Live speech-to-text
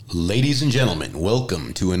Ladies and gentlemen,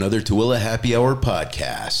 welcome to another Tooele Happy Hour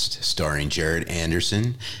podcast starring Jared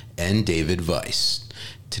Anderson and David Weiss.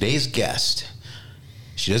 Today's guest,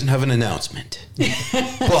 she doesn't have an announcement,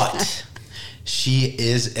 but she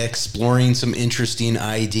is exploring some interesting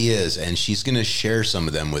ideas and she's going to share some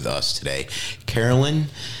of them with us today. Carolyn,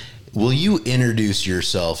 will you introduce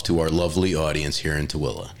yourself to our lovely audience here in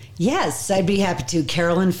Tooele? Yes, I'd be happy to.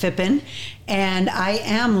 Carolyn Phippen, and I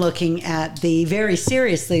am very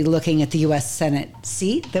seriously looking at the U.S. Senate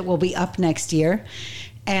seat that will be up next year.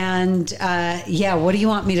 And what do you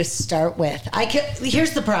want me to start with?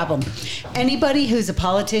 Here's the problem. Anybody who's a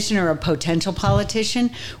politician or a potential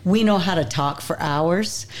politician, we know how to talk for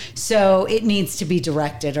hours. So it needs to be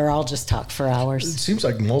directed or I'll just talk for hours. It seems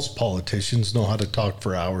like most politicians know how to talk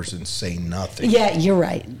for hours and say nothing. Yeah, you're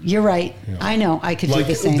right. You know, I know. I could do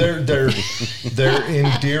the same. They're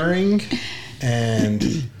endearing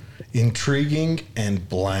and intriguing and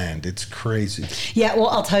bland. It's crazy. Yeah, well,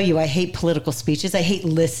 I'll tell you, I hate political speeches. I hate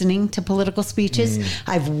listening to political speeches.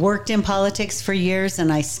 I've worked in politics for years,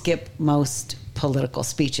 and I skip most political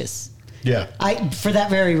speeches. Yeah. For that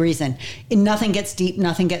very reason. Nothing gets deep,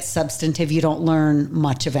 nothing gets substantive. You don't learn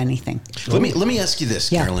much of anything. Let me ask you this,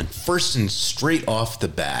 Carolyn. First and straight off the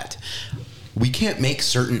bat, we can't make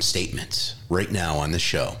certain statements right now on the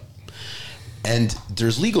show. And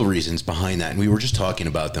there's legal reasons behind that, and we were just talking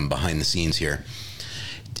about them behind the scenes here.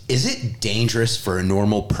 Is it dangerous for a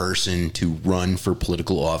normal person to run for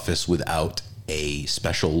political office without a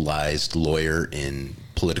specialized lawyer in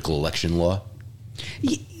political election law?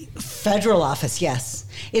 Federal office, yes.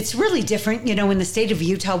 It's really different. You know, in the state of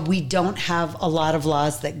Utah, we don't have a lot of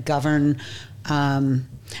laws that govern...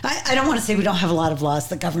 I don't want to say we don't have a lot of laws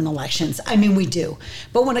that govern elections. I mean, we do.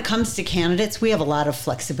 But when it comes to candidates, we have a lot of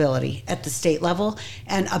flexibility at the state level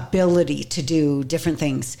and ability to do different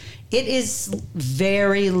things. It is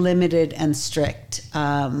very limited and strict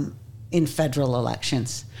in federal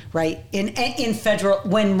elections, right? In federal,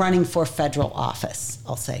 when running for federal office,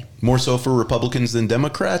 I'll say. More so for Republicans than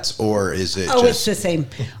Democrats, or is it it's the same.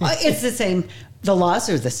 It's the same. The laws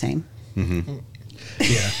are the same. Mm-hmm.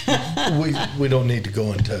 Yeah, we don't need to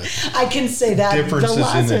go into I can say that differences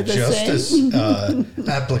in the justice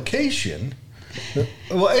application.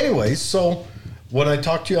 Well, anyways, so when I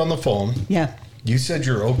talked to you on the phone, you said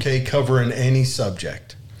you're okay covering any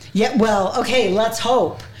subject. Yeah, well, okay, let's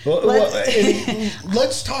hope.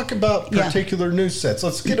 Let's talk about particular news sets.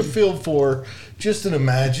 Let's get a feel for just an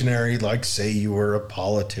imaginary, like say you were a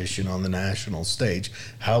politician on the national stage.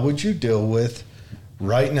 How would you deal with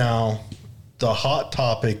right now? The hot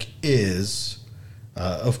topic is,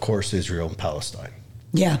 of course, Israel and Palestine.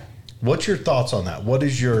 Yeah. What's your thoughts on that? What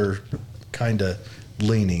is your kind of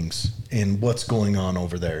leanings in what's going on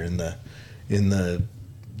over there in the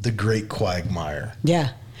great quagmire?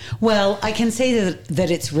 Yeah. Well, I can say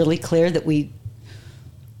that it's really clear that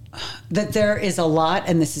there is a lot,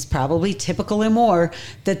 and this is probably typical in war,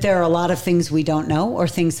 that there are a lot of things we don't know or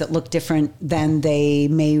things that look different than they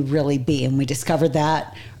may really be. And we discovered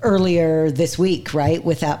that earlier this week, right,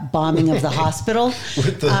 with that bombing of the hospital.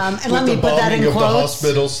 Let me put that in quotes.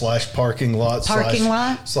 The hospital / parking lot.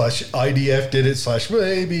 IDF did it /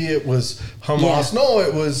 maybe it was Hamas. Yeah. No,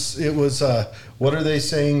 it was what are they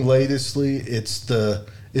saying latestly? It's the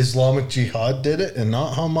Islamic Jihad did it and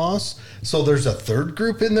not Hamas. So there's a third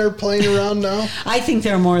group in there playing around now? I think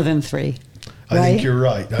there are more than three. I think you're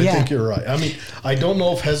right. I think you're right. I mean, I don't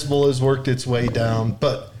know if Hezbollah has worked its way down,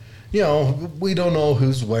 but, you know, we don't know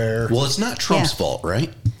who's where. Well, it's not Trump's fault,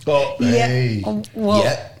 right? Oh, hey.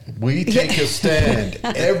 We take a stand.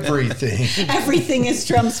 Everything is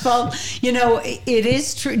Trump's fault. You know, it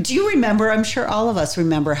is true. Do you remember, I'm sure all of us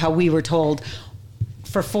remember how we were told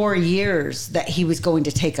for 4 years that he was going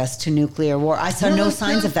to take us to nuclear war. I saw no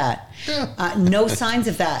signs of that. No signs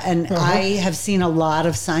of that. And I have seen a lot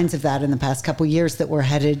of signs of that in the past couple of years that we're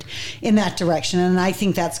headed in that direction. And I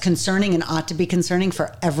think that's concerning and ought to be concerning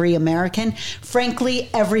for every American. Frankly,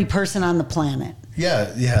 every person on the planet.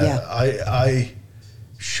 Yeah. I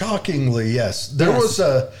shockingly, yes. There was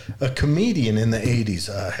a comedian in the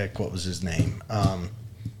 80s. What was his name?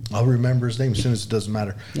 I'll remember his name as soon as it doesn't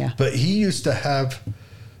matter. Yeah. But he used to have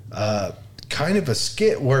kind of a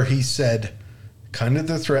skit where he said, kind of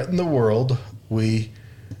to threaten the world, we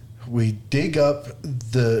dig up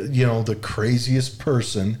the craziest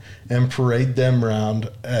person and parade them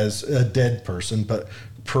around as a dead person, but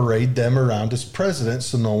parade them around as president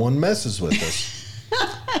so no one messes with us.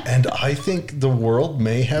 And I think the world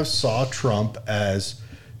may have saw Trump as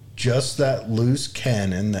just that loose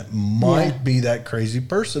cannon that might be that crazy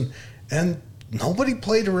person. And nobody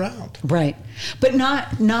played around. Right. But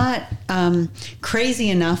not crazy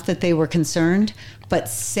enough that they were concerned, but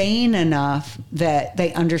sane enough that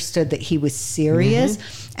they understood that he was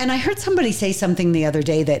serious. And I heard somebody say something the other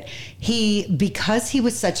day that because he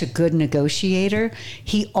was such a good negotiator,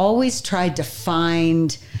 he always tried to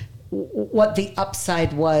find what the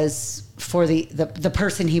upside was for the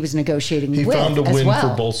person he was negotiating with. He found a win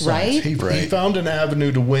well, for both sides. Right? He found an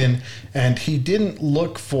avenue to win, and he didn't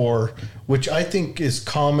look for, which I think is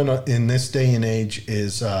common in this day and age,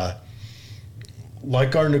 is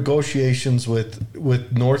like our negotiations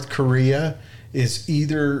with North Korea, is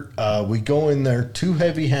either we go in there too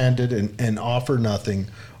heavy-handed and offer nothing,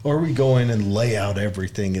 or we go in and lay out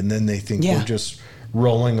everything, and then they think we're just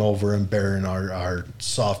rolling over and bearing our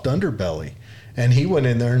soft underbelly. And he went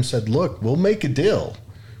in there and said, look, we'll make a deal,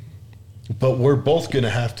 but we're both going to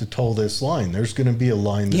have to toe this line. There's going to be a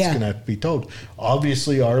line that's going to have to be towed.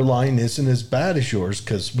 Obviously, our line isn't as bad as yours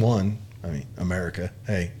because, America,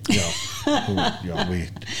 hey,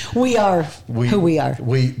 we are who we are.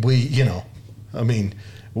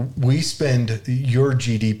 We spend your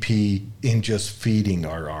GDP in just feeding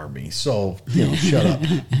our army. So, shut up.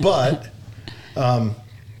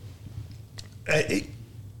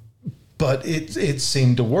 But it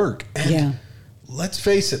seemed to work. And let's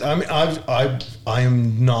face it. I mean, I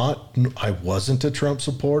wasn't a Trump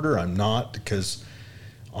supporter. I'm not, because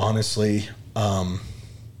honestly,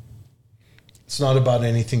 it's not about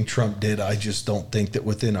anything Trump did. I just don't think that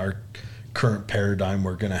within our current paradigm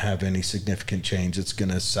we're going to have any significant change. It's going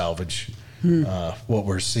to salvage what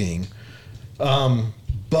we're seeing.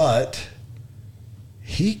 But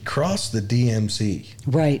he crossed the DMZ.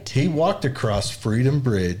 Right. He walked across Freedom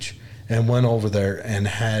Bridge and went over there and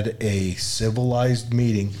had a civilized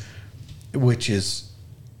meeting, which is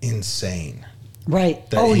insane. Right.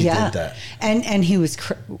 That he did that. And he was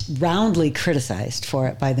roundly criticized for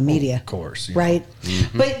it by the media. Of course. Right.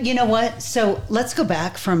 Mm-hmm. But you know what? So let's go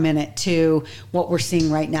back for a minute to what we're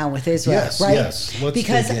seeing right now with Israel. Yes, right? Yes.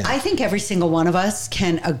 Because I think every single one of us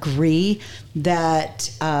can agree that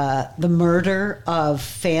the murder of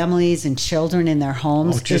families and children in their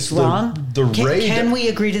homes is wrong. Can we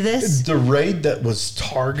agree to this? The raid that was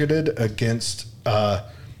targeted against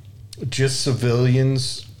just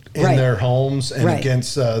civilians in their homes and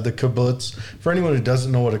against the kibbutz. For anyone who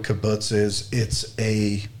doesn't know what a kibbutz is, it's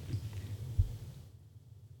a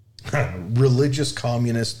religious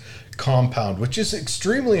communist compound, which is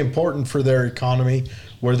extremely important for their economy,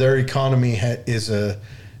 where their economy is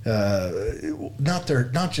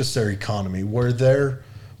not just their economy, where their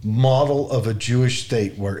model of a Jewish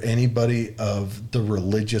state, where anybody of the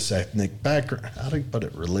religious ethnic background, how do you put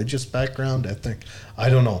it, religious background, ethnic, I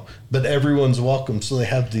don't know, but everyone's welcome. So they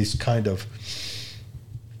have these kind of,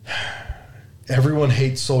 everyone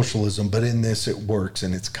hates socialism, but in this it works,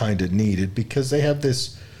 and it's kind of needed because they have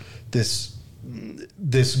this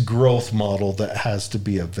growth model that has to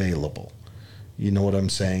be available. You know what I'm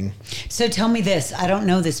saying? So tell me this, I don't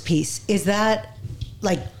know this piece. Is that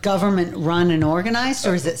like government run and organized,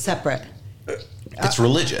 or is it separate? It's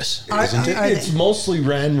religious, isn't it? It's mostly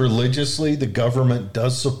ran religiously. The government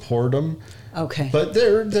does support them. Okay. But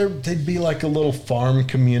they'd be like a little farm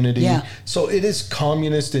community. Yeah. So it is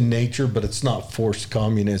communist in nature, but it's not forced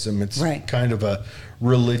communism. It's kind of a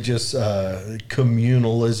religious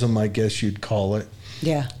communalism, I guess you'd call it.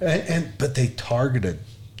 Yeah. But they targeted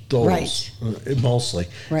those mostly.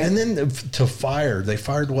 Right. And then they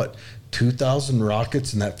fired what? 2,000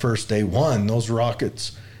 rockets in that first day. Those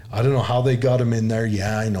rockets, I don't know how they got them in there.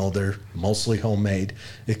 Yeah, I know they're mostly homemade,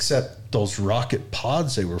 except those rocket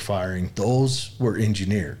pods they were firing, those were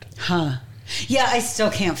engineered. Huh. Yeah, I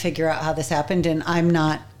still can't figure out how this happened, and I'm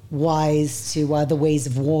not wise to the ways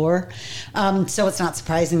of war. So it's not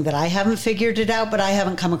surprising that I haven't figured it out, but I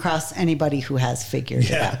haven't come across anybody who has figured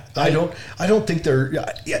it out. I don't think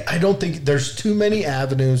there's too many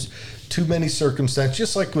avenues, too many circumstances,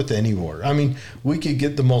 just like with any war. I mean, we could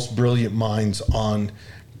get the most brilliant minds on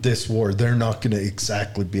this war. They're not going to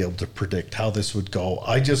exactly be able to predict how this would go.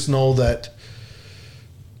 I just know that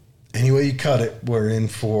any way you cut it, we're in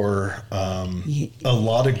for a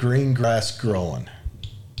lot of green grass growing.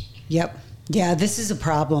 Yep. Yeah, this is a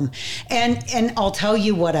problem. And I'll tell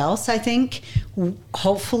you what else I think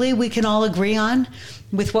hopefully we can all agree on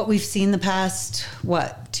with what we've seen the past,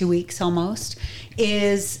 2 weeks almost,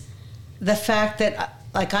 is the fact that,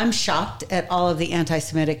 I'm shocked at all of the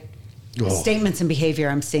anti-Semitic statements and behavior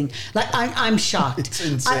I'm seeing. I'm shocked. It's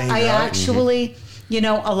insane. I actually,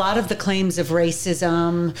 a lot of the claims of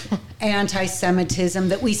racism, anti-Semitism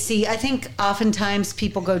that we see, I think oftentimes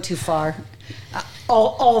people go too far.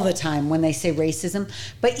 all the time when they say racism.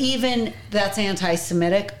 But even that's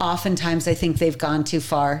anti-Semitic. Oftentimes, I think they've gone too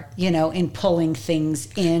far, in pulling things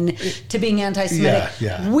in to being anti-Semitic.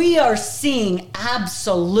 Yeah. We are seeing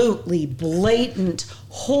absolutely blatant,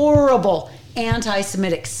 horrible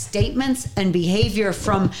anti-Semitic statements and behavior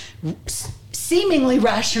from seemingly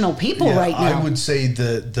rational people right now. I would say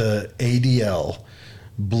the ADL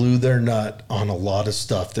blew their nut on a lot of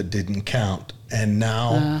stuff that didn't count, and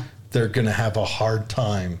now they're going to have a hard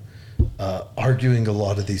time arguing a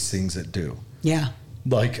lot of these things that do. Yeah.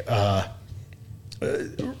 Like, what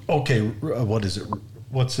is it?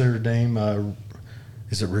 What's their name?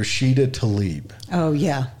 Is it Rashida Tlaib? Oh,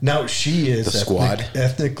 yeah. Now, she is The squad?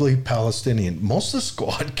 ethnically Palestinian. Most of the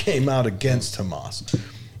squad came out against Hamas.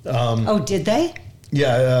 Did they?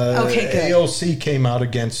 Yeah. Okay, good. AOC came out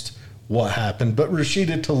against what happened, but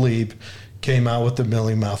Rashida Tlaib came out with the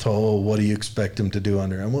mealy mouth, what do you expect him to do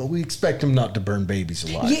under him? Well, we expect him not to burn babies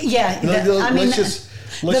alive. At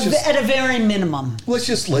a very minimum. Let's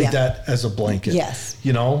just lay that as a blanket. Yes.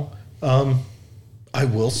 I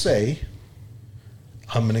will say,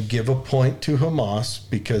 I'm going to give a point to Hamas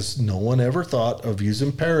because no one ever thought of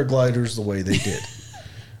using paragliders the way they did.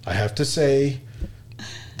 I have to say,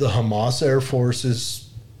 the Hamas Air Force is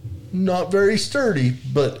not very sturdy,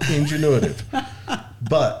 but ingenuitive.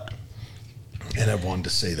 And I've wanted to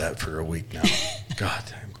say that for a week now. God,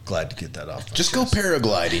 I'm glad to get that off. Just go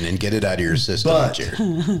paragliding and get it out of your system,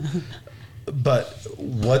 Jared. But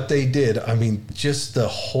what they did, just the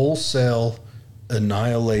wholesale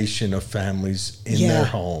annihilation of families in their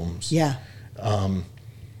homes. Yeah.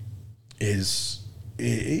 It's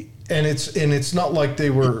not like they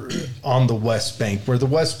were on the West Bank, where the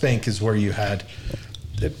West Bank is where you had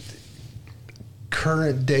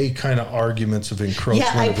current day kind of arguments of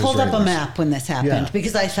encroachment. Yeah, I pulled up a map when this happened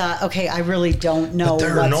because I thought, okay, I really don't know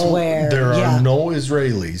where. There are no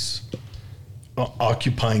Israelis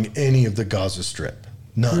occupying any of the Gaza Strip.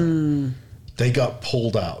 None. They got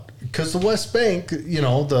pulled out because the West Bank,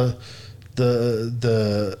 the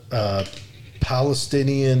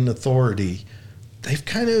Palestinian Authority, they've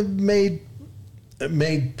kind of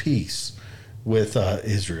made peace with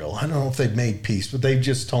Israel. I don't know if they've made peace, but they've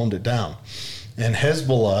just toned it down. And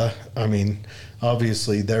Hezbollah,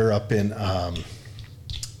 obviously they're up in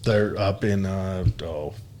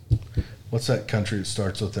what's that country that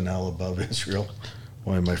starts with an L above Israel?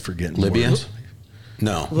 Why am I forgetting? Libya? Words?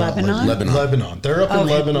 No. Lebanon? Lebanon. They're up in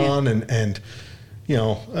Lebanon,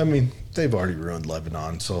 yeah. and they've already ruined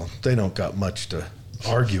Lebanon, so they don't got much to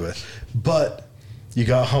argue with. But you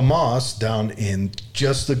got Hamas down in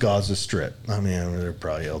just the Gaza Strip. They're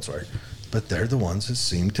probably elsewhere. But they're the ones that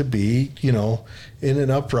seem to be, in an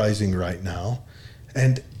uprising right now.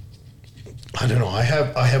 And I don't know. I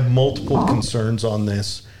have multiple concerns on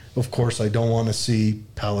this. Of course, I don't want to see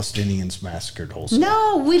Palestinians massacred wholesale.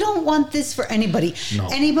 No, we don't want this for anybody. No.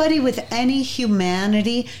 Anybody with any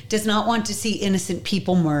humanity does not want to see innocent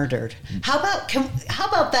people murdered. How about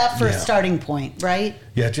that for a starting point, right?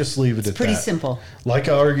 Yeah, just leave it at that. It's pretty simple. Like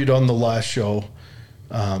I argued on the last show,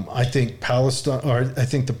 I think the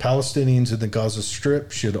Palestinians in the Gaza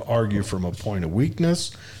Strip should argue from a point of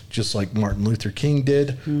weakness, just like Martin Luther King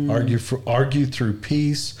did. Argue through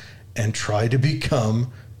peace and try to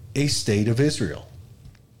become a state of Israel.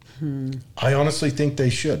 I honestly think they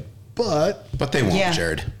should, but they won't,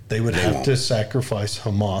 Jared. They would have to sacrifice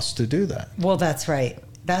Hamas to do that. Well, that's right.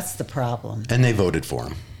 That's the problem. And they voted for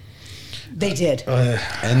him. They did.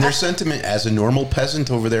 And their sentiment as a normal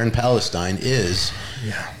peasant over there in Palestine is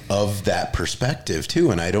of that perspective,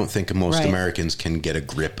 too. And I don't think most Americans can get a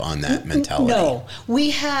grip on that mentality. No.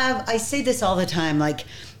 I say this all the time,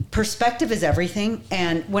 perspective is everything.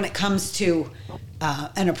 And when it comes to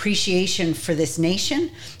an appreciation for this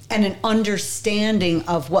nation and an understanding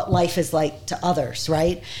of what life is like to others,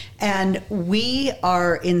 right? And we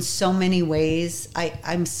are in so many ways,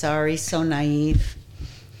 I'm sorry, so naive.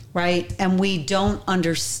 Right? And we don't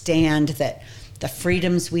understand that the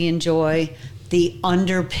freedoms we enjoy, the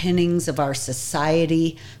underpinnings of our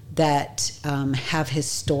society that have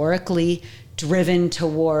historically driven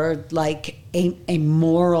toward a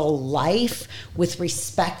moral life with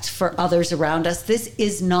respect for others around us. This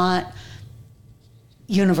is not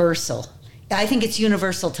universal. I think it's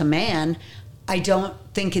universal to man. I don't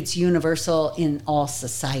think it's universal in all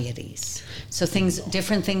societies. So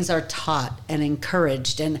different things are taught and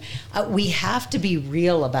encouraged, and we have to be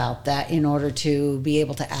real about that in order to be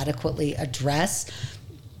able to adequately address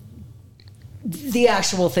the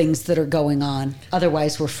actual things that are going on.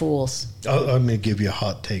 Otherwise, we're fools. I'm going to give you a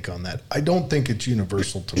hot take on that. I don't think it's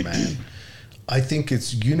universal to man. I think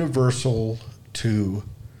it's universal to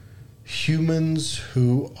humans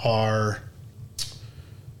who are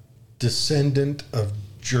descendant of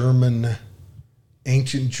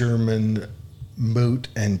ancient German moot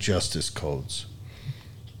and justice codes.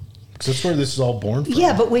 Because that's where this is all born from.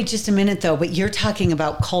 Yeah, but wait just a minute, though. But you're talking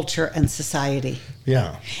about culture and society.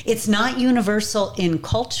 Yeah. It's not universal in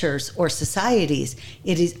cultures or societies.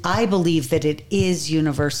 It is. I believe that it is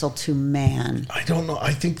universal to man. I don't know.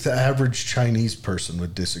 I think the average Chinese person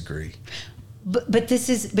would disagree. But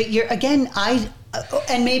you're again.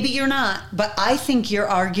 And maybe you're not. But I think you're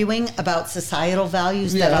arguing about societal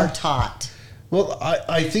values that are taught. Well,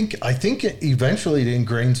 I think eventually it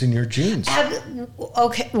ingrains in your genes.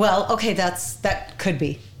 Okay. Well, okay. That could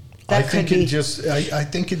be. I think it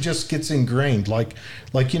just gets ingrained. Like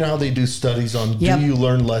you know how they do studies on do you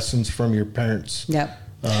learn lessons from your parents? Yep.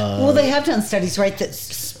 Well, they have done studies, right? That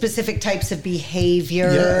specific types of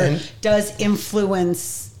behavior does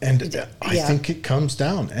influence. And I think it comes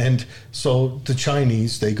down. And so the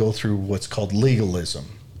Chinese, they go through what's called legalism.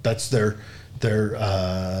 That's their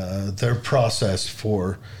process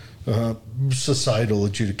for societal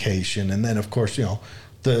adjudication. And then, of course, you know,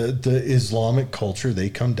 the Islamic culture, they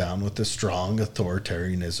come down with the strong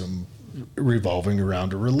authoritarianism revolving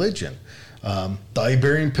around a religion. The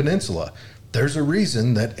Iberian Peninsula, there's a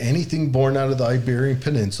reason that anything born out of the Iberian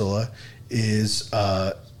Peninsula is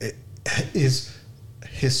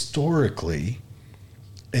historically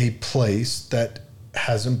a place that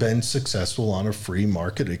hasn't been successful on a free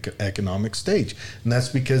market economic stage. And that's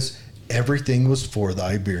because everything was for the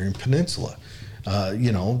Iberian Peninsula.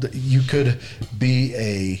 You know, you could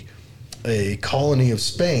be a colony of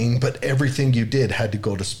Spain, but everything you did had to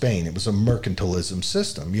go to Spain. It was a mercantilism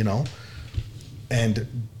system, you know.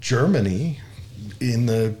 And Germany, in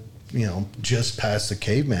the, you know, just past the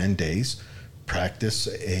caveman days, practiced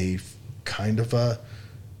a kind of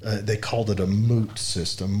they called it a moot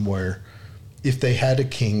system, where if they had a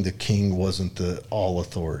king, the king wasn't the all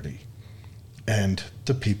authority. And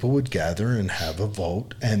the people would gather and have a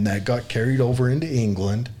vote, and that got carried over into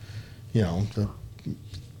England, you know,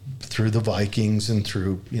 through the Vikings and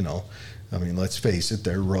through, you know, I mean, let's face it,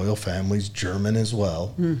 their royal family's German as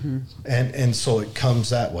well. Mm-hmm. And so it comes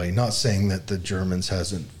that way. Not saying that the Germans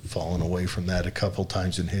hasn't fallen away from that a couple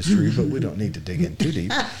times in history, but we don't need to dig in too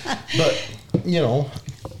deep. But, you know.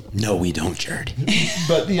 No, we don't, Jared.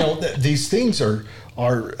 But, you know, these things have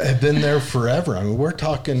been there forever. I mean, we're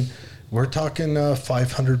talking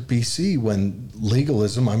 500 BC when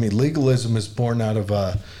legalism is born out of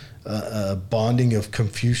a bonding of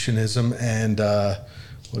Confucianism and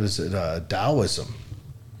Taoism,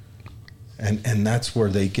 and that's where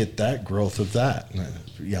they get that growth of that.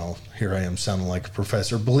 You know, here I am sounding like a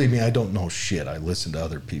professor. Believe me, I don't know shit. I listen to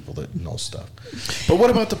other people that know stuff. But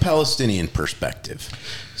what about the Palestinian perspective?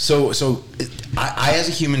 So I as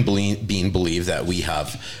a human being believe that we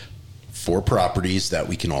have 4 properties that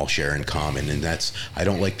we can all share in common, and that's, I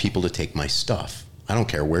don't like people to take my stuff. I don't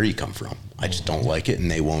care where you come from. I just don't like it, and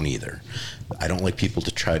they won't either. I don't like people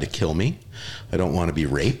to try to kill me. I don't want to be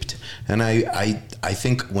raped. And I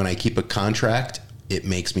think when I keep a contract, it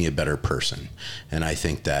makes me a better person. And I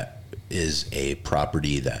think that is a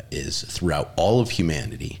property that is throughout all of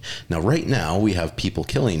humanity. Now, right now, we have people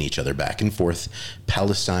killing each other back and forth.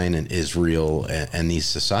 Palestine and Israel and these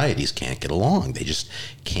societies can't get along. They just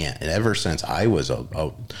can't. And ever since I was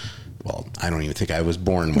well, I don't even think I was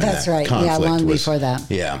born when that's that right. conflict Yeah, long was, before that.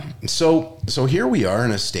 Yeah. So here we are in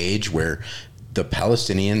a stage where the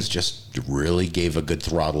Palestinians just really gave a good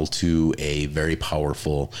throttle to a very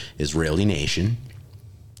powerful Israeli nation.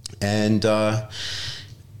 And,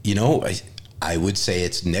 you know, I would say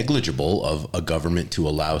it's negligible of a government to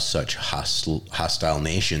allow such hostile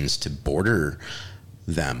nations to border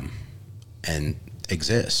them and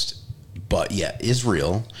exist. But yet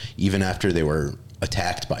Israel, even after they were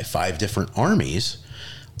attacked by 5 different armies,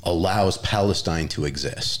 allows Palestine to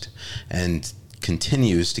exist and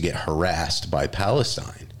continues to get harassed by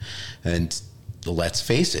Palestine. And let's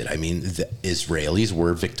face it, I mean, the Israelis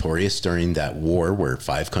were victorious during that war where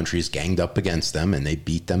 5 countries ganged up against them and they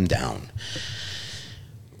beat them down.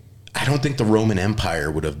 I don't think the Roman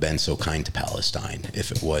Empire would have been so kind to Palestine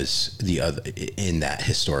if it was the other in that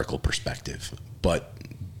historical perspective. But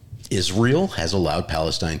Israel has allowed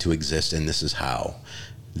Palestine to exist, and this is how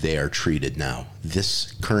they are treated now,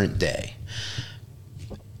 this current day.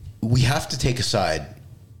 We have to take a side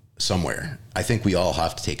somewhere. I think we all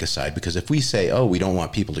have to take a side, because if we say, oh, we don't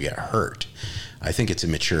want people to get hurt, I think it's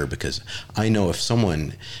immature, because I know if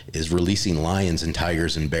someone is releasing lions and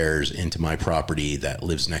tigers and bears into my property that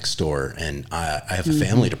lives next door, and I have a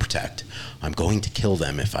family to protect, I'm going to kill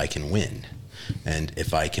them if I can win and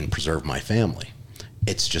if I can preserve my family.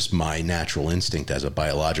 it's just my natural instinct as a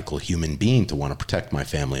biological human being to want to protect my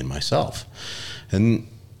family and myself. And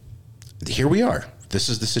here we are. This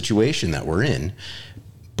is the situation that we're in.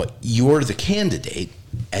 But you're the candidate,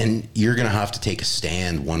 and you're going to have to take a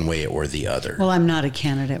stand one way or the other. Well, I'm not a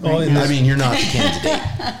candidate right now. I mean, you're not the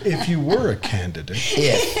candidate. If you were a candidate.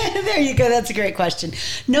 There you go. That's a great question.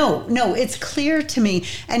 No, it's clear to me.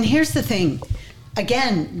 And here's the thing.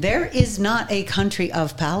 Again, there is not a country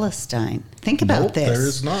of Palestine. Think about this. There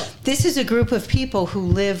is not. This is a group of people who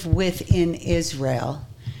live within Israel.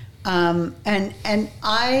 And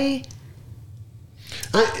I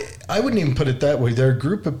wouldn't even put it that way. They're a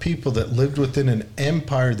group of people that lived within an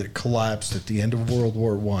empire that collapsed at the end of World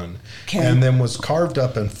War I, and then was carved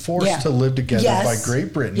up and forced to live together by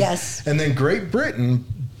Great Britain. Yes. And then Great Britain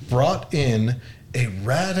brought in a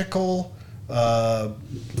radical imam,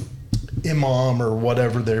 or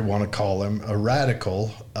whatever they want to call him, a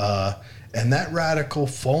radical, and that radical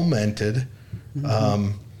fomented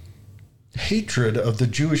hatred of the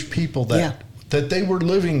Jewish people that they were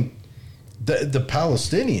living. The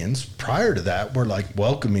Palestinians prior to that were like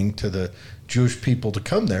welcoming to the Jewish people to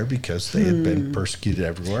come there because they had been persecuted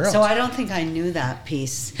everywhere else. So I don't think I knew that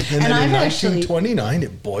piece. And then in 1929,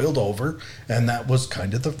 it boiled over, and that was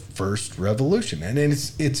kind of the first revolution. And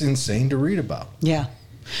it's insane to read about. Yeah.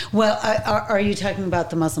 Well, are you talking about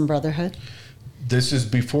the Muslim Brotherhood? This is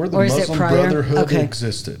before the Muslim Brotherhood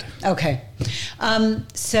existed. Okay.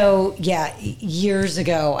 So, years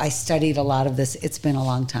ago, I studied a lot of this. It's been a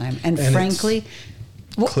long time. And frankly...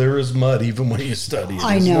 clear as mud, even when you study it.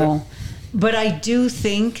 I know. But I do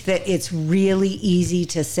think that it's really easy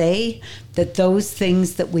to say that those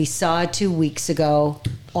things that we saw 2 weeks ago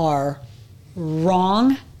are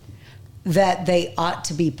wrong, that they ought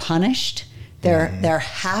to be punished. There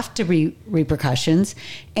have to be repercussions,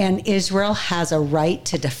 and Israel has a right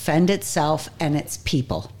to defend itself and its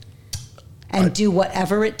people and do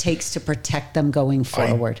whatever it takes to protect them going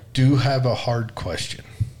forward. I do have a hard question.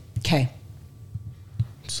 Okay.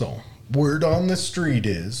 So, word on the street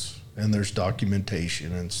is, and there's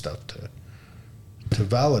documentation and stuff to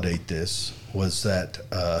validate this, was that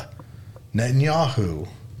Netanyahu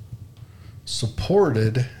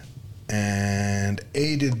supported and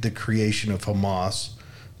aided the creation of Hamas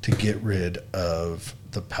to get rid of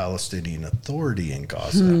the Palestinian Authority in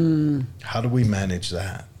Gaza. How do we manage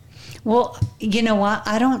that? Well, you know what?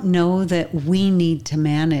 I don't know that we need to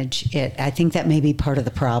manage it. I think that may be part of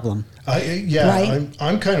the problem. Right?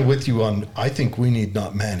 I'm kind of with you on, I think we need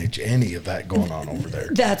not manage any of that going on over there.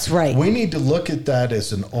 That's right. We need to look at that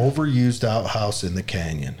as an overused outhouse in the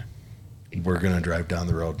canyon. We're going to drive down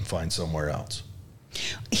the road and find somewhere else.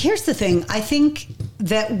 Here's the thing. I think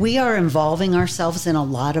that we are involving ourselves in a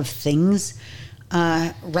lot of things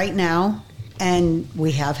right now, and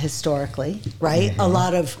we have historically, right? A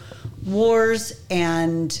lot of wars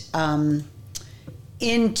and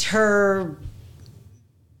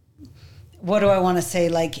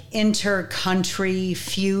inter-country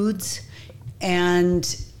feuds.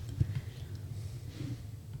 And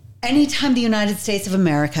anytime the United States of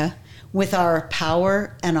America, with our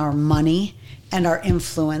power and our money and our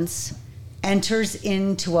influence, enters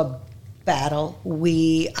into a battle,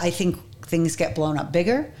 I think things get blown up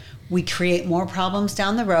bigger. We create more problems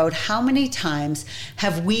down the road. How many times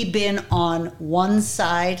have we been on one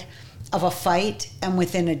side of a fight, and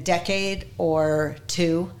within a decade or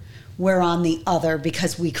two, we're on the other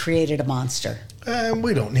because we created a monster? And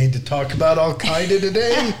we don't need to talk about Al-Qaeda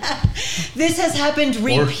today. This has happened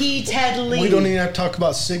repeatedly. We don't even have to talk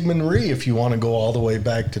about Sigmund Rhee if you want to go all the way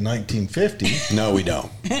back to 1950. No, we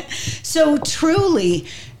don't. So truly,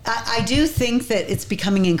 I do think that it's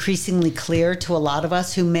becoming increasingly clear to a lot of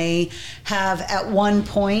us who may have at one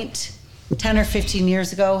point 10 or 15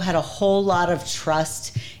 years ago had a whole lot of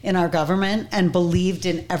trust in our government and believed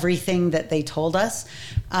in everything that they told us.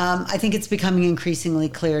 I think it's becoming increasingly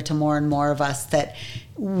clear to more and more of us that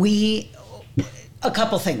a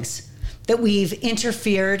couple things, that we've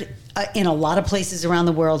interfered in a lot of places around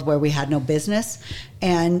the world where we had no business,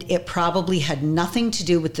 and it probably had nothing to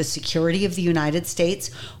do with the security of the United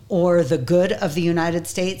States or the good of the United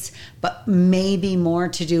States, but maybe more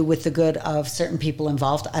to do with the good of certain people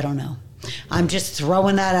involved. I don't know. I'm just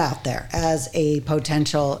throwing that out there as a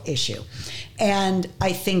potential issue. And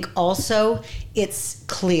I think also it's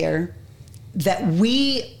clear that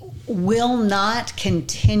we will not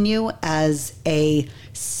continue as a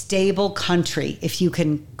stable country, if you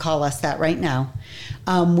can call us that right now.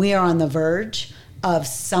 We are on the verge of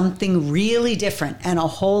something really different and a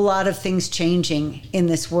whole lot of things changing in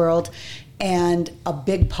this world. And a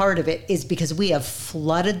big part of it is because we have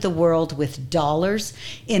flooded the world with dollars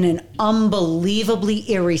in an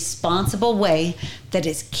unbelievably irresponsible way that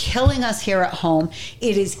is killing us here at home.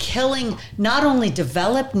 It is killing not only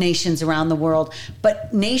developed nations around the world,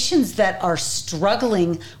 but nations that are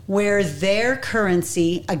struggling where their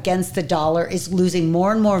currency against the dollar is losing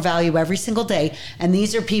more and more value every single day. And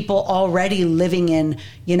these are people already living in,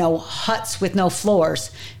 huts with no floors.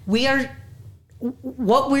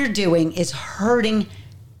 What we're doing is hurting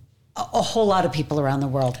a whole lot of people around the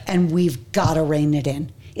world, and we've got to rein it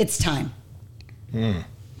in. It's time.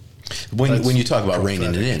 When you talk about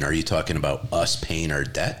reining it in, are you talking about us paying our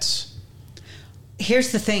debts?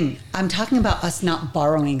 Here's the thing. I'm talking about us not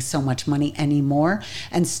borrowing so much money anymore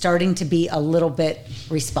and starting to be a little bit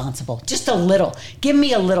responsible. Just a little. Give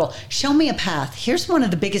me a little. Show me a path. Here's one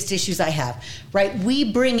of the biggest issues I have, right?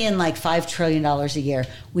 We bring in like $5 trillion a year.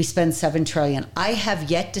 We spend $7 trillion. I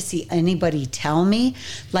have yet to see anybody tell me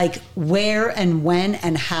like where and when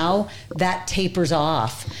and how that tapers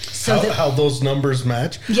off. So how those numbers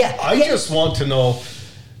match? Yeah. I just want to know,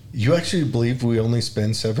 you actually believe we only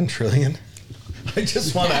spend $7 trillion? I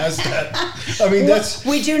just want to ask that. I mean,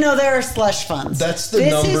 we do know there are slush funds. That's the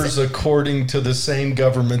numbers according to the same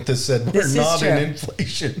government that said we're not in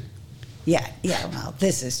inflation. Yeah, well,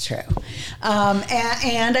 this is true.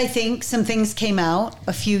 And I think some things came out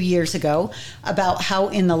a few years ago about how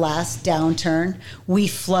in the last downturn, we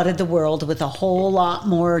flooded the world with a whole lot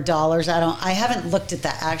more dollars. I haven't looked at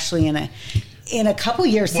that actually in a couple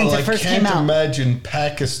years since it first came out. I can't imagine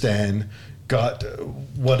Pakistan got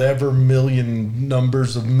whatever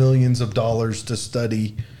numbers of millions of dollars to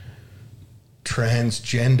study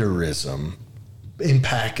transgenderism in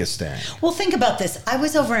Pakistan. Well, think about this. I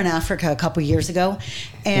was over in Africa a couple years ago.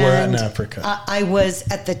 And where in Africa? I was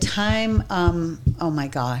at the time,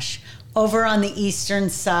 over on the eastern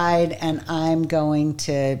side, and I'm going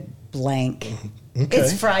to blank. Okay.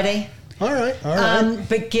 It's Friday. All right.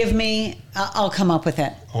 But give me, I'll come up with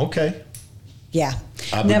it. Okay. Yeah.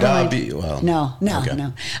 Abu Dhabi. Well, no.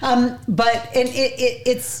 But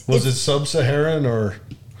it's was it sub-Saharan or?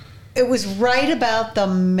 It was right about the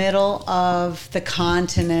middle of the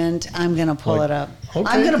continent. I'm going to pull it up. Okay,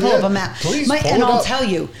 I'm going to pull up a map. Please, I'll tell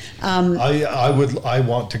you. I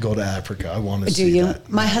want to go to Africa. I want to see that.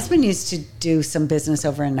 My husband used to do some business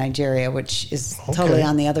over in Nigeria, which is totally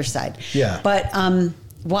on the other side. Yeah. But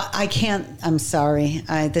I can't. I'm sorry.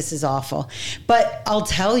 This is awful. But I'll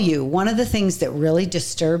tell you, one of the things that really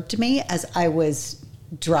disturbed me as I was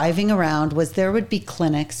driving around was there would be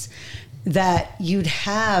clinics that you'd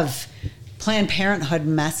have Planned Parenthood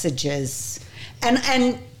messages. And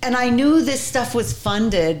I knew this stuff was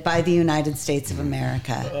funded by the United States of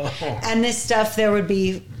America. Oh. And this stuff, there would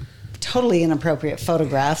be totally inappropriate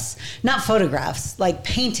photographs, not photographs, like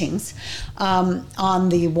paintings on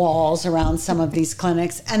the walls around some of these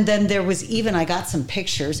clinics. And then there was even, I got some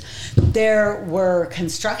pictures, there were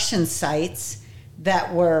construction sites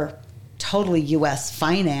that were totally U.S.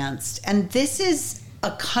 financed. And this is a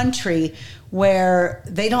country where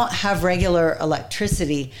they don't have regular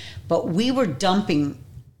electricity, but we were dumping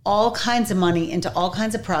all kinds of money into all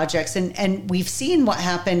kinds of projects. And we've seen what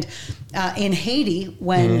happened in Haiti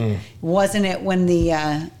when, wasn't it when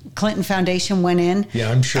the Clinton Foundation went in? Yeah,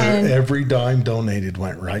 I'm sure every dime donated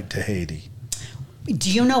went right to Haiti.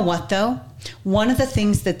 Do you know what, though? One of the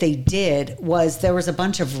things that they did was there was a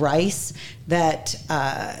bunch of rice that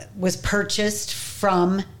was purchased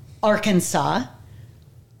from Arkansas.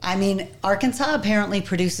 I mean, Arkansas apparently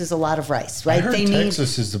produces a lot of rice, right? I heard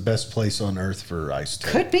Texas is the best place on earth for rice. Too.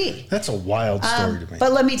 Could be. That's a wild story to me.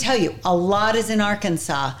 But let me tell you, a lot is in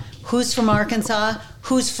Arkansas. Who's from Arkansas?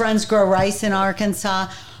 Whose friends grow rice in Arkansas?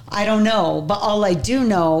 I don't know. But all I do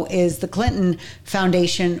know is the Clinton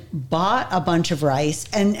Foundation bought a bunch of rice.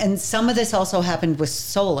 And some of this also happened with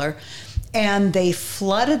solar. And they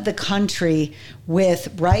flooded the country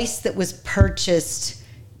with rice that was purchased,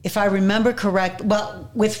 if I remember correct,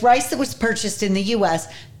 with rice that was purchased in the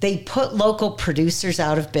U.S., they put local producers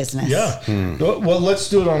out of business. Yeah. Well, let's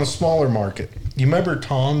do it on a smaller market. You remember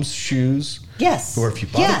Tom's Shoes? Yes. Where if you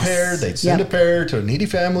bought a pair, they'd send a pair to a needy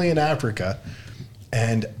family in Africa.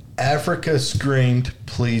 And Africa screamed,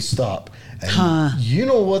 please stop. And you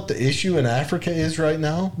know what the issue in Africa is right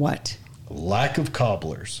now? What? Lack of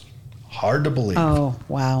cobblers. Hard to believe. Oh,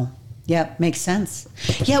 wow. Yeah, makes sense.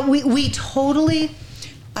 Yeah, we totally...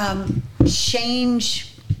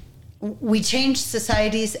 we change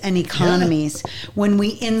societies and economies when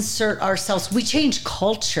we insert ourselves. We change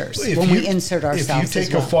cultures we insert ourselves. If you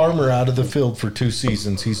take a farmer out of the field for 2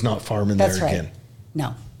 seasons, he's not farming there again.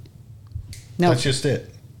 No. That's just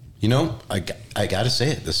it. You know, I got to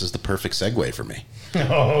say it. This is the perfect segue for me.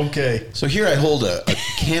 Oh, okay. So here I hold a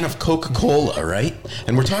can of Coca-Cola, right?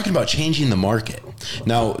 And we're talking about changing the market.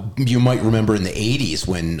 Now, you might remember in the 80s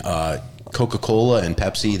when Coca-Cola and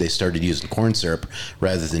Pepsi, they started using corn syrup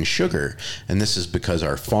rather than sugar. And this is because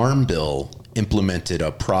our farm bill implemented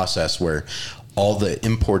a process where all the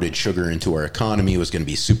imported sugar into our economy was going to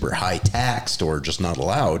be super high taxed or just not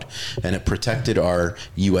allowed. And it protected our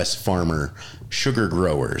U.S. farmer sugar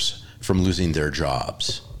growers from losing their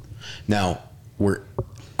jobs. Now,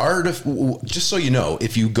 just so you know,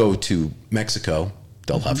 if you go to Mexico,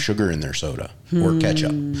 they'll have sugar in their soda or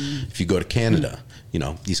ketchup. If you go to Canada, you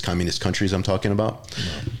know, these communist countries I'm talking about,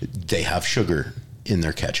 they have sugar in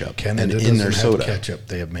their ketchup Canada and in their doesn't have soda. ketchup,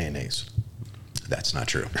 they have mayonnaise. That's not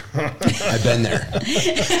true. I've been there.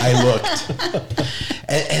 I looked.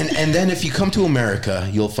 And then if you come to America,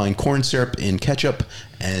 you'll find corn syrup in ketchup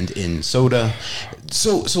and in soda.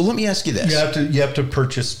 So let me ask you this. You have to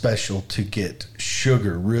purchase special to get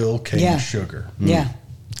sugar, real cane sugar. Yeah.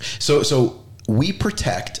 So we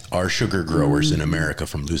protect our sugar growers in America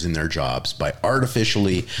from losing their jobs by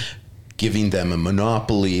artificially giving them a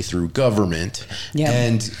monopoly through government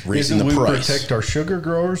and raising the price. We protect our sugar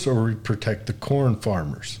growers or we protect the corn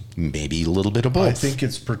farmers? Maybe a little bit of both. I think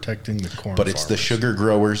it's protecting the corn But it's the sugar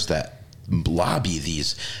growers that lobby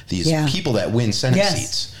these people that win Senate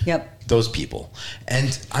seats. Yep. Those people.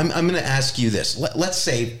 And I'm going to ask you this. Let's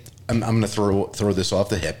say I'm going to throw this off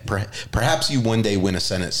the hip. Perhaps you one day win a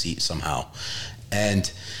Senate seat somehow.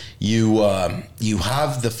 And you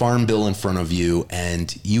have the farm bill in front of you,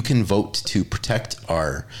 and you can vote to protect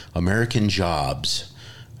our American jobs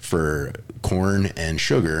for corn and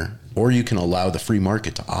sugar, or you can allow the free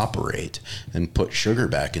market to operate and put sugar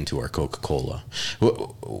back into our Coca-Cola.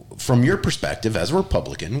 From your perspective as a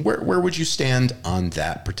Republican, where would you stand on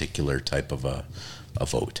that particular type of a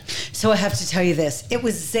vote? So I have to tell you this. It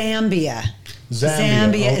was Zambia.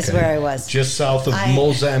 Zambia is where I was. Just south of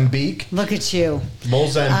Mozambique. Look at you.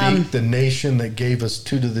 Mozambique, the nation that gave us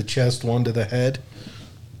 2 to the chest, 1 to the head.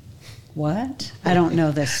 What? I don't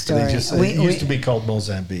know this story. It used to be called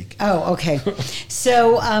Mozambique. Oh, okay.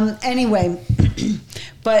 So anyway,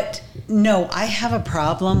 but no, I have a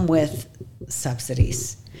problem with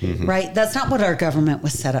subsidies. Right? That's not what our government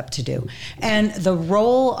was set up to do. And the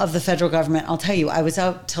role of the federal government, I'll tell you, I was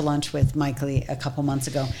out to lunch with Mike Lee a couple months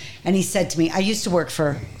ago, and he said to me, I used to work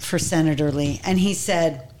for Senator Lee, and he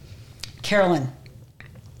said, Carolyn,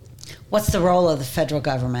 what's the role of the federal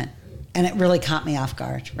government? And it really caught me off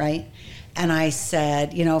guard, right? And I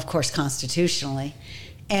said, of course, constitutionally.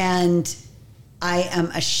 And I am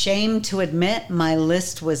ashamed to admit my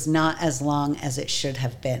list was not as long as it should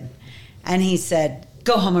have been. And he said,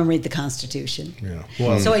 go home and read the Constitution. Yeah.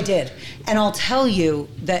 Well, so I did. And I'll tell you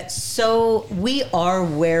that we are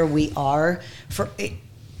where we are.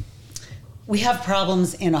 We have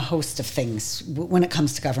problems in a host of things when it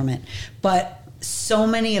comes to government. But so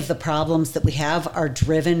many of the problems that we have are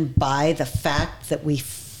driven by the fact that we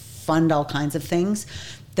fund all kinds of things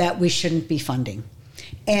that we shouldn't be funding.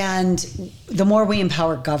 And the more we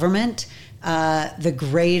empower government, the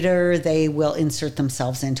greater they will insert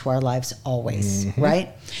themselves into our lives always,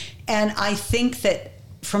 right? And I think that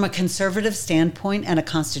from a conservative standpoint and a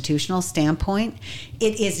constitutional standpoint,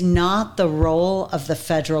 it is not the role of the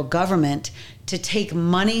federal government to take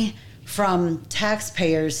money from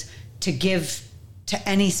taxpayers to give to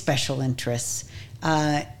any special interests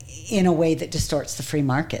in a way that distorts the free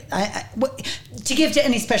market. To give to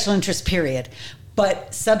any special interest, period.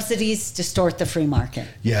 But subsidies distort the free market.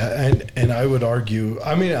 Yeah, and I would argue,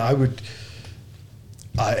 I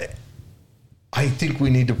think we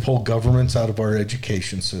need to pull governments out of our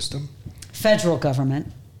education system. Federal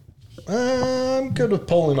government. I'm good with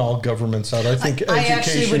pulling all governments out. I think I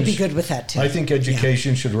actually would be good with that too. I think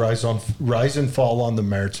education should rise and fall on the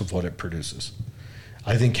merits of what it produces.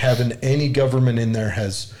 I think having any government in there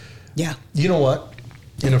has... Yeah. You know what?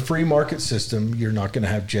 In a free market system, you're not going to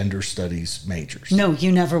have gender studies majors. No,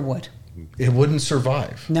 you never would. It wouldn't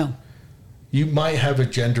survive. No. You might have a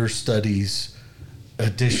gender studies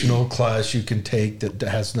additional class you can take that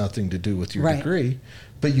has nothing to do with your degree,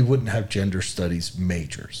 but you wouldn't have gender studies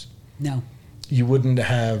majors. No. You wouldn't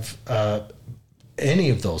have any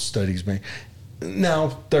of those studies made.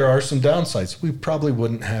 Now, there are some downsides. We probably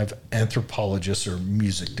wouldn't have anthropologists or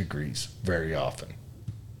music degrees very often.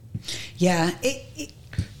 Yeah.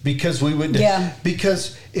 Because we would,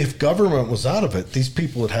 because if government was out of it, these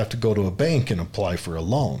people would have to go to a bank and apply for a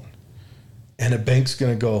loan. And a bank's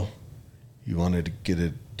going to go, you wanted to get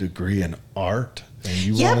a degree in art? And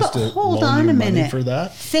you want us to loan you money for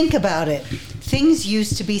that? Think about it. Things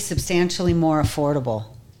used to be substantially more affordable.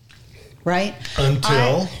 right?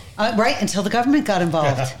 Until until the government got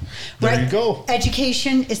involved. There you go.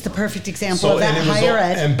 Education is the perfect example of that. And Higher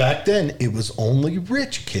ed. And back then, it was only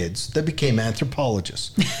rich kids that became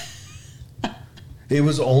anthropologists. It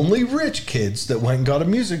was only rich kids that went and got a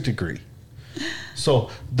music degree. So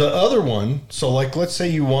the other one, like let's say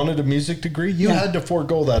you wanted a music degree, you had to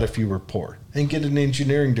forego that if you were poor and get an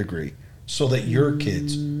engineering degree so that your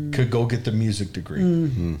kids could go get the music degree.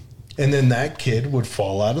 Mm-hmm. And then that kid would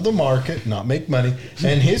fall out of the market, not make money,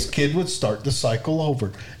 and his kid would start the cycle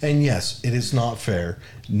over. And yes, it is not fair.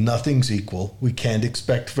 Nothing's equal. We can't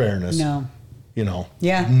expect fairness. No. You know,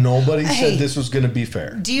 yeah. Nobody said this was going to be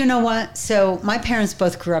fair. Do you know what? So my parents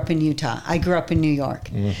both grew up in Utah. I grew up in New York.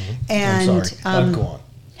 Mm-hmm. And I'm sorry. Go on.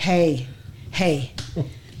 Hey.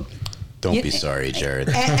 Don't be sorry, Jared.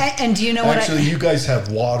 And do you know Actually, you guys have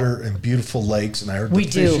water and beautiful lakes, and I heard the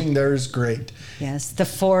fishing there is great. Yes, the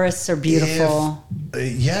forests are beautiful.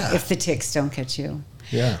 If the ticks don't get you.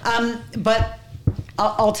 Yeah. But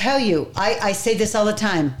I'll tell you, I say this all the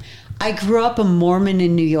time. I grew up a Mormon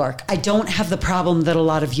in New York. I don't have the problem that a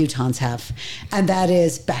lot of Utahns have, and that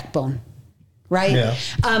is backbone, right? Yeah.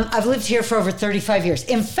 I've lived here for over 35 years.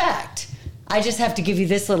 In fact, I just have to give you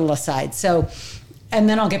this little aside. So, and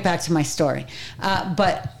then I'll get back to my story.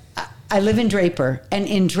 But I live in Draper, and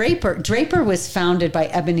in Draper was founded by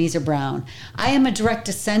Ebenezer Brown. I am a direct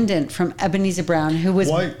descendant from Ebenezer Brown, who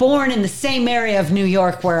was born in the same area of New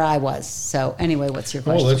York where I was. So anyway, what's your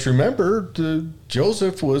question? Well, let's remember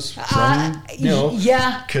Joseph was from,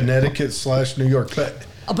 Connecticut / New York.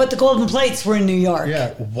 But the golden plates were in New York. Yeah.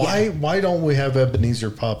 Why don't we have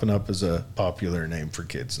Ebenezer popping up as a popular name for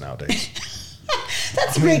kids nowadays?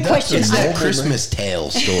 That's a great question. It's that Christmas tale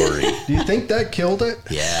story. Do you think that killed it?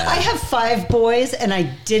 Yeah. I have 5 boys, and I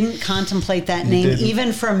didn't contemplate that name,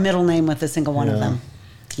 even for a middle name with a single one of them.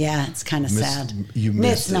 Yeah, it's kind of sad.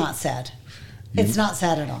 It's not sad. It's not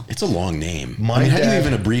sad at all. It's a long name. How do you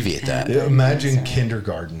even abbreviate that? Imagine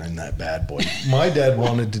kindergarten and that bad boy. My dad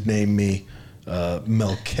wanted to name me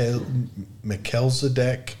Melchizedek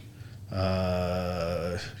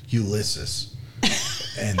Ulysses.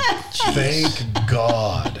 And thank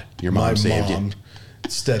God your mom saved you.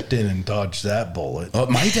 Stepped in and dodged that bullet. Oh,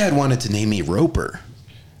 my dad wanted to name me Roper.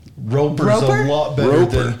 Roper's a lot better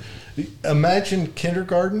than... Imagine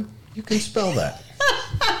kindergarten. You can spell that.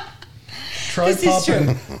 Try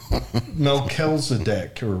popping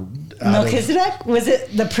Melchizedek or... Melchizedek? Was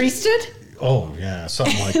it the priesthood? Oh, yeah,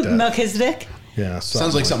 something like that. Melchizedek? Yeah.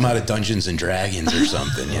 Sounds like something out of Dungeons and Dragons or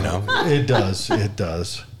something, you know? It does.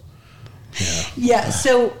 Yeah.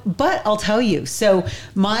 So, but I'll tell you. So,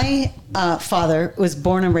 my father was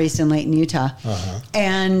born and raised in Layton, Utah,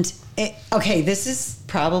 and this is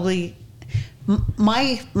probably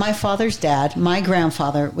my father's dad. My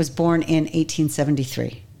grandfather was born in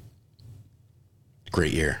 1873.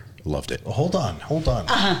 Great year. Loved it. Hold on.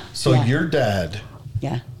 So your dad,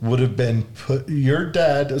 would have been your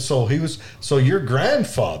dad. So your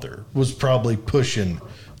grandfather was probably pushing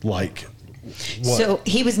like. What? So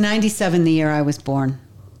he was 97 the year I was born.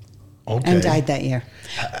 Okay. And died that year.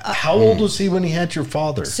 How old was he when he had your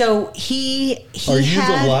father? So he Are you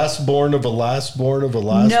the last born of a last born of a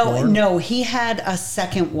last born? No, he had a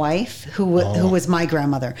second wife who was my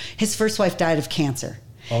grandmother. His first wife died of cancer.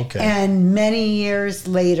 Okay. And many years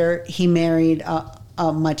later, he married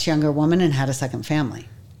a much younger woman and had a second family.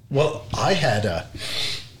 Well, I had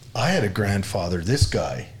a grandfather. This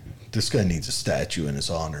guy needs a statue in his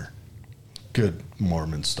honor. Good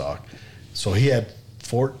Mormon stock. So he had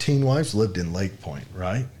 14 wives, lived in Lake Point,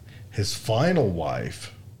 right? His final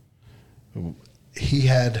wife, he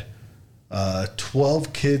had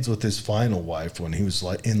 12 kids with his final wife when he was in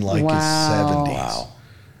his 70s. Wow.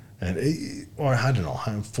 And or I don't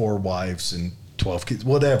know, 4 wives and 12 kids,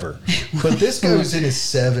 whatever. But this guy was in his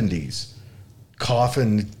 70s,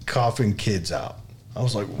 coughing kids out. I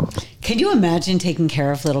was like, can you imagine taking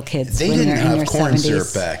care of little kids? They when didn't they're in have their corn 70s?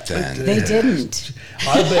 syrup back then. They didn't.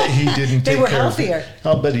 I bet he didn't. They were healthier.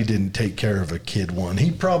 I'll bet he didn't take care of a kid one. He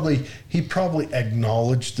probably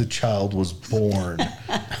acknowledged the child was born,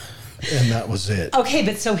 and that was it. Okay,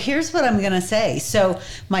 but so here's what I'm going to say. So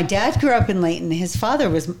my dad grew up in Layton. His father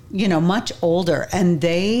was, much older, and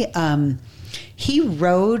they. He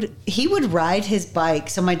would ride his bike.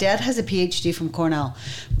 So my dad has a PhD from Cornell,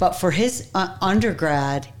 but for his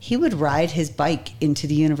undergrad, he would ride his bike into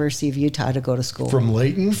the University of Utah to go to school. From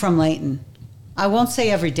Layton? From Layton. I won't say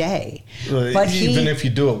every day, but even if you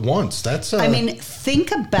do it once, that's.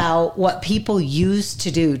 Think about what people used to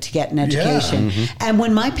do to get an education. Yeah. Mm-hmm. And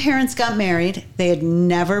when my parents got married, they'd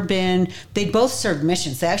both served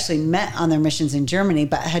missions. They actually met on their missions in Germany,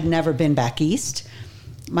 but had never been back east.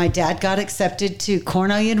 My dad got accepted to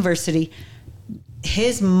Cornell University.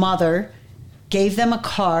 His mother gave them a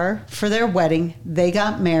car for their wedding. They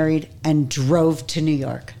got married and drove to New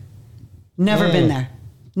York. Never been there.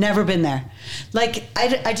 Never been there. Like,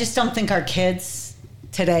 I just don't think our kids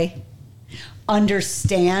today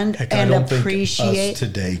understand and appreciate. Think us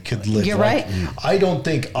today could live. You're right. I don't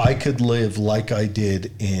think I could live like I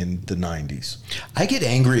did in the 90s. I get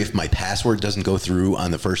angry if my password doesn't go through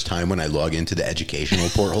on the first time when I log into the educational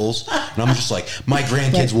portholes. And I'm just like, my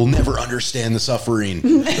grandkids will never understand the suffering.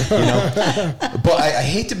 You know? But I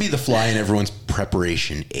hate to be the fly in everyone's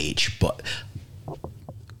preparation H, but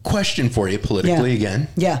question for you politically again.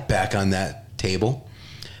 Yeah. Back on that table.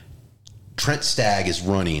 Trent Stagg is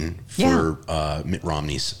running for Mitt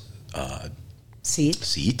Romney's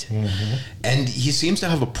seat. And he seems to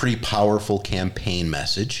have a pretty powerful campaign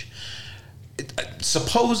message.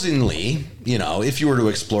 Supposedly, you know, if you were to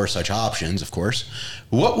explore such options, of course,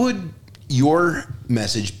 what would your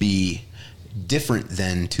message be different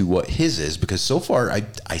than to what his is? Because so far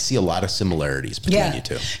I see a lot of similarities between you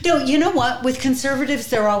two. No, you know what? With conservatives,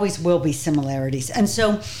 there always will be similarities. And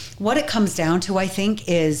so what it comes down to, I think,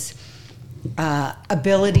 is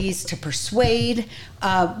abilities to persuade,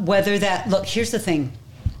 whether that, look, here's the thing.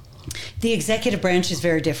 The executive branch is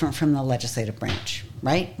very different from the legislative branch,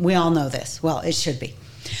 right? We all know this. Well, it should be.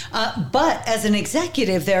 But as an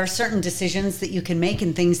executive, there are certain decisions that you can make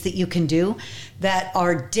and things that you can do that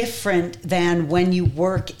are different than when you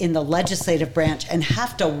work in the legislative branch and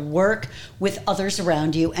have to work with others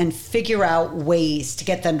around you and figure out ways to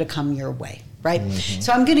get them to come your way. Right?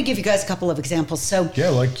 So I'm going to give you guys a couple of examples. So yeah,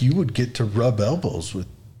 like you would get to rub elbows with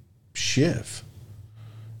Schiff.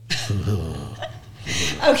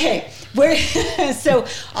 Okay, so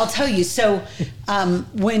I'll tell you. So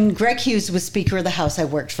when Greg Hughes was Speaker of the House, I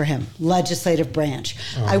worked for him, legislative branch.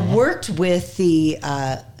 I worked with the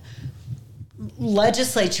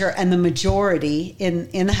legislature and the majority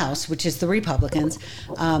in the House, which is the Republicans.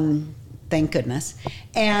 Thank goodness.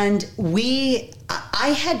 And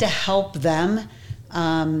I had to help them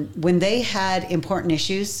when they had important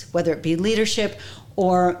issues, whether it be leadership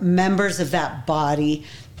or members of that body,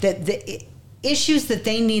 that the issues that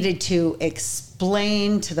they needed to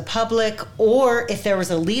explain to the public, or if there was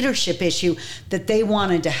a leadership issue that they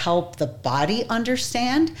wanted to help the body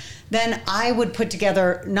understand, then I would put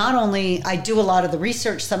together, not only, I do a lot of the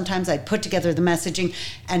research, sometimes I'd put together the messaging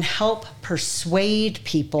and help persuade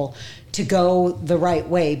people to go the right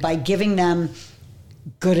way by giving them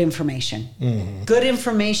good information. Good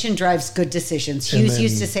information drives good decisions. Hughes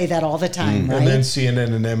used to say that all the time, right? And then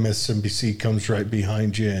CNN and MSNBC comes right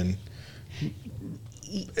behind you and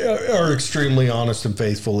are extremely honest and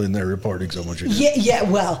faithful in their reporting so much. Yeah,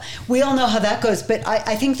 well, we all know how that goes, but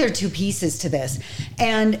I think there are two pieces to this.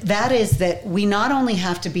 And that is that we not only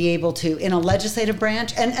have to be able to, in a legislative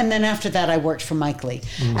branch, and then after that I worked for Mike Lee.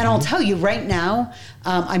 And I'll tell you right now,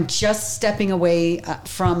 I'm just stepping away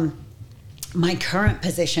from my current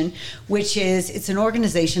position, which is, it's an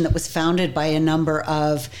organization that was founded by a number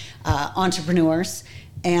of entrepreneurs,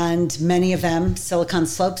 and many of them Silicon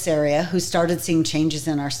Slopes area, who started seeing changes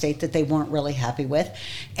in our state that they weren't really happy with,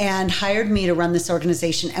 and hired me to run this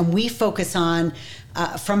organization. And we focus on,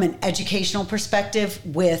 from an educational perspective,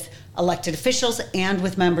 with elected officials and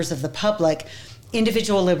with members of the public,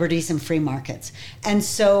 individual liberties and free markets. And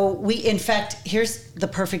so we, in fact, here's the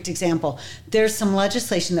perfect example. There's some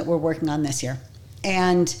legislation that we're working on this year,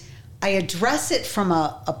 and I address it from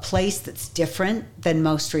a place that's different than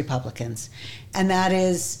most Republicans. And that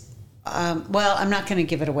is, well, I'm not going to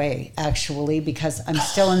give it away, actually, because I'm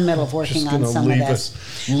still in the middle of working on some of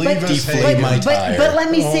this. But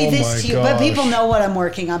let me say this to you. But people know what I'm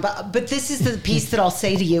working on. But this is the piece that I'll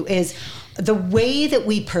say to you is the way that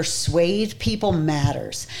we persuade people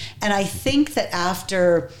matters. And I think that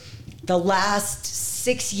after the last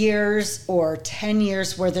 6 years or 10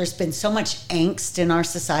 years where there's been so much angst in our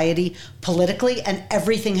society politically, and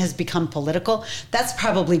everything has become political, that's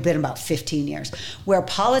probably been about 15 years, where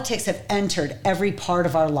politics have entered every part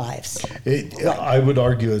of our lives. I would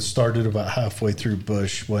argue it started about halfway through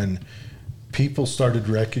Bush, when people started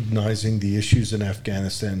recognizing the issues in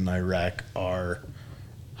Afghanistan and Iraq are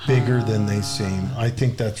bigger than they seem. I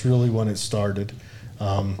think that's really when it started.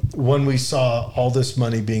 When we saw all this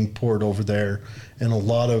money being poured over there and a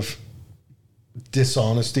lot of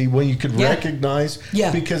dishonesty, when you could recognize,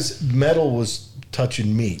 because metal was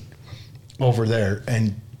touching meat over there,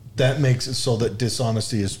 and that makes it so that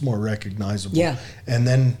dishonesty is more recognizable. Yeah. And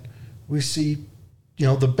then we see,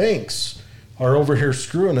 the banks are over here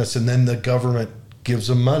screwing us, and then the government gives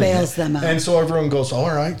them money. Bails them out. And so everyone goes, all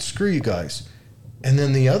right, screw you guys. and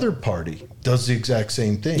then the other party does the exact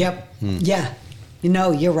same thing. Yep. Yeah.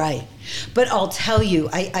 You're right. But I'll tell you,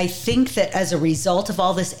 I think that as a result of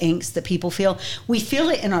all this angst that people feel, we feel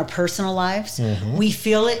it in our personal lives. We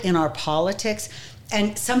feel it in our politics.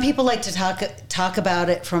 And some people like to talk about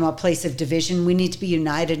it from a place of division. We need to be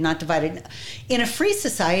united, not divided. In a free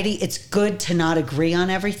society, it's good to not agree on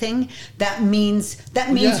everything. That means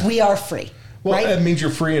we are free. Well, right? it means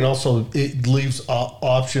you're free, and also it leaves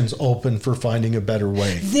options open for finding a better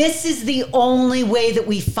way. This is the only way that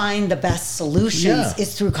we find the best solutions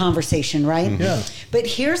is through conversation, right? Yeah. But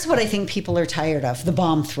here's what I think people are tired of, the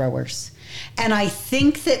bomb throwers. And I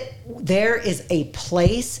think that there is a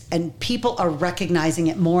place, and people are recognizing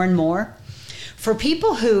it more and more, for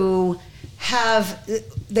people who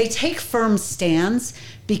they take firm stands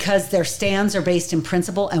because their stands are based in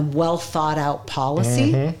principle and well thought out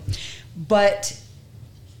policy. But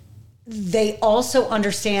they also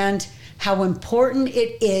understand how important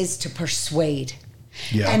it is to persuade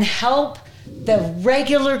and help the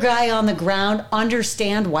regular guy on the ground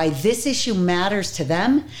understand why this issue matters to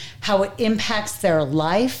them, how it impacts their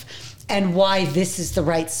life, and why this is the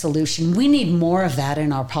right solution. We need more of that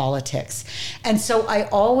in our politics. And so I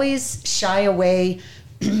always shy away.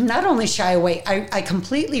 Not only shy away, I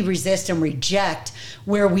completely resist and reject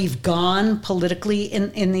where we've gone politically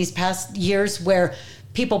in these past years, where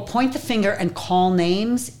people point the finger and call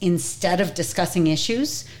names instead of discussing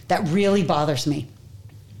issues. That really bothers me.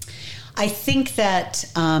 I think that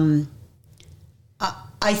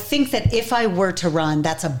if I were to run,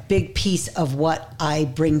 that's a big piece of what I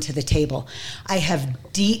bring to the table. I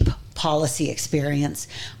have deep policy experience.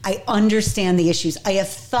 I understand the issues. I have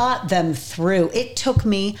thought them through. It took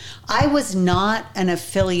me, I was not an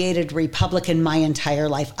affiliated Republican my entire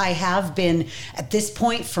life. I have been at this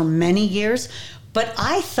point for many years, but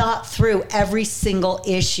I thought through every single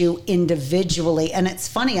issue individually. And it's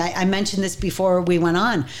funny, I mentioned this before we went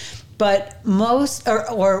on, but most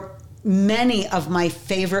or many of my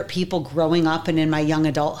favorite people growing up and in my young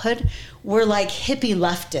adulthood were like hippie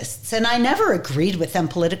leftists. And I never agreed with them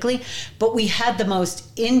politically, but we had the most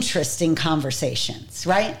interesting conversations,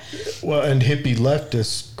 right? Well, and hippie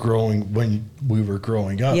leftists when we were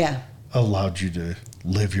growing up allowed you to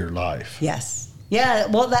live your life. Yes. Yeah,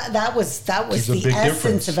 well, that was the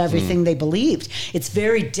essence of everything they believed. It's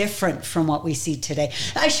very different from what we see today.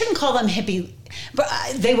 I shouldn't call them hippie, but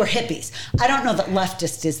they were hippies. I don't know that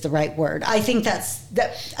leftist is the right word. I think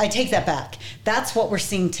I take that back. That's what we're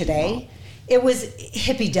seeing today. It was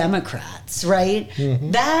hippie Democrats, right?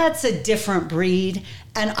 That's a different breed.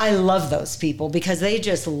 And I love those people because they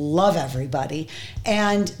just love everybody.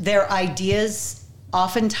 And their ideas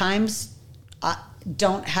oftentimes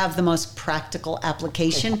don't have the most practical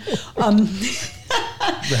application.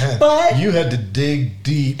 Man, but you had to dig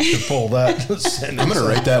deep to pull that sentence. I'm going to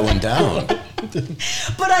write that one down.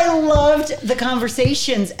 But I loved the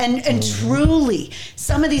conversations, and truly,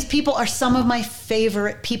 some of these people are some of my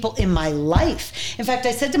favorite people in my life. In fact,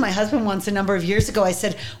 I said to my husband once a number of years ago, I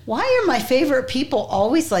said, why are my favorite people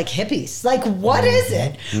always like hippies? Like, what is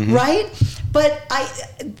it, right? But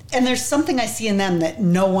and there's something I see in them that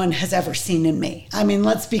no one has ever seen in me. I mean,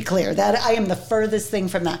 let's be clear, that I am the furthest thing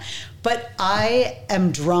from that. But I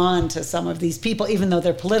am drawn to some of these people, even though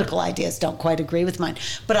their political ideas don't quite agree with mine.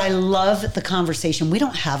 But I love the conversation. We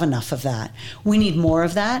don't have enough of that. We need more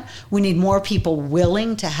of that. We need more people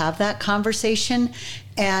willing to have that conversation.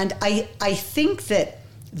 And I think that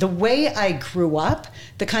the way I grew up,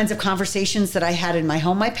 the kinds of conversations that I had in my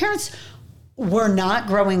home, my parents were not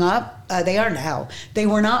growing up, they are now, they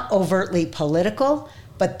were not overtly political,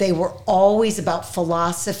 but they were always about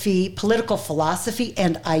philosophy, political philosophy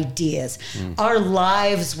and ideas. Our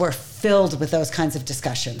lives were filled with those kinds of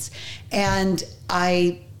discussions. And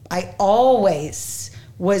I always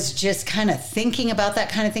was just kind of thinking about that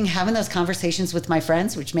kind of thing, having those conversations with my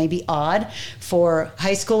friends, which may be odd for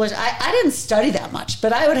high schoolers. I didn't study that much,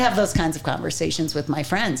 but I would have those kinds of conversations with my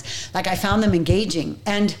friends. Like, I found them engaging.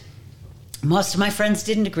 And most of my friends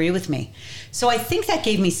didn't agree with me. So I think that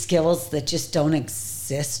gave me skills that just don't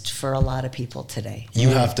exist for a lot of people today. You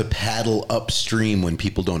have to paddle upstream when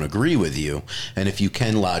people don't agree with you. And if you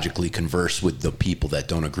can logically converse with the people that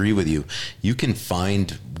don't agree with you, you can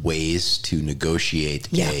find ways to negotiate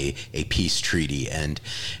a peace treaty. And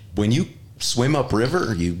when you swim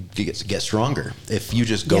upriver, you get stronger. If you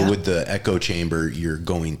just go with the echo chamber, you're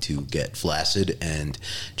going to get flaccid and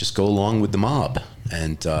just go along with the mob.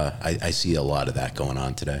 And I see a lot of that going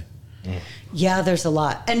on today. Yeah, there's a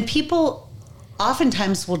lot. And people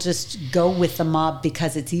oftentimes will just go with the mob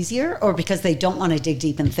because it's easier or because they don't want to dig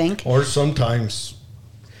deep and think. Or sometimes,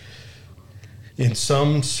 in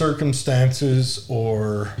some circumstances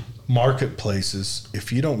or marketplaces,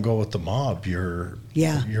 if you don't go with the mob, your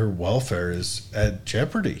welfare is at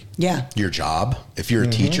jeopardy. Yeah. Your job. If you're a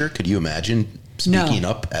teacher, could you imagine speaking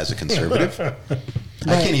up as a conservative? Right.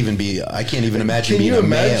 I can't even imagine Can being you a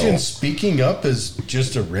imagine male. speaking up as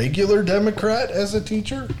just a regular Democrat as a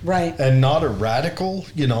teacher? Right. And not a radical,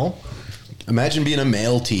 Imagine being a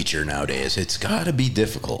male teacher nowadays. It's got to be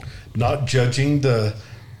difficult. not judging the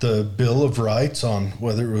Bill of Rights on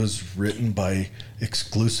whether it was written by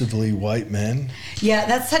exclusively white men. Yeah,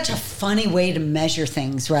 that's such a funny way to measure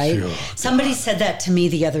things, right? Yeah. Somebody said that to me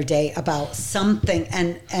the other day about something,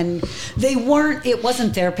 and it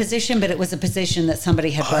wasn't their position, but it was a position that somebody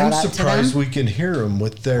had brought I'm up to them. surprised we can hear them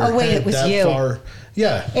with their Oh, wait, head it was that you. far.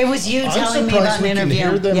 Yeah. It was you telling me about an I'm surprised we interview. can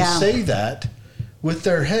hear them Yeah. say that with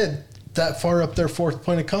their head that far up their fourth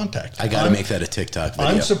point of contact. I got to make that a TikTok video.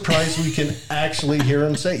 I'm surprised we can actually hear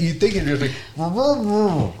them say. You'd think it's just like,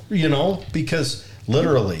 because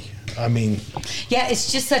literally, I mean, Yeah,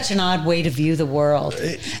 it's just such an odd way to view the world.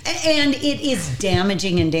 And it is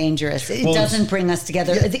damaging and dangerous. It Well, doesn't bring us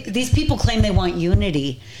together. yeah. These people claim they want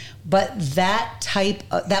unity, but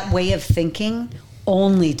that way of thinking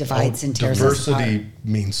only divides and tears us apart. diversity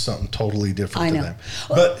means something totally different I to know. them.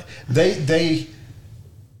 But they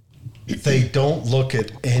don't look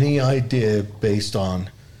at any idea based on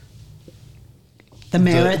The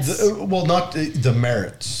merits. not the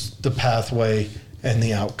merits, the pathway, and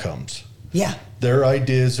the outcomes. Yeah. Their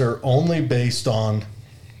ideas are only based on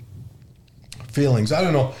feelings. I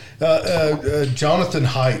don't know. Jonathan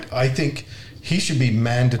Haidt, I think he should be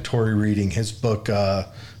mandatory reading. His book, The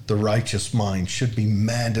Righteous Mind, should be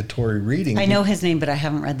mandatory reading. I know his name, but I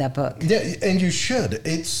haven't read that book. Yeah, and you should.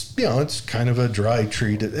 It's it's kind of a dry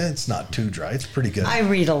treat. It's not too dry. It's pretty good. I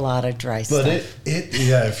read a lot of dry But stuff.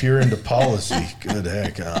 if you're into policy, good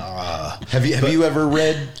heck. Have you ever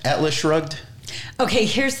read Atlas Shrugged? Okay,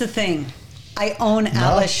 here's the thing. I own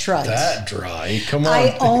Atlas Shrugged. That dry. Come on.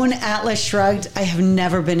 I own Atlas Shrugged. I have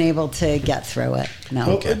never been able to get through it. No.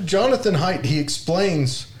 Well, Jonathan Haidt, he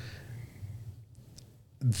explains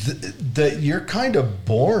that you're kind of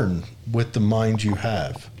born with the mind you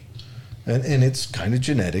have. And it's kind of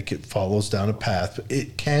genetic. It follows down a path.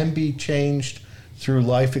 It can be changed through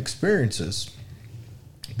life experiences,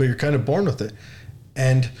 but you're kind of born with it.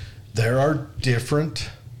 And there are different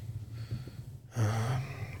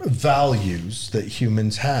values that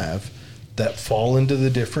humans have that fall into the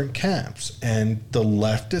different camps. And the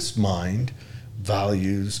leftist mind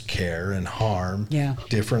values care and harm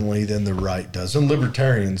differently than the right does. And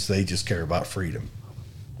libertarians, they just care about freedom.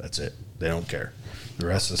 That's it. They don't care. The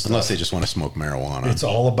rest of the stuff, Unless they just want to smoke marijuana. it's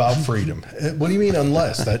all about freedom. What do you mean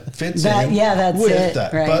unless? That fits in that's with it,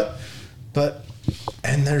 that. right. But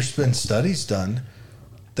and there's been studies done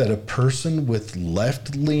that a person with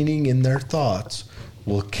left leaning in their thoughts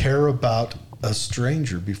will care about a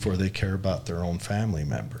stranger before they care about their own family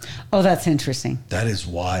member. Oh, that's interesting. That is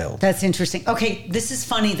wild. That's interesting. Okay, this is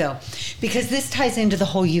funny though, because this ties into the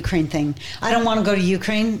whole Ukraine thing. I don't want to go to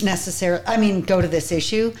Ukraine necessarily. I mean, go to this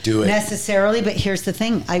issue Do it. necessarily. But here's the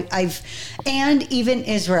thing: and even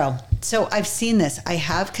Israel. So I've seen this. I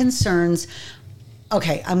have concerns.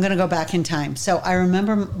 Okay, I'm going to go back in time. So I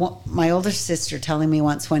remember my older sister telling me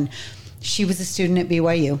once when she was a student at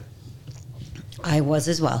BYU. I was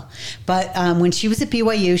as well. But when she was at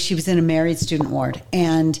BYU, she was in a married student ward.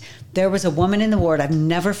 And there was a woman in the ward. I've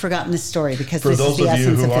never forgotten this story because For this those is the of you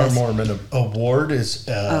essence who of are this. Mormon, a ward is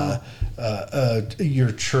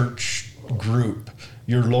your church group,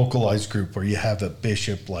 your localized group where you have a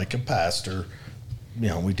bishop, like a pastor.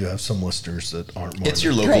 We do have some listeners that aren't Mormon. It's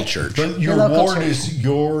your local Great. church. But your local ward church. is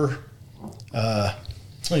your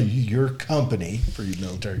company, for you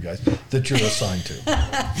military guys, that you're assigned to.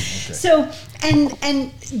 Okay. So,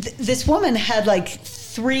 this woman had like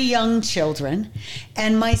 3 young children,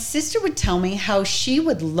 and my sister would tell me how she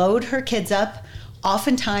would load her kids up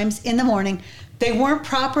oftentimes in the morning. They weren't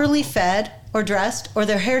properly fed or dressed or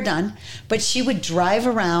their hair done, but she would drive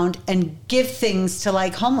around and give things to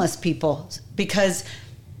like homeless people because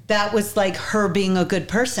that was like her being a good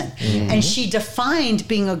person. Mm-hmm. And she defined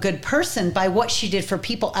being a good person by what she did for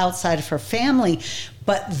people outside of her family.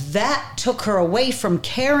 But that took her away from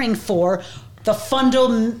caring for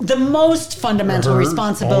the most fundamental Her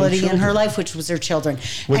responsibility own in her children. life, which was her children.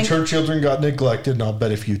 Which her children got neglected, and I'll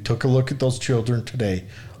bet if you took a look at those children today,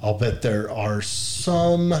 I'll bet there are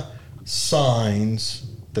some signs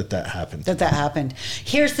that happened. That happened.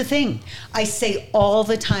 Here's the thing. I say all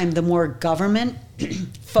the time, the more government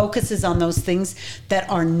focuses on those things that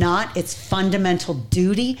are not its fundamental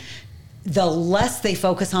duty, the less they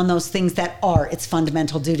focus on those things that are its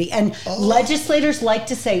fundamental duty. And legislators like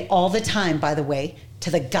to say all the time, by the way,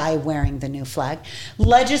 to the guy wearing the new flag,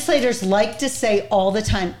 legislators like to say all the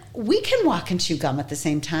time, we can walk and chew gum at the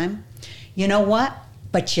same time. You know what?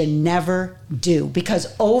 But you never do,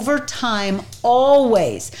 because over time,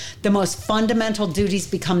 always the most fundamental duties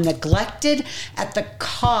become neglected at the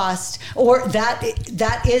cost, or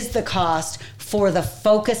that is the cost for the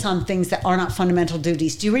focus on things that are not fundamental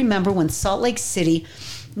duties. Do you remember when Salt Lake City,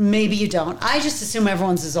 maybe you don't, I just assume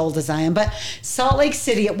everyone's as old as I am, but Salt Lake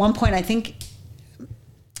City at one point,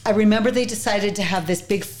 I remember they decided to have this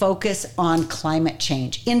big focus on climate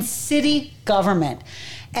change in city government.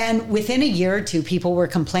 And within a year or two, people were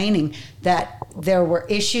complaining that there were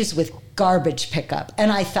issues with garbage pickup. And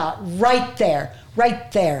I thought, right there,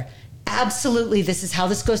 absolutely, this is how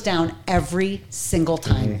this goes down every single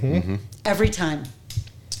time. Mm-hmm. Every time.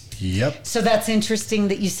 Yep. So that's interesting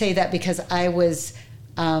that you say that, because I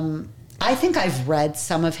think I've read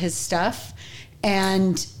some of his stuff,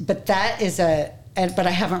 but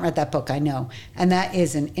I haven't read that book, I know. And that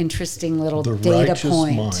is an interesting little data point. The Righteous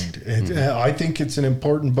Mind. I think it's an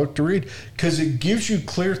important book to read, because it gives you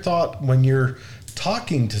clear thought when you're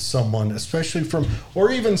talking to someone, especially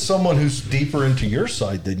or even someone who's deeper into your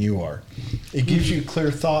side than you are. It gives you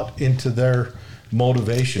clear thought into their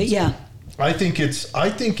motivations. Yeah. I think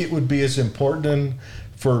it would be as important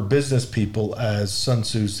for business people as Sun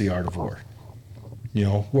Tzu's The Art of War. You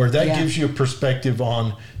know, where that gives you a perspective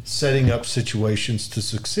on setting up situations to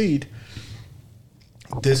succeed.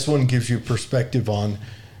 This one gives you perspective on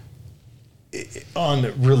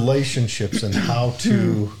relationships and how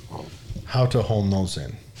to hone those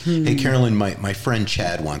in. Hey, Carolyn, my friend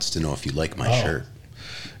Chad wants to know if you like my shirt.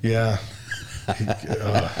 Yeah.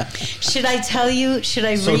 Should I tell you? Should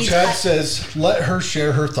I read? So Chad says, let her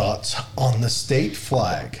share her thoughts on the state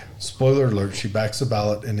flag. Spoiler alert, she backs a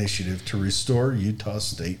ballot initiative to restore Utah's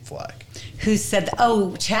state flag. Who said that?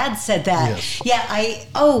 Oh, Chad said that. Yes. Yeah,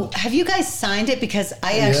 have you guys signed it? Because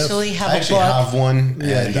I actually have a book. I have one,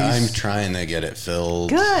 Yeah, and I'm trying to get it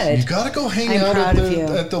filled. Good. You got to go hang out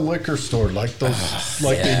at the liquor store like they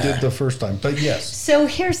did the first time. But yes. So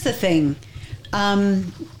here's the thing.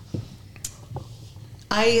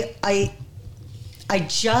 I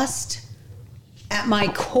just, at my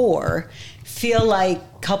core, feel like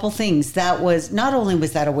a couple things. That was, not only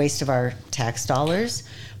was that a waste of our tax dollars,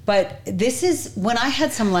 but this is, when I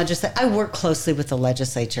had some I work closely with the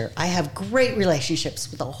legislature. I have great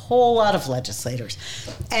relationships with a whole lot of legislators.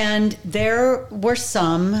 And there was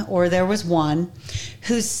one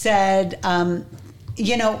who said, what's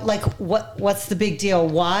the big deal?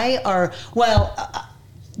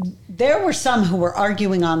 There were some who were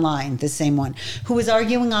arguing online, the same one, who was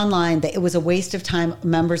arguing online that it was a waste of time,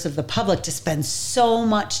 members of the public, to spend so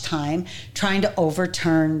much time trying to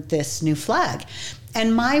overturn this new flag.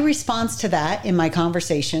 And my response to that in my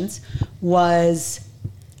conversations was,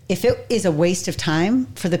 if it is a waste of time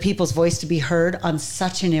for the people's voice to be heard on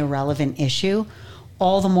such an irrelevant issue,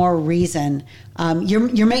 all the more reason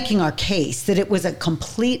you're making our case that it was a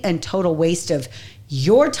complete and total waste of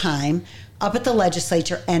your time up at the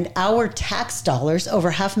legislature and our tax dollars,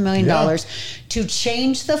 over $500,000, to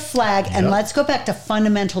change the flag. And let's go back to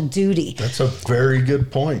fundamental duty. That's a very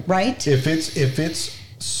good point. Right? If it's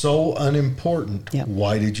so unimportant,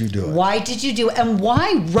 why did you do it? Why did you do it? And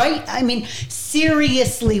why, right? I mean,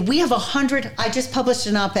 seriously, we have I just published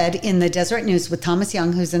an op-ed in the Deseret News with Thomas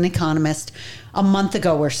Young, who's an economist, a month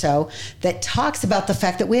ago or so, that talks about the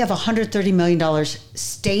fact that we have $130 million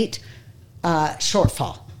state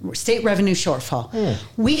shortfall. State revenue shortfall.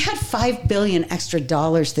 We had $5 billion extra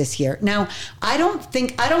dollars this year. Now, I don't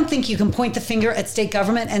think you can point the finger at state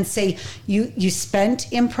government and say you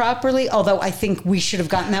spent improperly, although I think we should have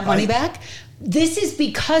gotten that money back. This is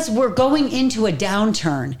because we're going into a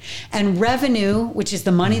downturn, and revenue, which is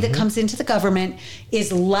the money that comes into the government,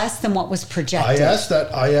 is less than what was projected. I asked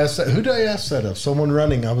that. Who did I ask that of? Someone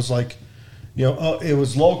running. I was like, it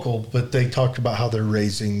was local, but they talked about how they're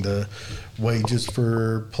raising the wages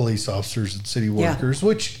for police officers and city workers,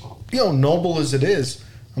 which, noble as it is,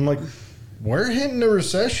 I'm like, we're hitting a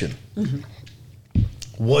recession. Mm-hmm.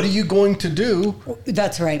 What are you going to do?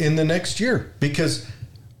 That's right. In the next year? Because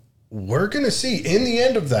we're going to see, in the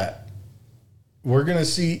end of that, we're going to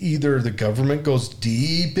see either the government goes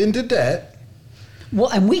deep into debt. Well,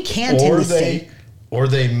 and we can't in the state. Or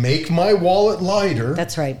they make my wallet lighter.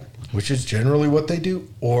 That's right. Which is generally what they do.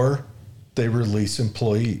 Or they release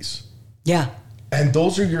employees. Yeah. And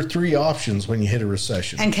those are your three options when you hit a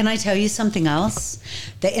recession. And can I tell you something else?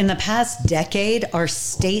 That in the past decade, our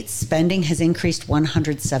state spending has increased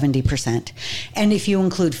 170%. And if you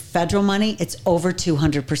include federal money, it's over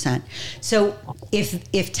 200%. So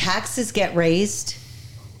if taxes get raised,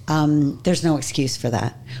 there's no excuse for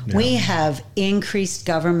that. Yeah. We have increased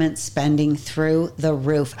government spending through the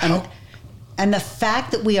roof. And the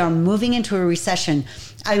fact that we are moving into a recession,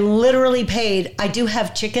 I literally I do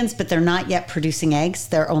have chickens, but they're not yet producing eggs.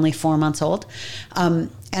 They're only 4 months old.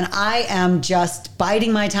 And I am just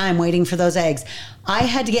biding my time waiting for those eggs. I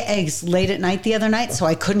had to get eggs late at night the other night, so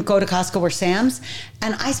I couldn't go to Costco or Sam's.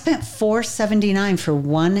 And I spent $4.79 for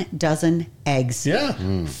 1 dozen eggs. Yeah.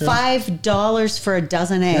 $5 for a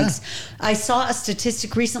dozen eggs. Yeah. I saw a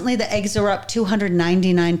statistic recently that eggs are up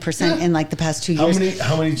 299% in like the past 2 years.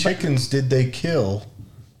 How many chickens did they kill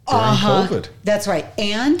during COVID? That's right.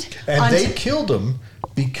 And they killed them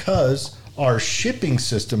because our shipping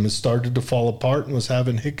system has started to fall apart and was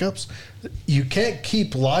having hiccups. You can't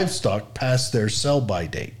keep livestock past their sell-by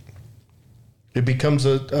date. It becomes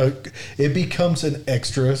an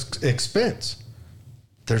extra expense.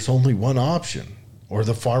 There's only one option, or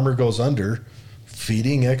the farmer goes under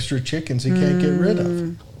feeding extra chickens he can't get rid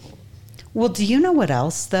of. Well, do you know what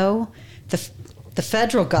else though? The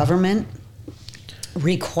federal government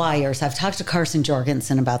requires, I've talked to Carson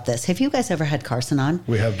Jorgensen about this. Have you guys ever had Carson on?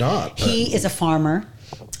 We have not. He is a farmer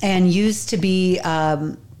and used to be,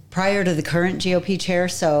 prior to the current GOP chair,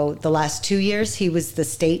 so the last 2 years, he was the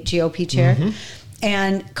state GOP chair. Mm-hmm.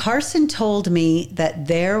 And Carson told me that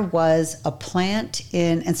there was a plant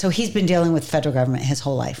and so he's been dealing with federal government his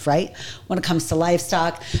whole life, right? When it comes to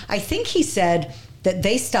livestock. I think he said that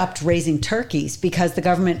they stopped raising turkeys because the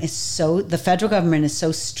federal government is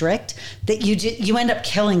so strict that you end up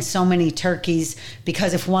killing so many turkeys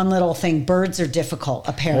because if one little thing, birds are difficult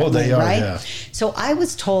apparently, they are, right? Yeah. So I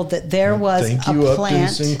was told that there was a plant. Up in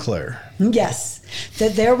Sinclair. Yes,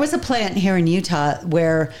 that there was a plant here in Utah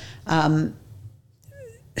where 1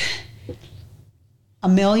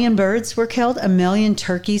 million birds were killed, 1 million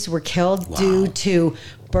turkeys were killed due to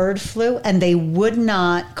bird flu, and they would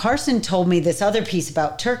not. Carson told me this other piece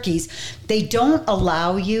about turkeys. They don't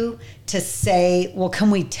allow you to say, well, can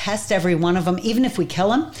we test every one of them, even if we kill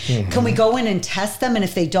them? Mm-hmm. Can we go in and test them, and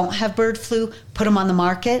if they don't have bird flu, put them on the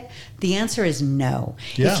market? The answer is no.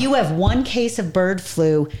 Yeah. If you have one case of bird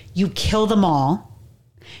flu, you kill them all,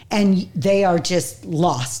 and they are just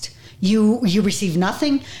lost. You receive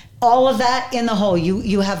nothing. All of that in the hole,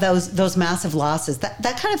 you have those massive losses.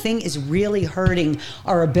 That kind of thing is really hurting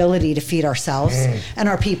our ability to feed ourselves and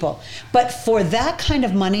our people. But for that kind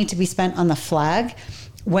of money to be spent on the flag,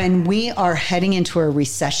 when we are heading into a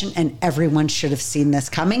recession, and everyone should have seen this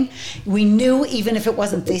coming, we knew even if it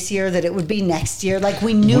wasn't this year that it would be next year. Like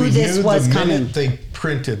we knew this was coming. They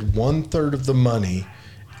printed 1/3 of the money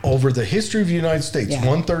over the history of the United States. Yeah.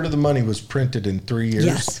 1/3 of the money was printed in 3 years.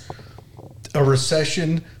 Yes. A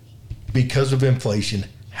recession, because of inflation,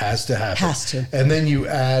 has to happen. Has to. And then you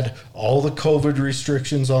add all the COVID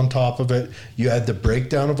restrictions on top of it. You add the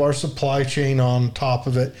breakdown of our supply chain on top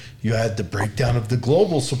of it. You add the breakdown of the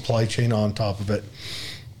global supply chain on top of it.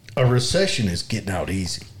 A recession is getting out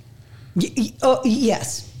easy.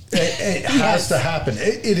 Yes. It has to happen.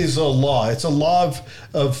 It is a law. It's a law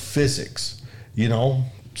of physics,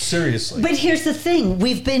 seriously. But here's the thing.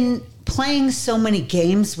 We've been playing so many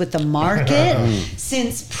games with the market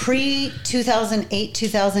since pre-2008,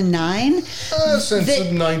 2009. Since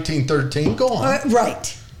 1913. Go on.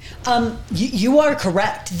 Right. You are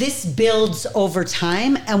correct. This builds over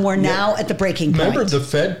time, and we're now at the breaking point. Remember, the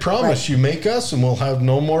Fed promised you make us, and we'll have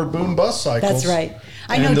no more boom bust cycles. That's right.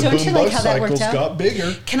 I know. Don't you like how that worked out? Got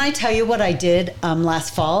bigger. Can I tell you what I did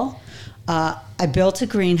last fall? I built a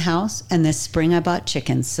greenhouse, and this spring I bought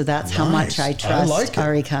chickens. So that's how much I trust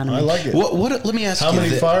our economy. I like it. What? Let me ask you. How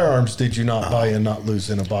many firearms did you not buy and not lose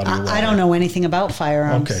in a body of water? I don't know anything about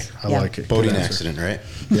firearms. Okay, I like it. Boating accident, right?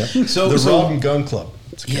 Yeah. So Rod and Gun Club.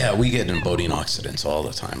 Yeah, we get in boating accidents all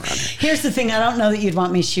the time around here. Here's the thing. I don't know that you'd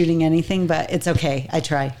want me shooting anything, but it's okay. I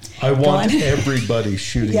try. I want everybody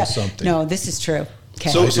shooting something. No, this is true. Okay.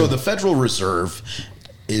 So the Federal Reserve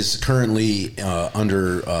is currently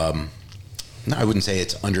under... I wouldn't say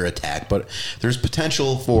it's under attack, but there's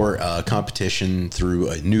potential for competition through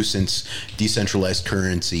a nuisance decentralized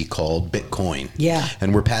currency called Bitcoin. Yeah.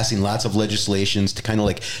 And we're passing lots of legislations to kind of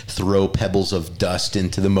like throw pebbles of dust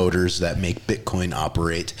into the motors that make Bitcoin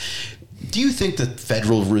operate. Do you think the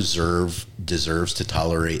Federal Reserve deserves to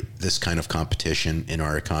tolerate this kind of competition in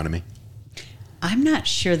our economy? I'm not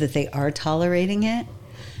sure that they are tolerating it.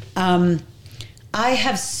 I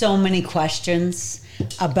have so many questions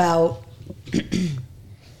about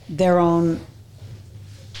their own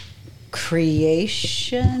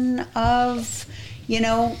creation of,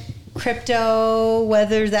 crypto,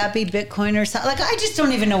 whether that be Bitcoin or something. Like, I just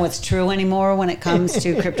don't even know what's true anymore when it comes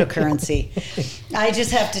to cryptocurrency. I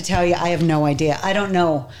just have to tell you, I have no idea. I don't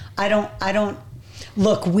know. I don't.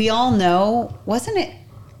 Look, we all know, wasn't it?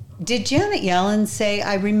 Did Janet Yellen say,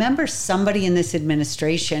 I remember somebody in this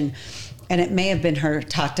administration, and it may have been her,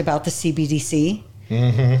 talked about the CBDC.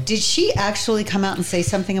 Mm-hmm. Did she actually come out and say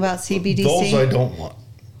something about CBDC? Those I don't want.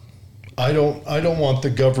 I don't want the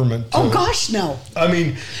government to... Oh, gosh, no. I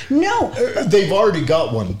mean... No. They've already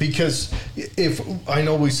got one, because I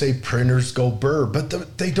know we say printers go burr,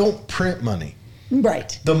 but they don't print money.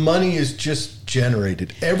 Right. The money is just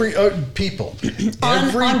generated. People.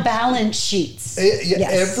 On balance sheets.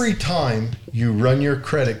 Yes. Every time you run your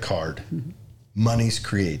credit card, money's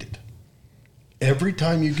created. Every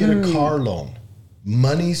time you get a car loan,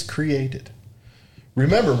 money's created.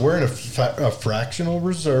 Remember, we're in a fractional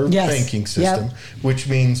reserve banking system, which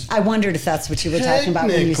means... I wondered if that's what you were talking about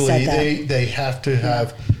when you said that. They have to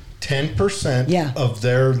have 10% of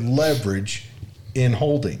their leverage in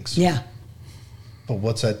holdings. Yeah. But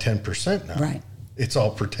what's that 10% now? Right. It's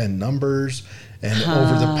all pretend numbers. And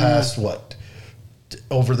over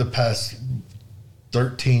the past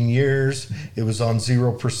 13 years, it was on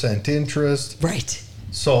 0% interest. Right.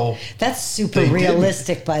 So that's super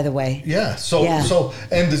realistic, by the way. Yeah. So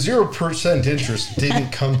and the 0% interest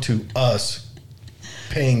didn't come to us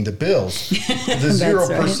paying the bills. The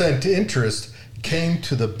 0% interest came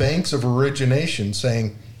to the banks of origination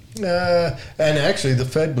saying, and actually the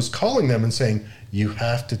Fed was calling them and saying, you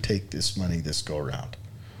have to take this money this go around.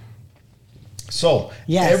 So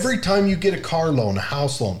every time you get a car loan, a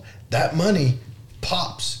house loan, that money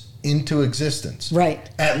pops into existence. Right.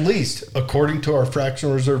 At least, according to our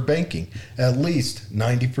fractional reserve banking, at least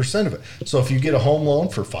 90% of it. So if you get a home loan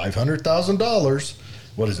for $500,000,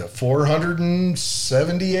 what is it,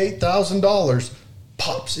 $478,000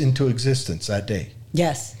 pops into existence that day.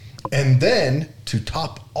 Yes. And then, to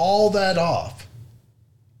top all that off,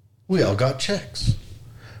 we all got checks.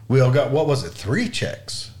 We all got, 3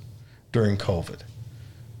 checks during COVID.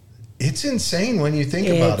 It's insane when you think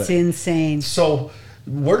about it. It's insane. So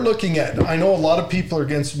we're looking at, I know a lot of people are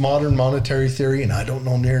against modern monetary theory, and I don't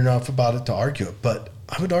know near enough about it to argue it, but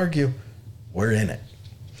I would argue we're in it.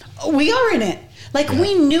 We are in it.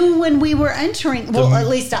 We knew when we were entering. Well, at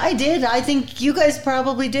least I did. I think you guys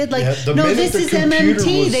probably did. No, this is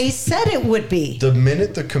MMT. They said it would be. The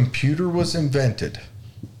minute the computer was invented,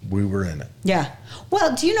 we were in it. Yeah.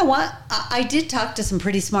 Well, do you know what? I did talk to some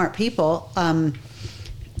pretty smart people,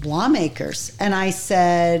 lawmakers, and I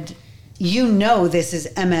said, this is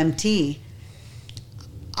MMT.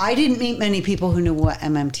 I didn't meet many people who knew what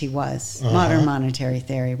MMT was, modern monetary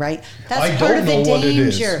theory, right? That's part of the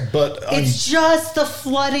danger. But it's just the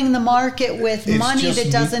flooding the market with money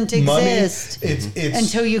that doesn't exist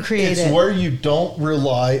until you create it. It's where you don't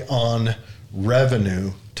rely on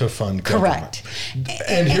revenue to fund government. Correct.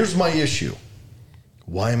 And here's my issue.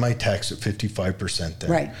 Why am I taxed at 55% then?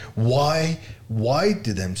 Right. Why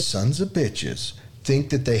do them sons of bitches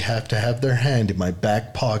think that they have to have their hand in my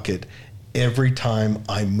back pocket every time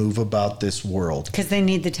I move about this world? Because they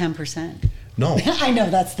need the 10%. No. I know,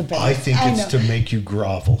 that's the best. I think it's to make you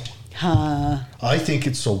grovel. I think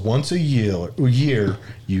it's so once a year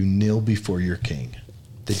you kneel before your king.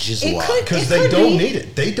 The jizwa. Because they don't need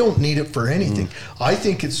it. They don't need it for anything. I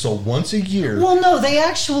think it's so once a year. Well, no, they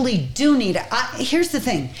actually do need it. Here's the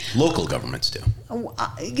thing. Local governments do. That's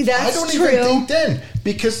I don't true. even think then.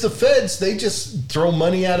 Because the feds, they just throw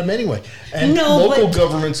money at them anyway. And local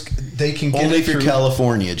governments, they can get only it through. Only for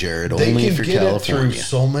California, Jared. Only for California. They can get it through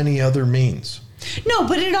so many other means. No,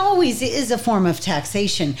 but it always is a form of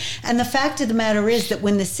taxation. And the fact of the matter is that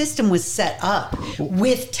when the system was set up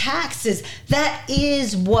with taxes, that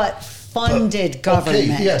is what funded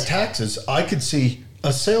government. Okay, taxes. I could see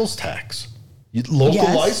a sales tax,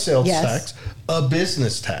 localized sales tax, a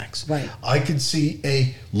business tax. Right. I could see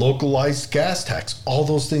a localized gas tax. All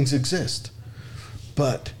those things exist.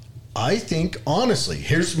 But I think, honestly,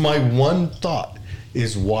 here's my one thought,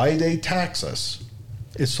 is why they tax us.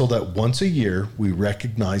 Is so that once a year we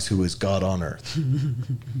recognize who is God on earth.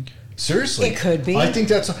 Seriously. It could be. I think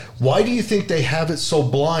that's... Why do you think they have it so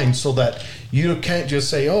blind so that you can't just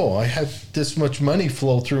say, oh, I have this much money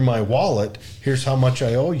flow through my wallet. Here's how much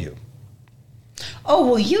I owe you. Oh,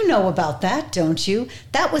 well, you know about that, don't you?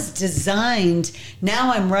 That was designed...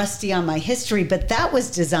 Now I'm rusty on my history, but that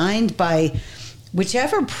was designed by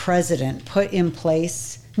whichever president put in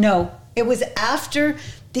place... No, it was after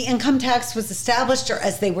the income tax was established, or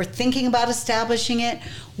as they were thinking about establishing it,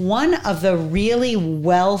 one of the really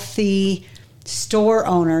wealthy store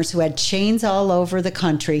owners who had chains all over the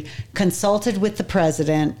country consulted with the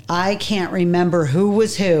president. I can't remember who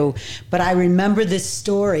was who, but I remember this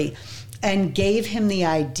story, and gave him the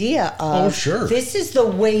idea of, this is the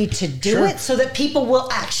way to do it so that people will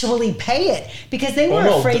actually pay it, because they were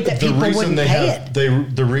afraid that people wouldn't pay it.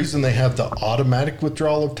 The reason they have the automatic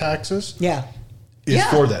withdrawal of taxes is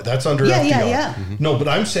for that. That's under FDR. Mm-hmm. No, but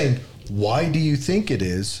I'm saying, why do you think it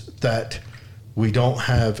is that we don't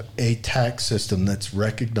have a tax system that's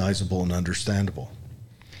recognizable and understandable?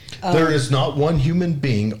 There is not one human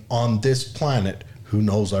being on this planet who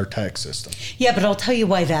knows our tax system. Yeah, but I'll tell you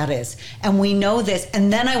why that is. And we know this.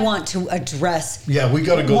 And then I want to address we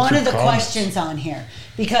got to go one through of the comments. questions on here.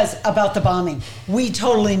 Because about the bombing, we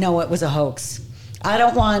totally know it was a hoax. I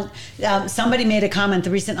don't want, somebody made a comment,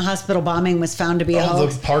 the recent hospital bombing was found to be a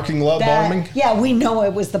hoax. The parking lot bombing? Yeah, we know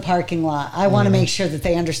it was the parking lot. I want to make sure that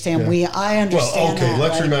they understand. I understand that.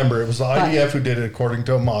 Let's remember, it was the IDF who did it according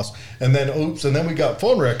to Hamas. And then we got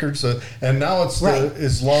phone records, and now it's the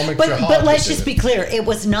Islamic Jihad. But let's just be clear, it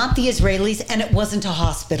was not the Israelis, and it wasn't a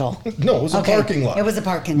hospital. No, it was a parking lot. It was a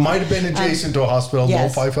parking lot. Might have been adjacent to a hospital.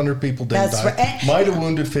 Yes. No 500 people didn't die. Right. Might have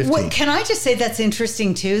wounded 15. Can I just say that's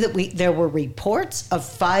interesting, too, that there were reports of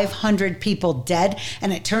 500 people dead,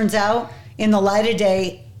 and it turns out in the light of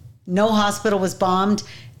day no hospital was bombed,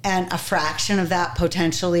 and a fraction of that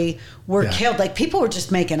potentially were killed. Like, people were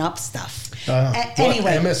just making up stuff.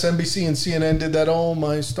 Anyway, MSNBC and CNN did that. Oh,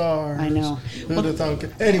 my star! I know.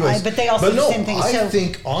 Anyways, but they also do the same thing. I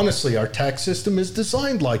think honestly our tax system is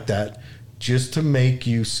designed like that, just to make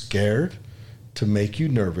you scared, to make you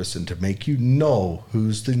nervous, and to make you know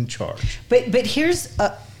who's in charge. But here's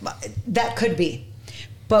that could be.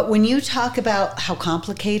 But when you talk about how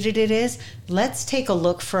complicated it is, let's take a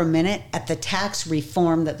look for a minute at the tax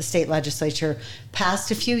reform that the state legislature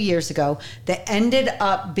passed a few years ago that ended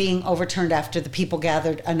up being overturned after the people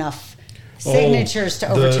gathered enough signatures to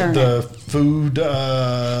overturn it. The food,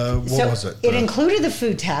 what was it? It included the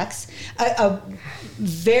food tax, a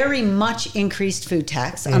very much increased food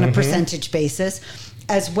tax on a percentage basis,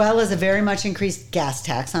 as well as a very much increased gas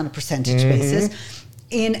tax on a percentage basis,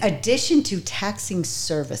 in addition to taxing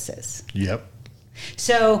services. Yep.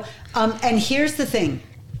 So, and here's the thing.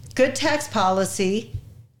 Good tax policy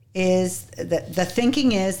is, the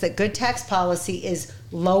thinking is that good tax policy is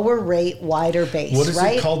lower rate, wider base, What is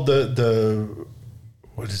right? it called?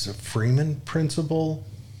 What is it, Freeman principle?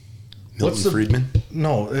 Friedman?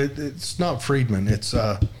 No, it's not Friedman. It's,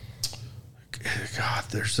 God,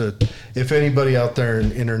 if anybody out there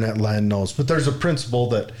in internet land knows, but there's a principle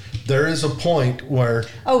that there is a point where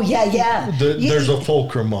there's a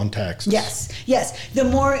fulcrum on taxes. Yes. The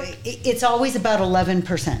more, it's always about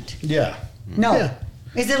 11%. Yeah. No. Yeah.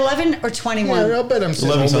 Is it 11 or 21? Yeah, I'll bet I'm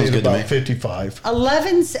saying 11 sounds only good to about me. 55.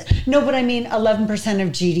 11, no, but I mean 11% of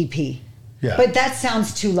GDP. Yeah. But that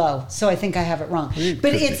sounds too low, so I think I have it wrong.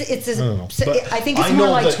 But I think it's I more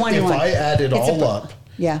know like that 21. If I add it all up,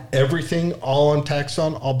 everything all on tax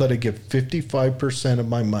on, I'll bet I give 55% of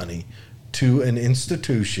my money to an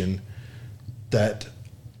institution that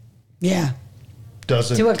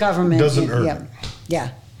doesn't to a government doesn't earn it.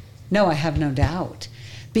 Yeah. No, I have no doubt.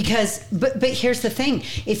 Because, but here's the thing.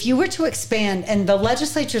 If you were to expand, and the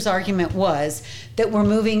legislature's argument was that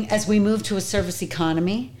as we move to a service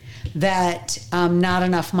economy, that not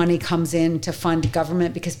enough money comes in to fund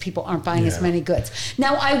government because people aren't buying as many goods.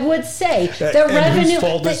 Now, I would say the revenue... Whose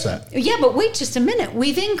fault is that? Yeah, but wait just a minute.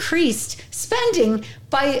 We've increased spending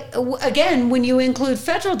by, again, when you include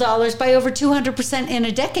federal dollars, by over 200% in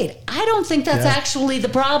a decade. I don't think that's actually the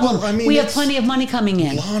problem. Well, I mean, we have plenty of money coming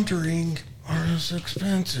in. Laundering is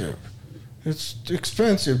expensive. It's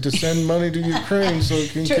expensive to send money to Ukraine so it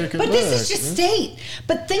can kick it back. But this is just state.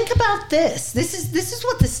 But think about this. This is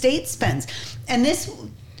what the state spends. And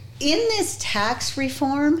in this tax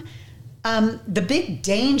reform, the big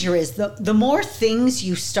danger is the more things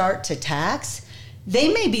you start to tax,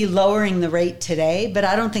 they may be lowering the rate today, but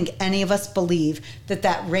I don't think any of us believe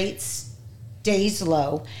that rate stays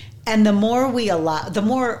low. And the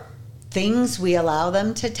more things we allow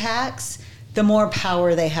them to tax, the more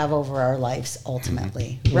power they have over our lives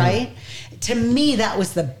ultimately, right? To me, that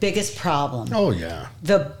was the biggest problem. Oh, yeah.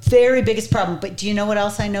 The very biggest problem. But do you know what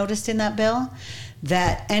else I noticed in that bill?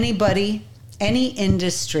 That any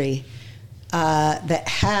industry that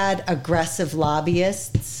had aggressive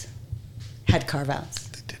lobbyists had carve-outs.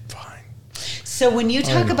 They did fine. So when you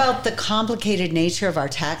talk about the complicated nature of our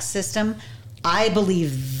tax system, I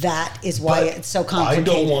believe that is why it's so complicated.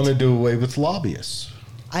 I don't want to do away with lobbyists.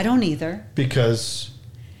 I don't either. Because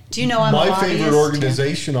Do you know I'm a my lobbyist? favorite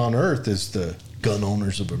organization on earth is the Gun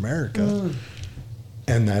Owners of America,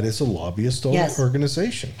 and that is a lobbyist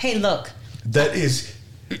organization. Hey, look. That is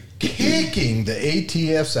kicking the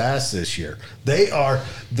ATF's ass this year. The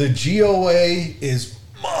GOA is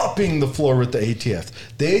mopping the floor with the ATF.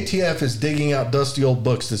 The ATF is digging out dusty old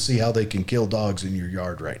books to see how they can kill dogs in your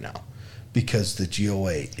yard right now, because the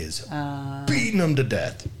GOA is beating them to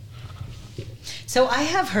death. So I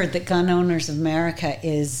have heard that Gun Owners of America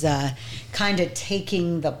is kind of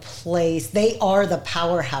taking the place. They are the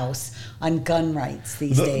powerhouse on gun rights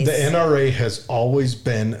these days. The NRA has always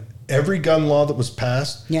been, every gun law that was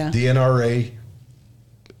passed, the NRA,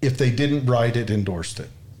 if they didn't write it, endorsed it.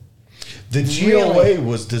 The GOA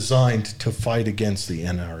was designed to fight against the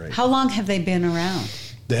NRA. How long have they been around?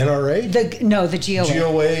 The NRA? The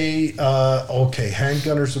GOA.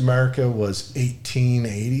 Handgunners America was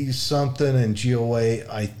 1880-something, and GOA,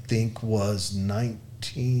 I think, was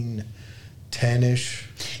 1910-ish.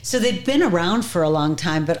 So they've been around for a long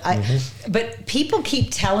time, but but people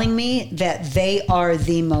keep telling me that they are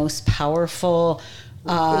the most powerful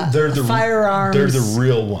firearms. They're the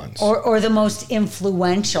real ones. Or the most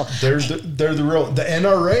influential. They're the real. The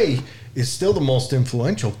NRA is still the most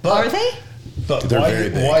influential. But, are they? But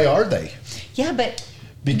why are they? Yeah, but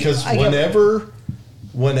because whenever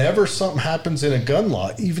something happens in a gun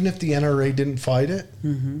law, even if the NRA didn't fight it,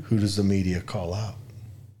 who does the media call out?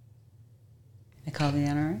 They call the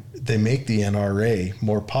NRA? They make the NRA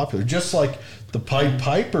more popular. Just like the Pied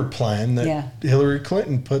Piper plan that Hillary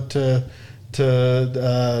Clinton put to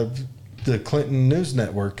the Clinton News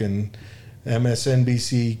Network and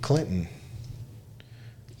MSNBC Clinton.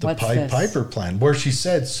 The Pied Piper plan, where she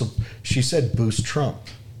said boost Trump.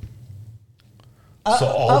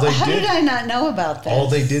 How did I not know about that? All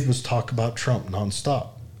they did was talk about Trump nonstop,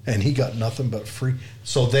 and he got nothing but free.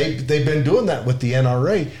 So they've been doing that with the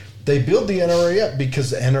NRA. They built the NRA up because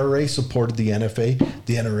the NRA supported the NFA.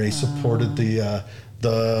 The NRA supported the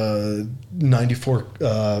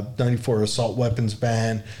 94 assault weapons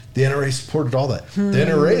ban. The NRA supported all that. The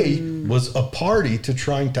NRA was a party to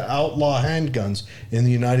trying to outlaw handguns in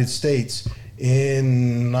the United States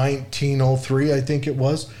in 1903, I think it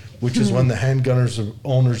was, which is when the Handgunners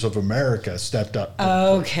Owners of America stepped up.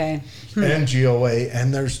 Okay. And GOA,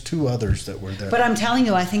 and there's two others that were there. But I'm telling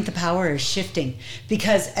you, I think the power is shifting,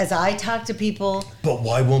 because as I talk to people... But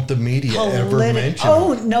why won't the media ever mention it?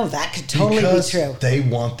 Oh, no, that could totally be true. They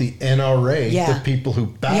want the NRA, the people who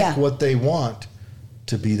back what they want,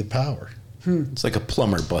 to be the power. It's like a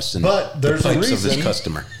plumber busting the pipes of his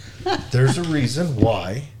customer. There's a reason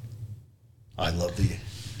why I love the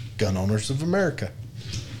Gun Owners of America.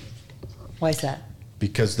 Why is that?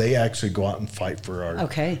 Because they actually go out and fight for our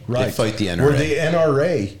rights. They fight the NRA. Where the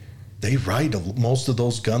NRA, they write most of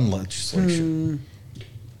those gun legislation.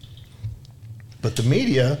 But the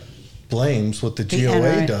media blames what the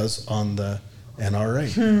GOA does on the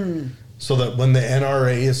NRA. So that when the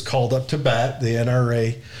NRA is called up to bat, the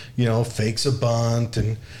NRA, fakes a bunt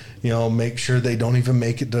and, make sure they don't even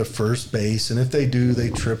make it to first base. And if they do,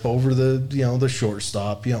 they trip over the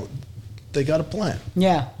shortstop. They got a plan.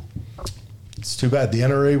 Yeah. It's too bad. The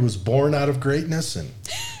NRA was born out of greatness and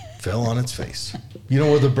fell on its face. You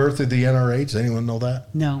know where the birth of the NRA? Does anyone know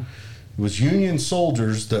that? No. It was Union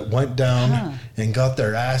soldiers that went down and got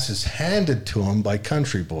their asses handed to them by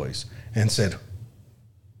country boys and said,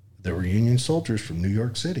 there were Union soldiers from New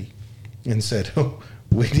York City, and said,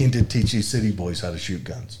 we need to teach these city boys how to shoot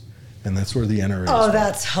guns. And that's where the NRA is. Oh,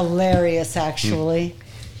 that's hilarious, actually.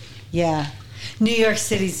 Yeah. New York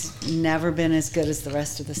City's never been as good as the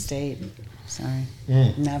rest of the state. Sorry.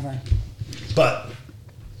 Never. But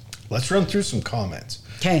let's run through some comments.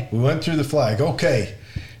 Okay. We went through the flag. Okay.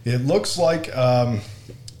 It looks like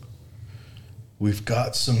we've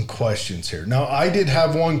got some questions here. Now, I did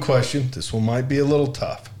have one question. This one might be a little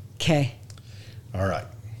tough. Okay. All right.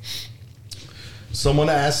 Someone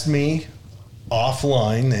asked me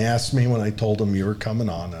offline. They asked me when I told them you were coming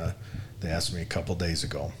on. They asked me a couple days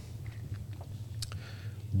ago,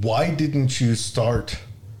 why didn't you start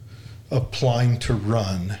applying to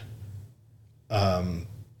run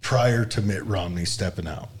prior to Mitt Romney stepping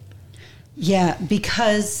out? Yeah,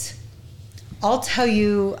 because I'll tell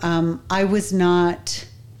you, I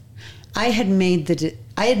had made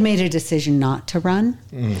a decision not to run,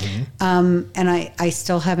 and I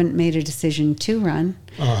still haven't made a decision to run.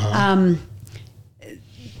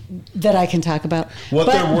 That I can talk about.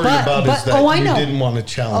 What they're worried about is that you didn't want to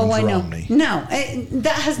challenge Romney. No,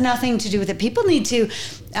 that has nothing to do with it. People need to,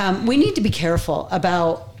 we need to be careful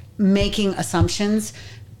about making assumptions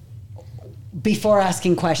before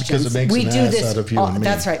asking questions. Because it makes an ass out of you and me.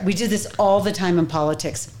 That's right. We do this all the time in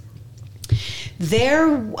politics. There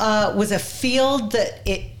was a field that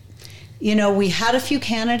we had a few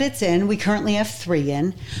candidates in. We currently have 3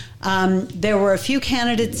 in. There were a few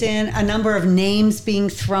candidates in, a number of names being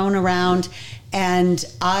thrown around, and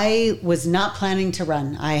I was not planning to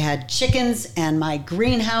run. I had chickens and my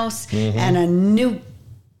greenhouse and a new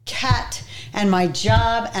cat and my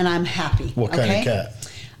job, and I'm happy. What kind of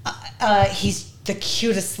cat? He's the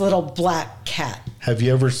cutest little black cat. Have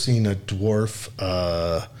you ever seen a dwarf?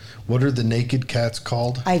 What are the naked cats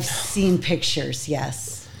called? I've seen pictures,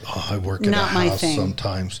 yes. Oh, I work in a house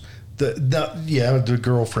sometimes. The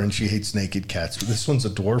girlfriend, she hates naked cats. This one's a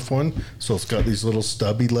dwarf one, so it's got these little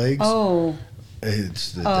stubby legs. Oh.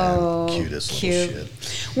 It's the damn cutest little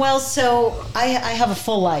shit. Well, so I have a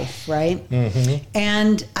full life, right? Mm-hmm.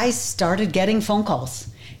 And I started getting phone calls.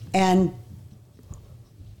 And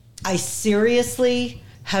I seriously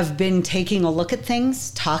have been taking a look at things,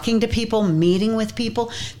 talking to people, meeting with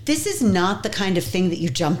people. This is not the kind of thing that you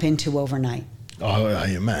jump into overnight. Oh, I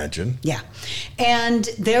imagine. Yeah. And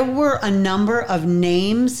there were a number of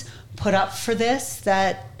names put up for this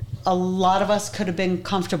that a lot of us could have been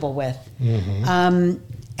comfortable with. Mm-hmm.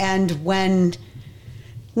 And when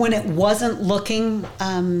it wasn't looking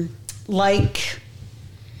like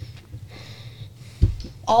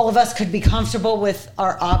all of us could be comfortable with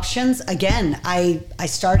our options, again, I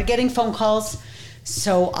started getting phone calls.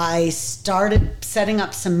 So I started setting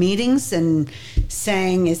up some meetings and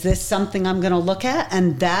saying, is this something I'm going to look at?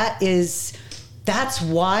 And that's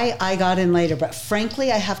why I got in later. But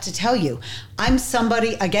frankly, I have to tell you, I'm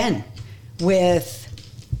somebody, again, with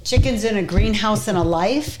chickens in a greenhouse and a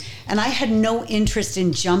life, and I had no interest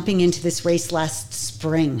in jumping into this race last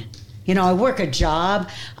spring. I work a job.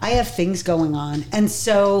 I have things going on. And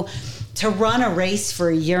so to run a race for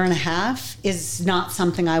a year and a half is not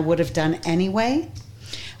something I would have done anyway.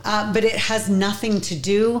 But it has nothing to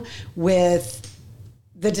do with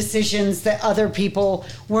the decisions that other people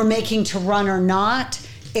were making to run or not,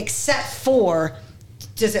 except for,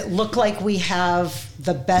 does it look like we have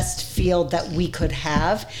the best field that we could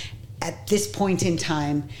have at this point in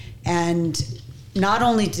time? And not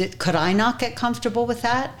only could I not get comfortable with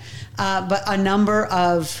that, but a number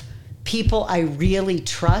of people I really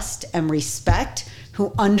trust and respect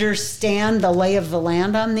who understand the lay of the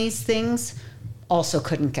land on these things also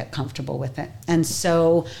couldn't get comfortable with it. And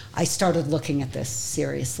so I started looking at this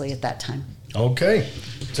seriously at that time. Okay.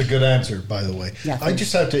 It's a good answer, by the way. Yeah, I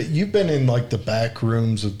just have to, you've been in like the back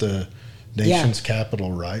rooms of the nation's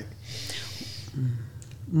capital, right?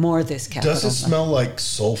 More this capital. Does it smell like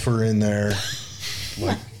sulfur in there?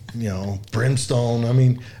 Like, brimstone? I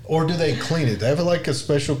mean, or do they clean it? They have like a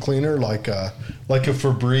special cleaner, like a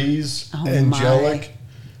Febreze angelic. My.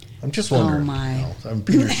 I'm just wondering. Oh my! I'm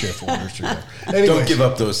Peter Schiff orders to go. Anyways. Don't give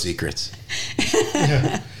up those secrets.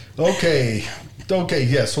 Yeah. Okay.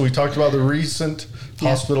 Yeah. So we talked about the recent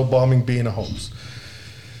hospital bombing being a hoax.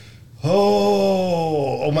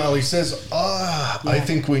 Oh, O'Malley says, I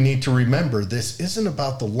think we need to remember this isn't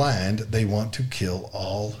about the land. They want to kill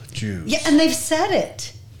all Jews. Yeah, and they've said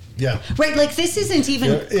it. Yeah. Right, like this isn't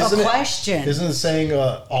even a question. Isn't it saying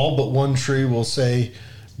all but one tree will say,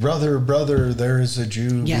 brother, there is a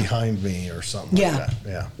Jew behind me, or something like that.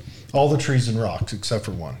 Yeah. All the trees and rocks except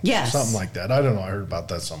for one. Yes. Something like that. I don't know. I heard about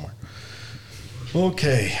that somewhere.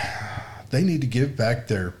 Okay. They need to give back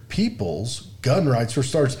their people's gun rights for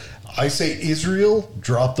starters. I say Israel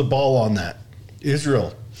dropped the ball on that.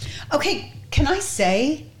 Israel. Okay, can I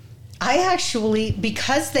say, I actually,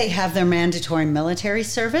 because they have their mandatory military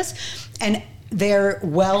service and they're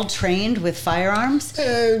well trained with firearms.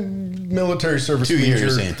 Military service 2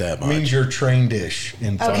 years ain't that much. Means you're trained-ish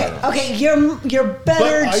in firearms. Okay, you're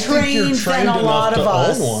better trained than a lot of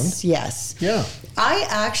us. Yes. Yeah. I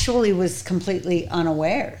actually was completely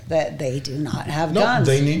unaware that they do not have guns.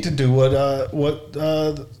 They need to do what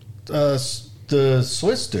the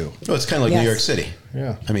Swiss do. Oh, it's kind of like New York City.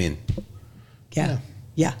 Yeah. I mean. Yeah.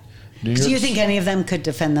 Do you think any of them could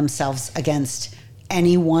defend themselves against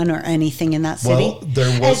anyone or anything in that city? Well,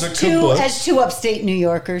 there was a kibbutz. As two upstate New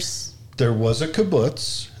Yorkers. There was a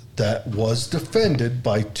kibbutz that was defended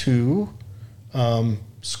by 2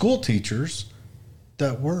 school teachers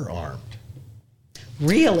that were armed.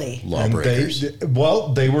 Really? Lawbreakers.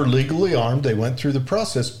 They were legally armed. They went through the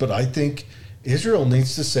process, but I think Israel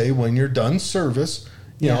needs to say, when you're done service,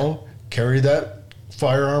 carry that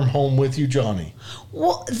firearm home with you, Johnny.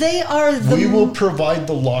 Well, we will provide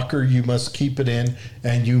the locker. You must keep it in,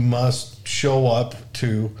 and you must show up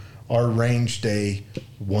to our range day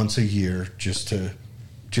once a year just to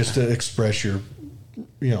express your,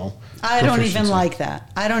 I don't even like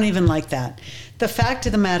that. The fact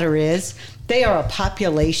of the matter is, they are a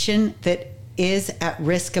population that is at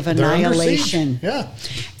risk of They're under annihilation. siege. Yeah.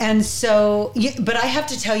 And so, but I have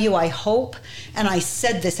to tell you, I hope, and I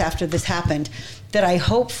said this after this happened, that I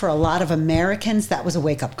hope for a lot of Americans that was a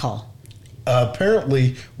wake-up call.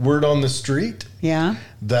 Apparently, word on the street Yeah.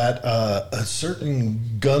 that a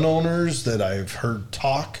certain gun owners that I've heard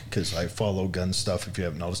talk, because I follow gun stuff, if you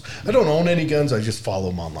haven't noticed. I don't own any guns, I just follow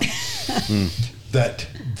them online. That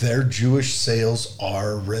their Jewish sales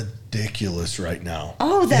are ridiculous right now.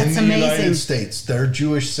 Oh, that's in the amazing. United States, their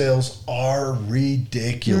Jewish sales are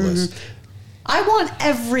ridiculous. I want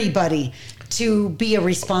everybody to be a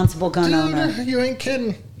responsible gun owner. Dude, you ain't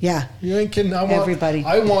kidding. Yeah. You ain't kidding. Everybody.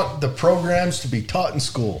 I want the programs to be taught in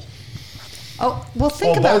school. Oh, well,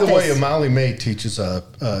 think By about the this. way, O'Malley May teaches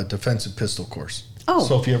a defensive pistol course. Oh,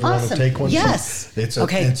 so if you ever want to awesome. take one, Yes. it's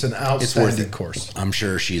Okay. it's an It's outstanding worth it. course. I'm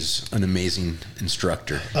sure she's an amazing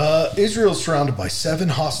instructor. Israel is surrounded by 7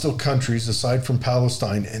 hostile countries aside from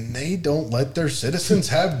Palestine, and they don't let their citizens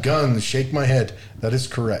have guns. Shake my head. That is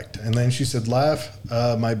correct. And then she said, laugh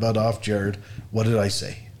my butt off, Jared. What did I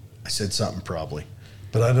say? I said something probably,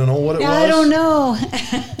 but I don't know what it was. I don't know.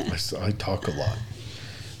 I talk a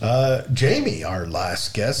lot. Jamie, our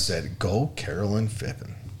last guest, said, go Carolyn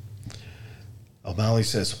Phippen. O'Malley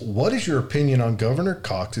says, what is your opinion on Governor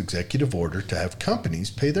Cox's executive order to have companies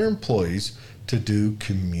pay their employees to do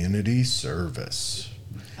community service?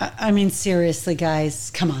 I mean, seriously, guys,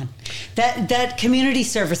 come on. That community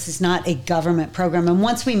service is not a government program. And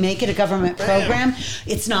once we make it a government program,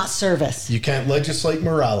 it's not service. You can't legislate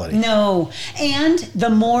morality. No. And the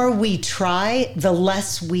more we try, the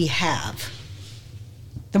less we have.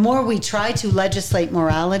 The more we try to legislate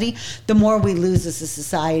morality, the more we lose as a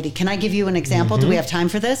society. Can I give you an example? Do we have time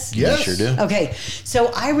for this? Yes. You sure do. Okay, so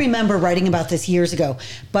I remember writing about this years ago,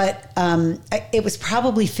 but it was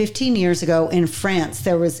probably 15 years ago in France.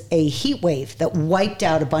 There was a heat wave that wiped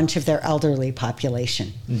out a bunch of their elderly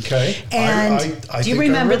population. Okay. And I do you think I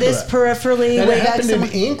remember this that. peripherally? And way it back happened in somewhere?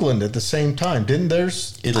 England at the same time. Didn't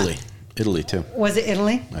theirs? Italy too. Was it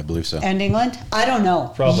Italy? I believe so. And England? I don't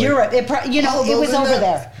know. Probably. Europe. It Although was they're over not-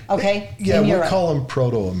 there. Okay. Yeah, in we Europe. call them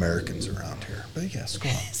proto-Americans around here. But yes, go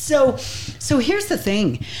on. So here's the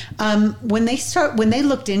thing. When they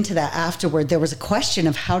looked into that afterward, there was a question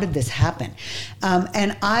of how did this happen?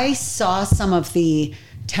 And I saw some of the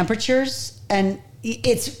temperatures, and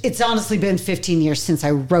it's honestly been 15 years since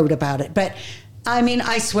I wrote about it. But I mean,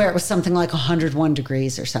 I swear it was something like 101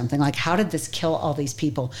 degrees or something. Like, how did this kill all these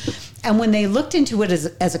people? And when they looked into it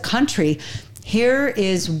as a country, here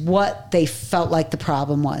is what they felt like the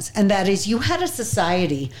problem was. And that is, you had a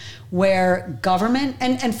society where government,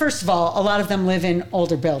 and first of all, a lot of them live in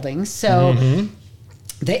older buildings. So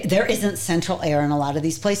there isn't central air in a lot of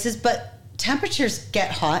these places, but temperatures get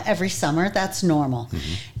hot every summer. That's normal.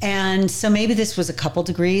 And so maybe this was a couple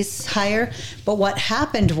degrees higher. But what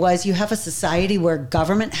happened was you have a society where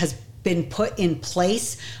government has been put in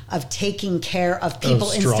place of taking care of people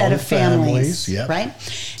strong instead of families, yep. right?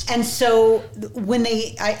 And so when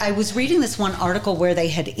I was reading this one article where they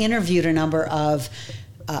had interviewed a number of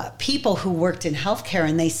people who worked in healthcare,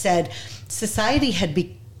 and they said society had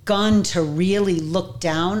begun to really look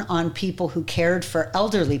down on people who cared for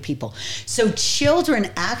elderly people. So children,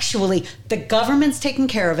 actually, the government's taking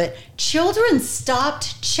care of it. Children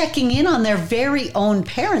stopped checking in on their very own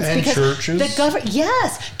parents And because churches. the government,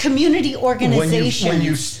 yes, community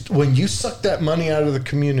organizations. When you suck that money out of the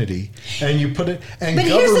community and you put it and But government,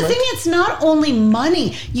 here's the thing, it's not only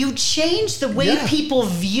money. You change the way Yeah. people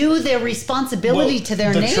view their responsibility to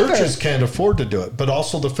their the neighbors. churches can't afford to do it, but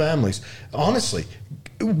also the families. Honestly,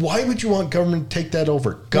 why would you want government to take that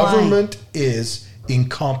over? Government is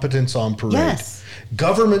incompetence on parade. Yes.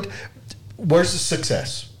 Government, where's the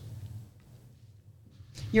success?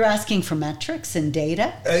 You're asking for metrics and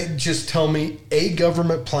data? Just tell me a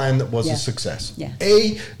government plan that was Yeah. a success. Yeah.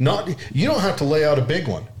 You don't have to lay out a big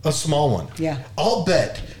one, a small one. Yeah. I'll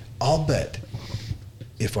bet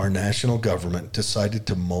if our national government decided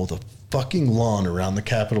to mow the fucking lawn around the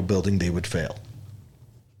Capitol building, they would fail.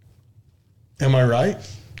 Am I right?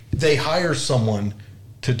 They hire someone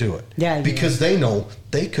to do it. Yeah, because they know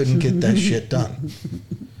they couldn't get that shit done.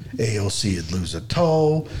 AOC would lose a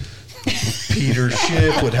toe. Peter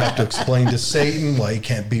Schiff would have to explain to Satan why he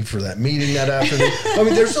can't be for that meeting that afternoon. I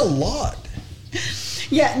mean, there's a lot.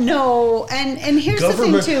 Yeah, no. And here's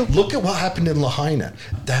Government, the thing, too. look at what happened in Lahaina.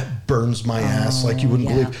 That burns my ass like you wouldn't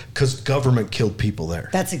yeah. believe, because government killed people there.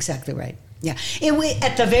 That's exactly right. Yeah.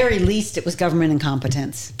 At the very least, it was government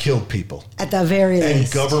incompetence. Killed people. At the very And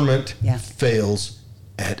least. government Yeah. fails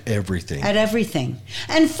at everything. At everything.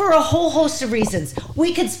 And for a whole host of reasons.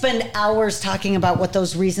 We could spend hours talking about what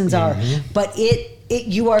those reasons are, but it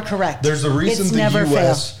You are correct. There's a reason it's the never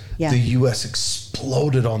U.S. fail. Yeah. The U.S.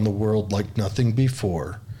 exploded on the world like nothing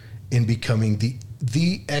before in becoming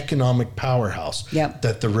the economic powerhouse Yep.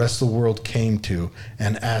 that the rest of the world came to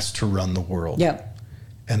and asked to run the world. Yep.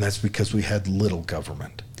 And that's because we had little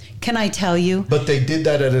government. Can I tell you? But they did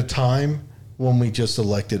that at a time when we just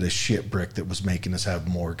elected a shit brick that was making us have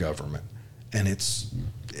more government. And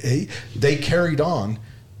they carried on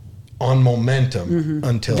momentum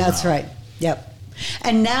until That's now. right. Yep.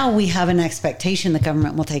 And now we have an expectation the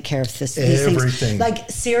government will take care of these Everything. things.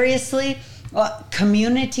 Like, seriously,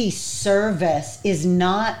 community service is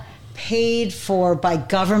not paid for by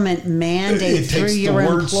government mandate It through takes the your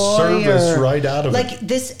word employer. service right out of like it.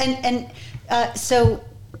 this, so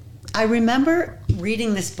I remember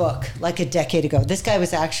reading this book like a decade ago. This guy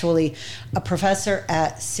was actually a professor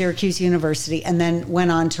at Syracuse University and then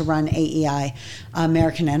went on to run AEI,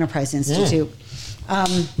 American Enterprise Institute.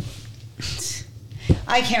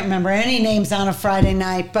 I can't remember any names on a Friday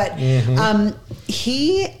night, but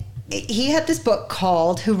he had this book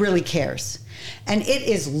called Who Really Cares? And it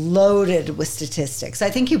is loaded with statistics. I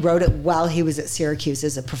think he wrote it while he was at Syracuse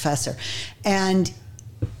as a professor. And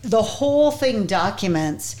the whole thing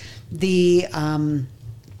documents the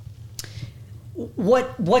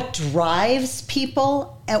what drives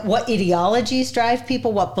people, and what ideologies drive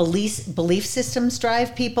people, what belief systems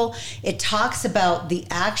drive people. It talks about the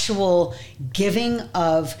actual giving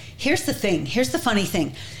of. Here's the funny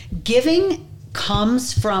thing, giving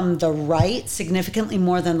comes from the right significantly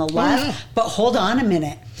more than the left. Yeah. But hold on a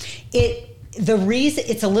minute, the reason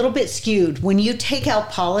it's a little bit skewed when you take out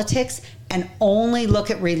politics and only look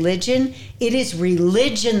at religion. It is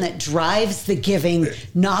religion that drives the giving,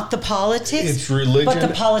 not the politics. It's religion. But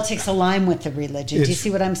the politics align with the religion. Do you see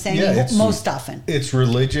what I'm saying? Yeah, Most often. It's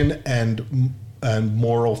religion and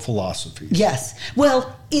moral philosophy. Yes.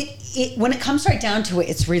 Well, it when it comes right down to it,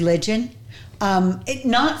 it's religion.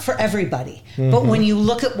 Not for everybody. But when you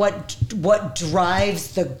look at what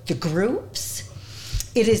drives the groups,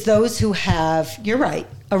 it is those who have, you're right,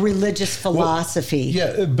 a religious philosophy.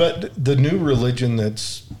 Well, yeah, but the new religion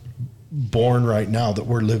that's born right now that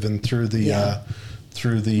we're living through the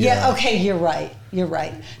Okay, you're right. You're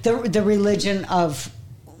right. The religion of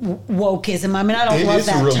wokeism. I mean, I don't love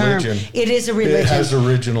that term. It is a religion. It has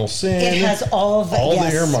original sin. It has all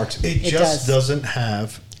the earmarks. It just doesn't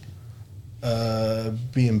have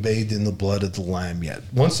being bathed in the blood of the lamb yet.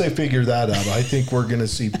 Once they figure that out, I think we're going to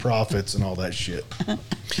see prophets and all that shit.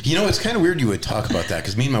 You know, it's kind of weird you would talk about that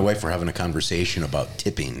because me and my wife were having a conversation about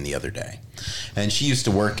tipping the other day. And she used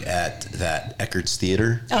to work at that Eckert's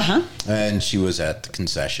Theater. Uh-huh. And she was at the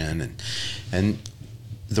concession. And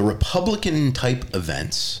the Republican type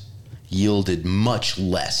events yielded much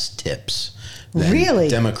less tips than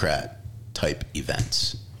Democrat type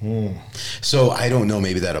events. So I don't know,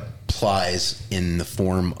 maybe that applies in the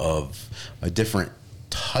form of a different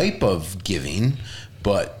type of giving,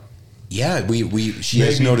 but yeah, she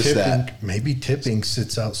has noticed that. Maybe tipping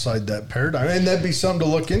sits outside that paradigm, and that'd be something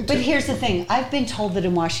to look into. But here's the thing. I've been told that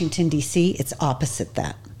in Washington, D.C., it's opposite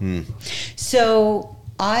that. So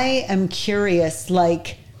I am curious,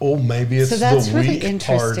 like... Oh, maybe it's the really weak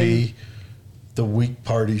party. The weak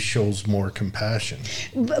party shows more compassion.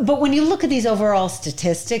 But when you look at these overall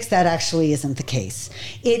statistics, that actually isn't the case.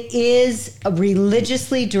 It is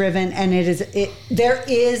religiously driven, and there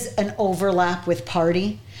is an overlap with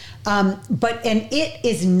party. But it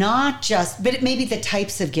is not just, but it may be the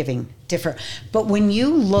types of giving differ. But when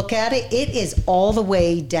you look at it, it is all the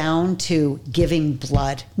way down to giving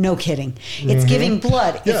blood. No kidding. It's giving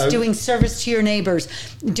blood. Yeah. It's doing service to your neighbors,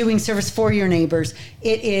 doing service for your neighbors.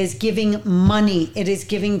 It is giving money. It is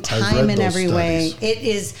giving time in every way.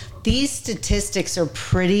 These statistics are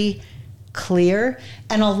pretty clear.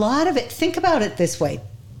 And a lot of it, think about it this way.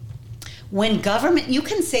 When government, you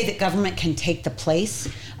can say that government can take the place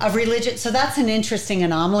of religion. So that's an interesting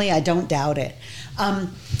anomaly. I don't doubt it.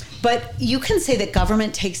 But you can say that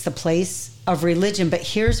government takes the place of religion, but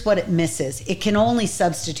here's what it misses. It can only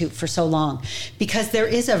substitute for so long because there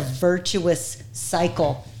is a virtuous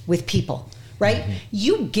cycle with people, right?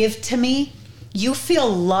 You give to me, you feel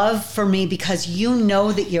love for me because you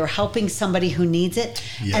know that you're helping somebody who needs it.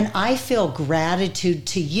 Yep. And I feel gratitude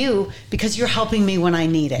to you because you're helping me when I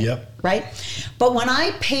need it. Yep. Right? But when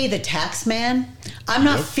I pay the tax man, I'm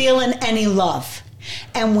not feeling any love.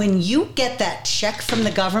 And when you get that check from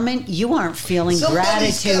the government, you aren't feeling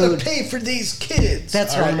Somebody's gratitude. got to pay for these kids.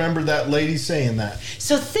 That's I right. remember that lady saying that.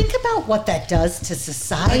 So think about what that does to I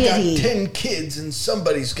society. got 10 kids and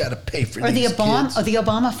somebody's got to pay for Or the these kids.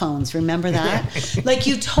 Obama phones, remember that? Like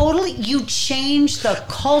you change the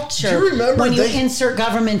culture Do you remember when you insert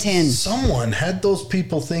government in. Someone had those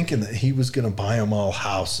people thinking that he was going to buy them all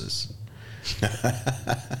houses.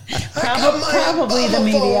 Probably the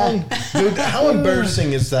media. Dude, how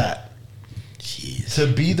embarrassing is that? Jeez. To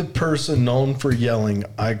be the person known for yelling,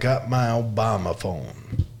 I got my Obama phone.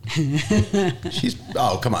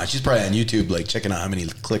 Come on. She's probably on YouTube, like checking out how many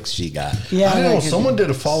clicks she got. Yeah, I don't know. like- Someone did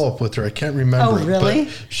a follow-up with her. I can't remember. Oh, really?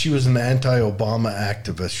 But she was an anti-Obama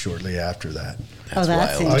activist shortly after that. That's wild.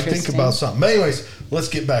 I think Interesting. about something. But anyways, let's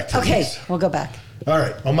get back to Okay, this. we'll go back. All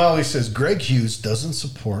right. O'Malley says Greg Hughes doesn't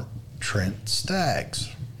support Trent Staggs.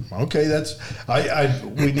 Okay,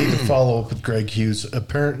 we need to follow up with Greg Hughes.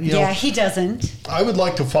 Apparently, He doesn't. I would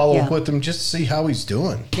like to follow up Yeah. with him just to see how he's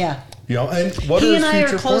doing. Yeah. And what He are his and I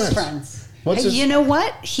future are close plans? friends. What's his- You know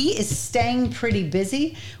what? He is staying pretty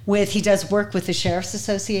busy he does work with the Sheriff's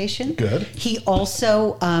Association. Good. He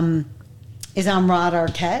also is on Rod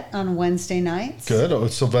Arquette on Wednesday nights. Good. Oh,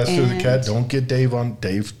 Sylvester the And- Cat. Don't get Dave on.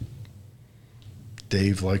 Dave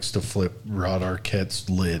likes to flip Rod Arquette's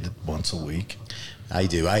lid once a week. I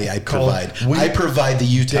do. I Colin, provide the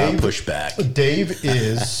Utah Dave- pushback. Dave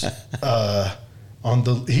is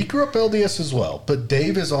he grew up LDS as well, but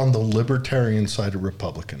Dave is on the libertarian side of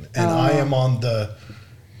Republican, and I am on the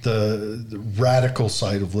radical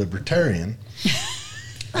side of libertarian.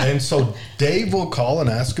 And so Dave will call and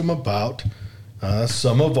ask him about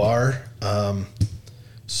some of our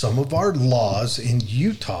laws in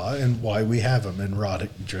Utah and why we have them, and Rod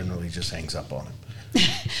generally just hangs up on him.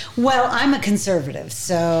 Well, I'm a conservative,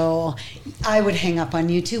 so I would hang up on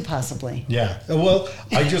you too, possibly. Yeah. Well,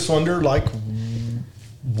 I just wonder, like,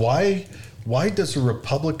 why does a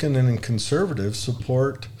Republican and a conservative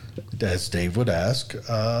support, as Dave would ask,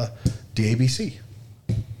 the ABC?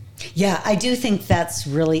 Yeah, I do think that's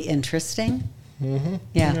really interesting. Mm-hmm.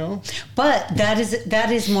 Yeah, You know? but that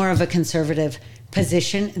is more of a conservative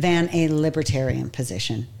position than a libertarian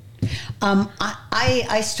position.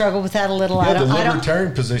 I struggle with that a little. Yeah, the I don't.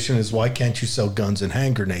 libertarian position is why can't you sell guns and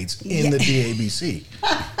hand grenades in the DABC?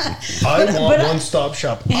 I want one-stop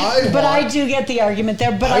shop. I do get the argument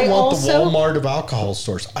there. But I want also the Walmart of alcohol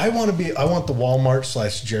stores. I want the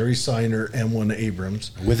Walmart / Jerry Seiner M1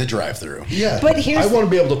 Abrams. With a drive-through. Yeah, But here's I want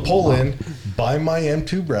to be able to pull in, buy my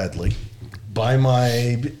M2 Bradley, buy my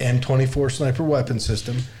M24 sniper weapon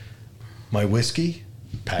system, my whiskey,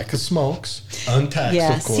 pack of smokes, untaxed,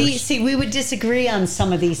 Yeah, of course. see, we would disagree on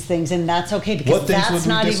some of these things, and that's okay because What things that's would we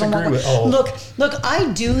not even disagree what. with? Oh. Look,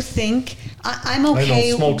 I do think I'm I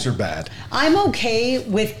okay. know smokes are bad. I'm okay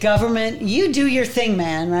with government. You do your thing,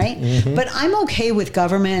 man, right? Mm-hmm. But I'm okay with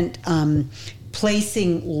government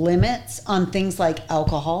placing limits on things like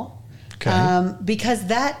alcohol. Okay. Because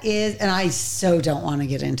that is, and I so don't want to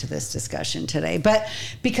get into this discussion today, but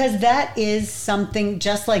because that is something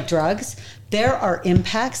just like drugs, there are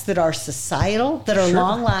impacts that are societal, that are Sure.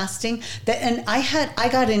 long lasting. And I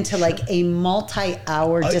got into like a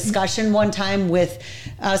multi-hour discussion one time with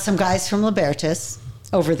some guys from Libertas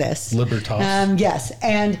over this. Libertas. Yes,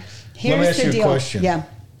 and here's Let me ask the you a deal. question. Yeah.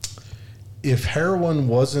 If heroin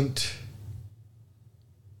wasn't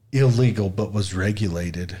illegal but was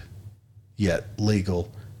regulated yet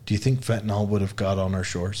legal, do you think fentanyl would have got on our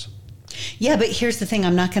shores? Yeah, but here's the thing.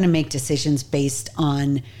 I'm not going to make decisions based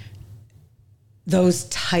on those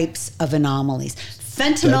types of anomalies.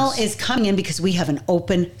 Fentanyl is coming in because we have an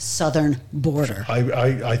open southern border.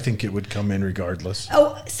 I think it would come in regardless.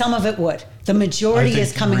 Oh, some of it would. The I majority think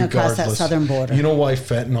is coming across that regardless. southern border. You know why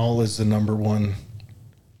fentanyl is the number one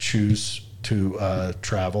choose to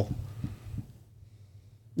travel?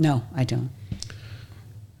 No, I don't.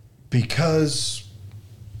 Because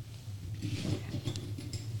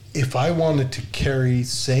if I wanted to carry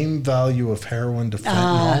same value of heroin to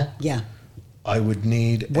fentanyl, Yeah. I would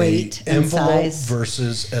need Weight a and envelope size.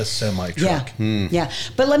 versus a semi Yeah. truck. Yeah.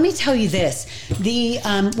 But let me tell you this. When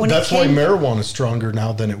That's it why came, marijuana is stronger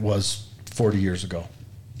now than it was 40 years ago.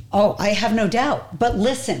 Oh, I have no doubt. But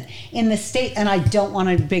listen, in the state, and I don't want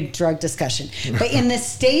a big drug discussion, but in the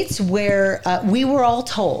states where we were all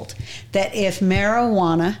told that if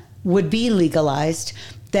marijuana would be legalized,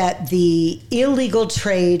 that the illegal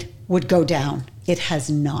trade would go down. It has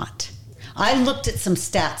not. I looked at some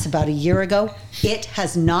stats about a year ago. It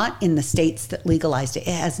has not in the states that legalized it.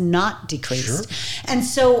 It has not decreased. Sure. And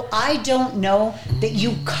so I don't know that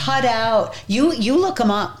you cut out, you look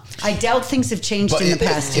them up. I doubt things have changed in the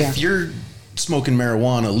past year. If you're smoking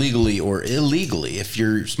marijuana legally or illegally. If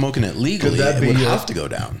you're smoking it legally, it would have to go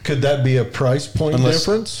down. Could that be a price point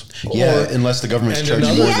difference? Yeah, unless the government's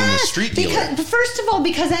charging more than the street dealer. First of all,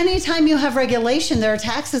 because anytime you have regulation, there are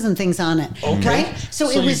taxes and things on it, right? So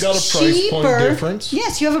it was you got a price cheaper. Point difference?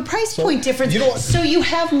 Yes, you have a price point difference. So you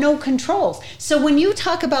have no controls. So when you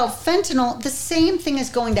talk about fentanyl, the same thing is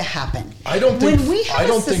going to happen. I don't think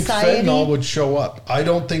fentanyl would show up. I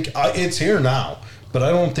don't think it's here now. But I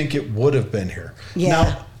don't think it would have been here. Yeah.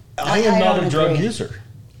 Now, I am not a drug user.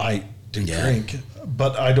 I do drink,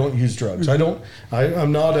 but I don't use drugs. Mm-hmm.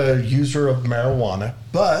 I'm not a user of marijuana,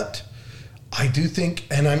 but I do think,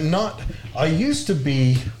 and I used to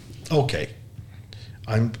be,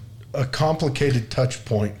 I'm a complicated touch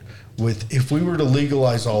point with, if we were to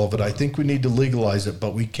legalize all of it, I think we need to legalize it,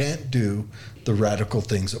 but we can't do the radical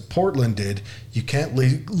things that Portland did. You can't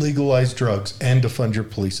legalize drugs and defund your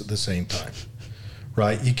police at the same time.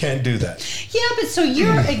 Right? You can't do that. Yeah, but so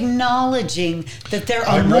you're acknowledging that there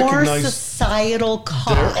are more societal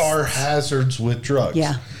costs. There are hazards with drugs.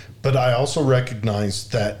 Yeah. But I also recognize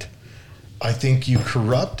that I think you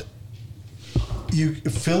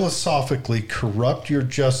philosophically corrupt your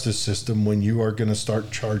justice system when you are going to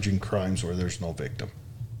start charging crimes where there's no victim.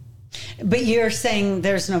 But you're saying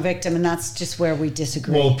there's no victim, and that's just where we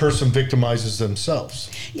disagree. Well, the person victimizes themselves.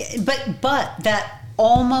 Yeah, but that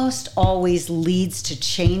almost always leads to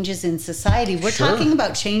changes in society. We're talking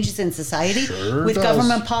about changes in society with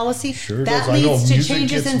government policy. That leads to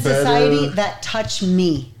changes in society that touch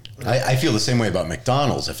me. I feel the same way about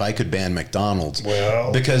McDonald's. If I could ban McDonald's,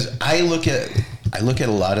 because I look at a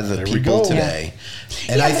lot of the people today,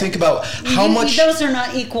 and I think about how much those are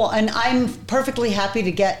not equal. And I'm perfectly happy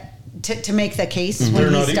to get to make the case when they're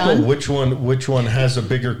not he's equal. done. Which one has a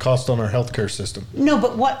bigger cost on our healthcare system? No,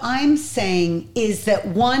 but what I'm saying is that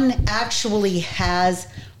one actually has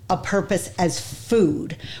a purpose as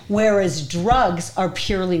food, whereas drugs are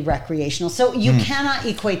purely recreational. So you cannot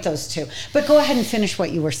equate those two. But go ahead and finish what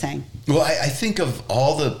you were saying. Well, I think of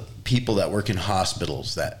all the people that work in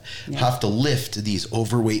hospitals that have to lift these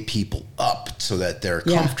overweight people up so that they're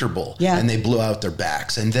comfortable and they blow out their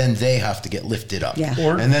backs, and then they have to get lifted up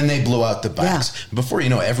and then they blow out the backs. Before you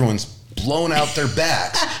know, everyone's blown out their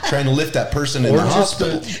backs trying to lift that person in the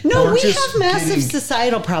hospital. We have massive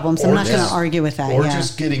societal problems. I'm not going to argue with that. Or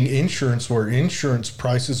just getting insurance where insurance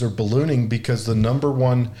prices are ballooning because the number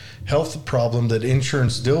one health problem that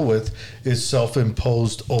insurance deal with is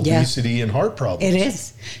self-imposed obesity and heart problems. It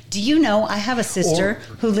is. Do you know, I have a sister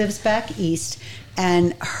who lives back east,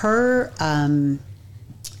 and her,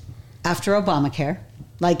 after Obamacare,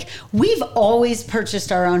 like, we've always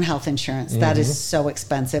purchased our own health insurance. That is so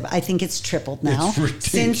expensive. I think it's tripled now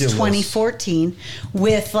since 2014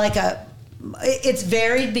 with it's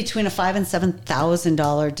varied between a $5,000 and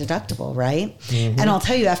 $7,000 deductible, right? And I'll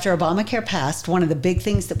tell you, after Obamacare passed, one of the big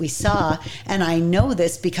things that we saw, and I know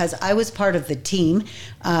this because I was part of the team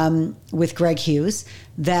with Greg Hughes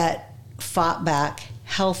that fought back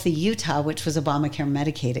Healthy Utah, which was Obamacare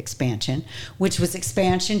Medicaid expansion, which was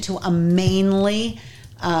expansion to a mainly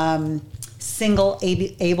single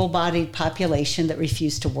able-bodied population that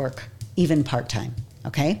refused to work, even part-time.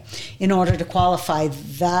 Okay, in order to qualify,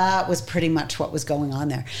 that was pretty much what was going on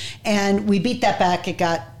there. And we beat that back. It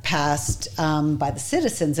got passed by the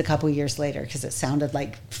citizens a couple years later because it sounded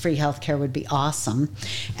like free healthcare would be awesome.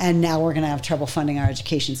 And now we're going to have trouble funding our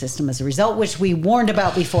education system as a result, which we warned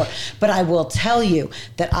about before. But I will tell you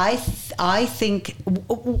that I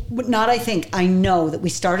know that we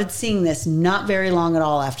started seeing this not very long at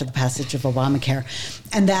all after the passage of Obamacare.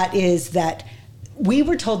 And that is that we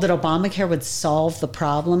were told that Obamacare would solve the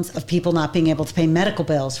problems of people not being able to pay medical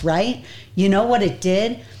bills, right? You know what it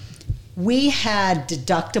did? We had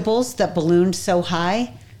deductibles that ballooned so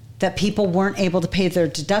high that people weren't able to pay their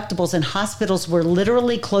deductibles, and hospitals were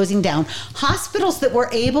literally closing down. Hospitals that were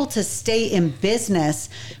able to stay in business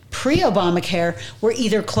pre-Obamacare were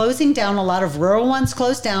either closing down, a lot of rural ones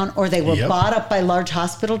closed down, or they were bought up by large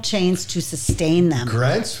hospital chains to sustain them.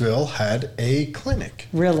 Grantsville had a clinic.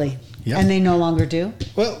 Really? Yep. And they no longer do?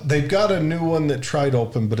 Well, they've got a new one that tried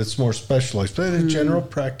open, but it's more specialized. But it's a general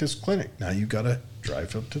practice clinic. Now you got to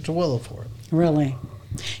drive up to Tooele for it. Really?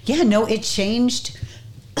 Yeah, no, it changed.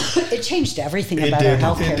 It changed everything about our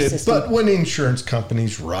healthcare system. But when insurance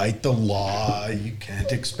companies write the law, you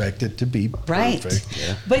can't expect it to be perfect. Right.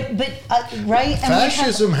 Yeah. But right.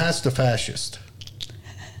 Fascism has to fascist.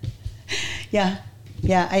 Yeah.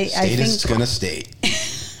 Yeah. I think it's going to state.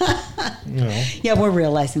 Yeah, we're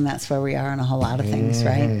realizing that's where we are on a whole lot of things,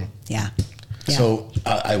 right? Yeah. So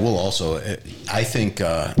I will also, I think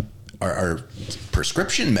our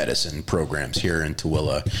prescription medicine programs here in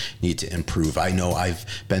Tooele need to improve. I know I've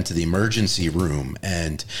been to the emergency room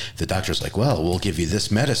and the doctor's like, well, we'll give you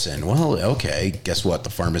this medicine. Well, okay, guess what? The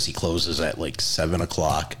pharmacy closes at like 7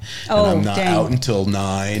 o'clock and I'm not out until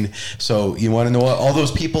 9. So you want to know what? All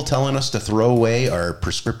those people telling us to throw away our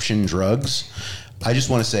prescription drugs, I just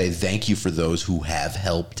want to say thank you for those who have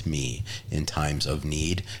helped me in times of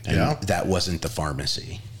need. And that wasn't the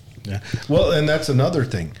pharmacy. Yeah. Well, and that's another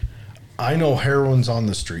thing. I know heroin's on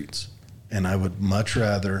the streets, and I would much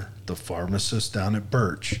rather the pharmacist down at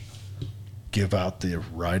Birch give out the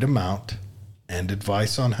right amount and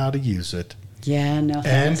advice on how to use it. Yeah, no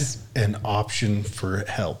thanks. And an option for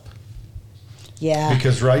help. Yeah.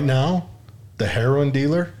 Because right now, the heroin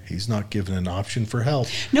dealer, he's not given an option for help.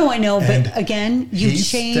 No, I know, And but again, he's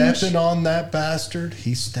stepping on that bastard.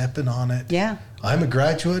 He's stepping on it. Yeah. I'm a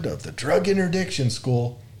graduate of the drug interdiction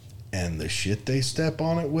school, and the shit they step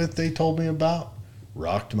on it with, they told me about,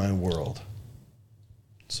 rocked my world.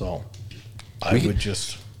 So, we got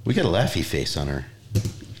a laughy face on her.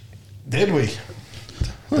 Did we?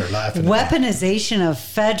 They're laughing. Weaponization of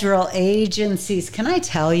federal agencies. Can I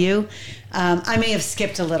tell you? I may have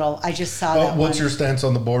skipped a little. I just saw that. What's your stance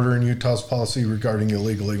on the border and Utah's policy regarding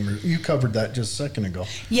illegal immigrants? You covered that just a second ago.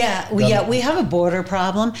 Yeah, we have a border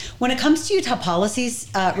problem. When it comes to Utah policies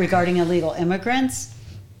regarding illegal immigrants,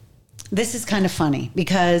 this is kind of funny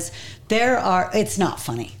because it's not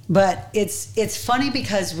funny, but it's funny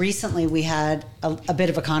because recently we had a bit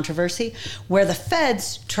of a controversy where the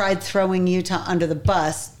feds tried throwing Utah under the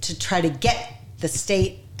bus to try to get the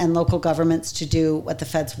state and local governments to do what the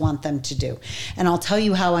feds want them to do. And I'll tell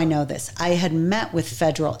you how I know this. I had met with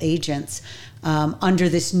federal agents under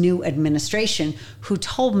this new administration who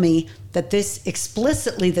told me that this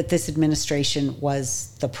administration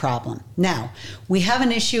was the problem. Now, we have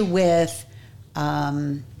an issue with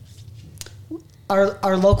our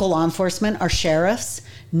local law enforcement, our sheriffs,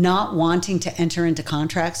 not wanting to enter into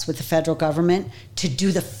contracts with the federal government to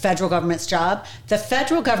do the federal government's job. The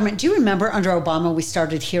federal government, do you remember under Obama, we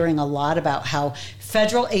started hearing a lot about how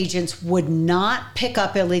federal agents would not pick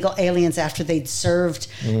up illegal aliens after they'd served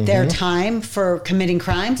their time for committing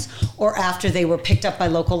crimes or after they were picked up by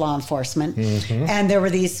local law enforcement. And there were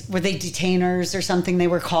were they detainers or something they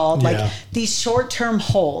were called? Like these short-term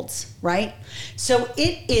holds, right? So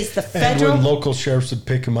it is the federal... And when local sheriffs would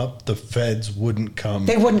pick them up, the feds wouldn't come.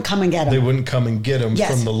 They wouldn't come and get them. They wouldn't come and get them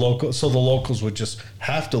from the local. So the locals would just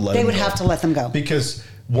have to let them go. They would have to let them go. Because,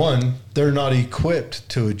 one, they're not equipped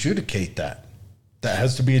to adjudicate that. That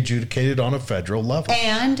has to be adjudicated on a federal level.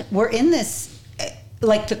 And we're in this,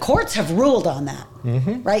 like the courts have ruled on that,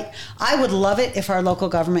 right? I would love it if our local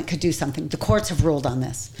government could do something. The courts have ruled on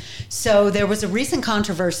this. So there was a recent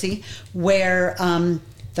controversy where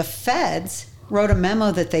the feds wrote a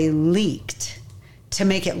memo that they leaked to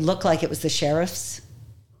make it look like it was the sheriff's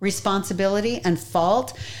responsibility and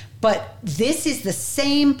fault. But this is the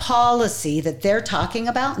same policy that they're talking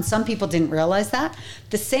about, and some people didn't realize that.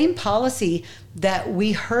 The same policy that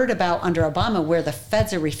we heard about under Obama where the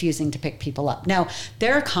feds are refusing to pick people up. Now,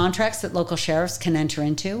 there are contracts that local sheriffs can enter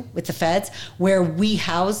into with the feds where we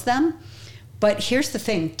house them. But here's the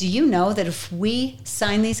thing. Do you know that if we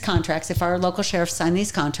sign these contracts, if our local sheriffs sign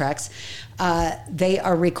these contracts, they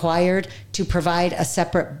are required to provide a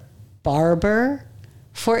separate barber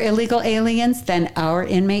for illegal aliens than our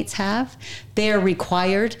inmates have? They are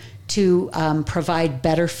required to provide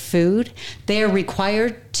better food. They are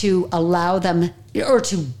required to allow them or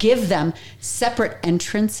to give them separate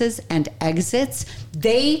entrances and exits.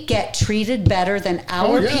 They get treated better than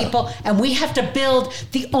our people, and we have to build.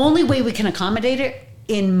 The only way we can accommodate it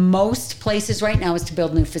in most places right now is to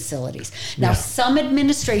build new facilities. Now, some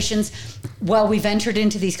administrations, while we've entered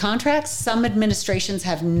into these contracts, some administrations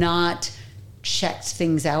have not checked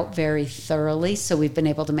things out very thoroughly, so we've been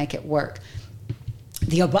able to make it work.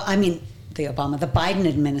 The Biden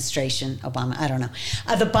administration,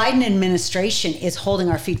 the Biden administration is holding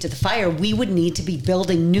our feet to the fire. We would need to be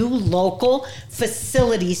building new local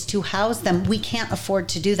facilities to house them. We can't afford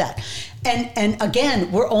to do that. And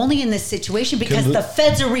again, we're only in this situation because the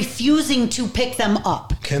feds are refusing to pick them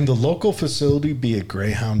up. Can the local facility be a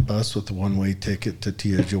Greyhound bus with a one-way ticket to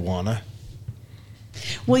Tijuana?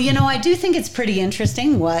 Well, I do think it's pretty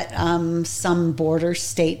interesting what some border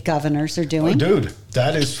state governors are doing. Oh, dude,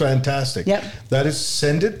 that is fantastic. Yep. That is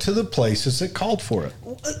send it to the places that called for it.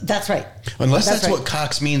 That's right. Unless that's what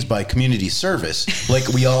Cox means by community service. Like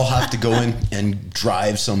we all have to go in and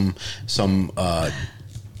drive some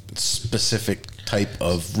specific type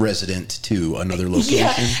of resident to another location.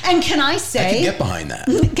 Yeah, and can I say... I can get behind that.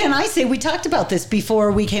 Can I say, we talked about this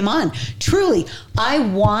before we came on. Truly, I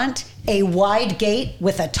want a wide gate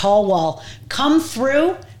with a tall wall. Come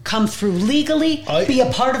through legally, be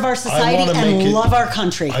a part of our society, and love our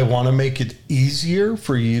country. I want to make it easier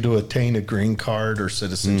for you to attain a green card or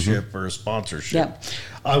citizenship or a sponsorship. Yep.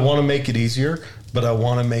 I want to make it easier, but I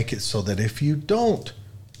want to make it so that if you don't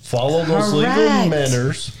follow those legal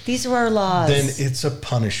manners, these are our laws, then it's a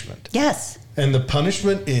punishment. Yes. And the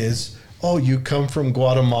punishment is, oh, you come from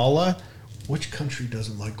Guatemala? Which country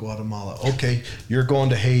doesn't like Guatemala? Okay, you're going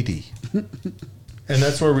to Haiti. And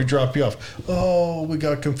that's where we drop you off. Oh, we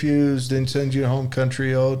got confused and send you home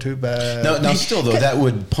country. Oh, too bad. Now, still, though, that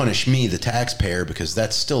would punish me, the taxpayer, because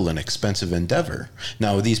that's still an expensive endeavor.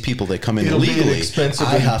 Now, these people that come in illegally,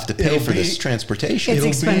 I have to pay for this transportation. It's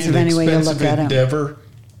expensive anyway you look at it. Endeavor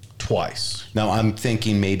twice. Now, I'm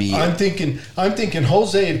thinking maybe... I'm thinking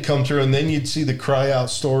Jose had come through, and then you'd see the cry-out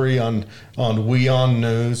story on WeOn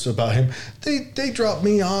News about him. They dropped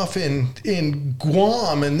me off in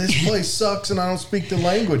Guam, and this place sucks, and I don't speak the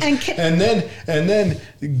language. And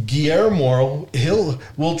then Guillermo,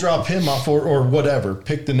 we'll drop him off, or whatever,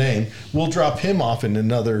 pick the name. We'll drop him off in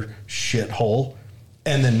another shithole,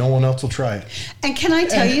 and then no one else will try it. And can I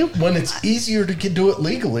tell you... When it's easier to do it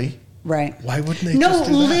legally... Right. Why wouldn't they just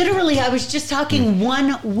do that? Literally, I was just talking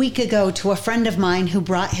 1 week ago to a friend of mine who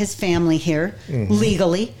brought his family here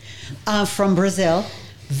legally from Brazil.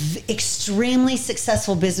 Extremely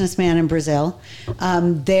successful businessman in Brazil.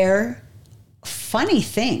 Their funny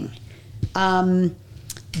thing,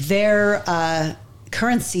 their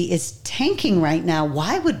currency is tanking right now.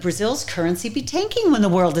 Why would Brazil's currency be tanking when the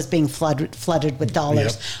world is being flooded with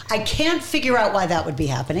dollars? Yep. I can't figure out why that would be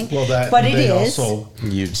happening. Well, but it is. Also,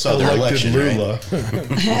 you saw their election, Lula.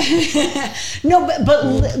 Right? No,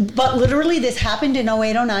 but literally, this happened in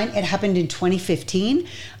 08-09. It happened in 2015.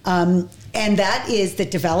 And that is that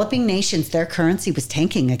developing nations, their currency was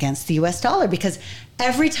tanking against the U.S. dollar because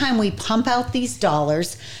every time we pump out these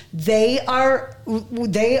dollars, they are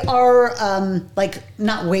like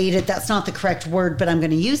not weighted. That's not the correct word, but I'm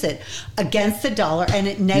going to use it against the dollar, and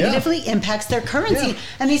it negatively impacts their currency. Yeah.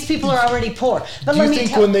 And these people are already poor. But do you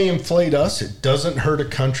think when they inflate us, it doesn't hurt a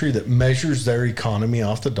country that measures their economy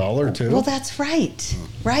off the dollar too? Well, that's right,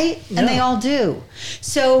 right, and they all do.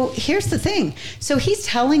 So here's the thing. So he's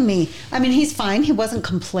telling me. I mean, he's fine. He wasn't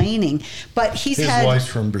complaining, but his wife's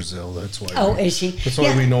from Brazil. That's why. Oh, is she? That's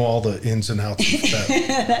why we know all the ins and outs of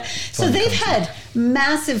that. So they've had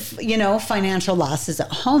massive, financial losses at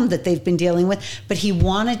home that they've been dealing with. But he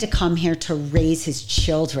wanted to come here to raise his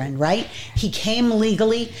children. Right? He came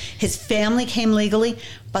legally. His family came legally.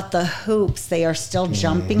 But the hoops they are still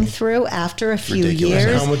jumping through after a few years.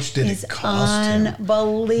 And how much did it cost him?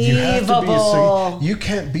 Unbelievable. You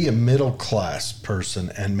can't be a middle class person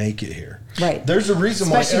and make it here. Right. There's a reason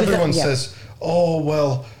why everyone says, "Oh,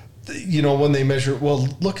 well, when they measure, well,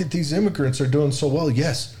 look at these immigrants are doing so well."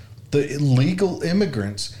 Yes, the illegal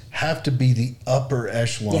immigrants have to be the upper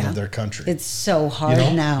echelon of their country. It's so hard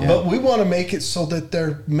now. Yeah. But we want to make it so that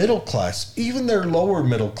their middle class, even their lower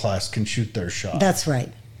middle class, can shoot their shot. That's right.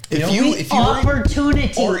 If you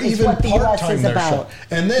opportunity or is even what the U.S. is about.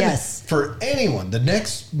 And then for anyone, the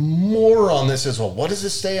next more on this is, well, what does it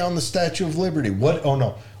say on the Statue of Liberty?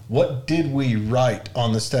 What did we write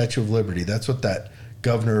on the Statue of Liberty? That's what that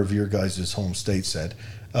governor of your guys' home state said.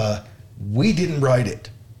 We didn't write it.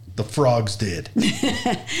 The frogs did.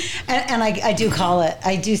 and I do call it,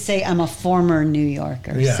 I do say I'm a former New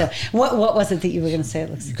Yorker. Yeah. So what was it that you were going to say?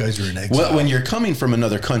 You guys are in exile. Well, when you're coming from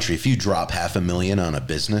another country, if you drop $500,000 on a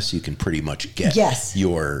business, you can pretty much get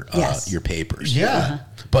your papers. Yeah.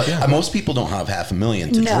 But most people don't have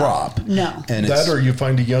 $500,000 to drop. No. And that or you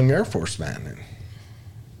find a young Air Force man.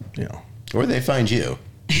 And, or they find you.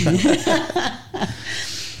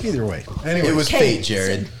 Either way. Anyway, it was fate,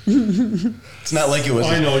 Jared. It's not like it was.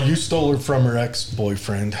 I know. You stole her from her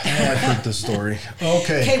ex-boyfriend. I've heard the story.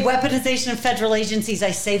 Okay, weaponization of federal agencies. I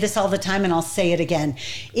say this all the time, and I'll say it again.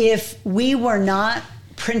 If we were not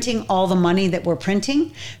printing all the money that we're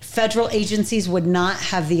printing, federal agencies would not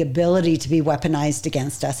have the ability to be weaponized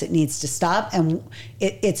against us. It needs to stop, and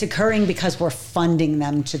it's occurring because we're funding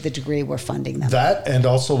them to the degree we're funding them. That, and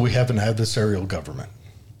also we have an adversarial government.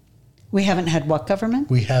 We haven't had what government?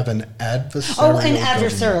 We have an adversarial an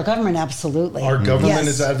adversarial government, absolutely. Our government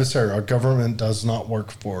is adversarial. Our government does not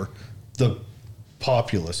work for the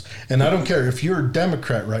populace. And I don't care. If you're a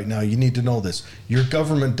Democrat right now, you need to know this. Your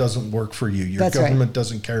government doesn't work for you. Your government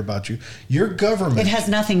doesn't care about you. Your government... It has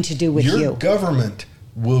nothing to do with you. Your government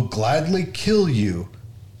will gladly kill you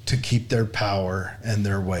to keep their power and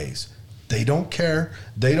their ways. They don't care.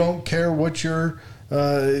 They don't care what your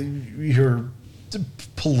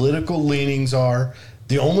political leanings are.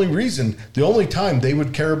 The only time they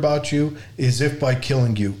would care about you is if by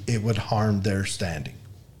killing you, it would harm their standing.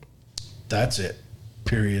 That's it.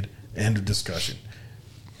 Period. End of discussion.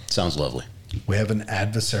 Sounds lovely. We have an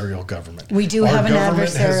adversarial government. We do have an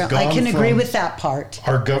adversarial. I can agree with that part.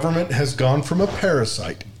 Our government has gone from a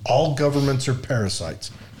parasite. All governments are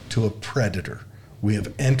parasites to a predator. We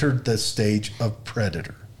have entered the stage of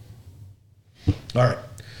predator. All right.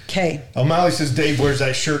 Okay. O'Malley says Dave wears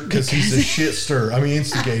that shirt because he's a shit stir.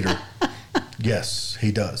 Instigator. Yes,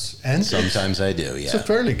 he does. And sometimes I do, yeah. It's a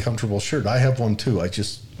fairly comfortable shirt. I have one too. I'm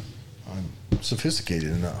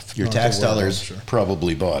sophisticated enough. Your tax dollars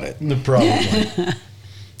probably bought it. Probably.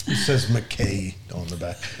 It says McKay on the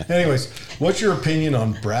back. Anyways, what's your opinion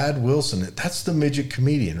on Brad Wilson? That's the midget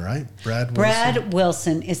comedian, right? Brad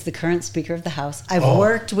Wilson is the current Speaker of the House. I've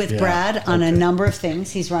worked with Brad on a number of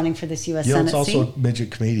things. He's running for this U.S. Senate seat. He's also a midget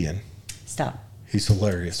comedian. Stop. He's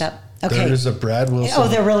hilarious. Stop. Okay. There is a Brad Wilson. Oh,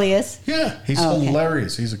 there really is? Yeah, he's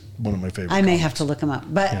hilarious. He's one of my favorite. I may have to look him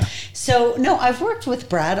up. But so, no, I've worked with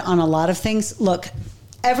Brad on a lot of things. Look,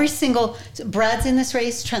 Brad's in this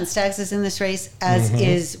race, Trent Staggs is in this race, as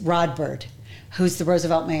is Rod Bird, who's the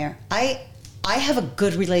Roosevelt mayor. I have a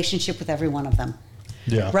good relationship with every one of them.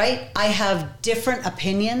 Yeah. Right? I have different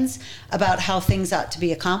opinions about how things ought to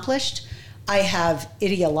be accomplished. I have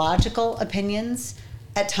ideological opinions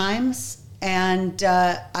at times. And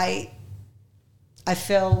I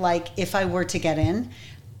feel like if I were to get in,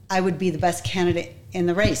 I would be the best candidate in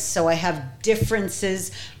the race. So I have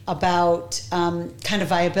differences about kind of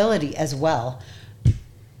viability as well.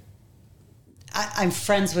 I'm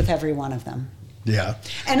friends with every one of them. Yeah.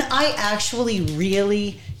 And I actually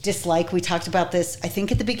really dislike, we talked about this, I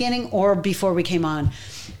think at the beginning or before we came on,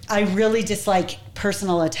 I really dislike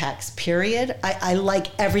personal attacks, period. I like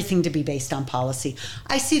everything to be based on policy.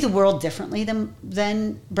 I see the world differently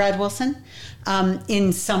than Brad Wilson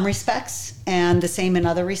in some respects, and the same in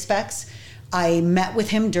other respects. I met with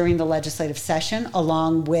him during the legislative session,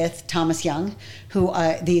 along with Thomas Young,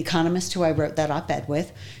 the economist who I wrote that op-ed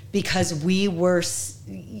with, because we were...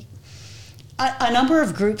 A number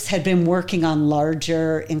of groups had been working on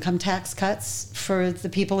larger income tax cuts for the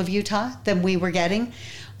people of Utah than we were getting.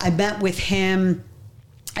 I met with him.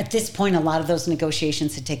 At this point, a lot of those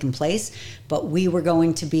negotiations had taken place, but we were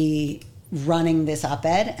going to be running this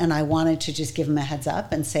op-ed, and I wanted to just give him a heads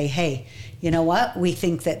up and say, hey, you know what? We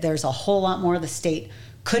think that there's a whole lot more the state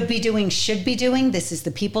could be doing, should be doing. This is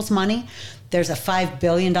the people's money. There's a $5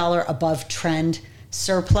 billion above trend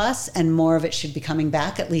surplus, and more of it should be coming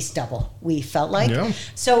back, at least double, we felt like. Yeah.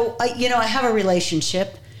 So, I have a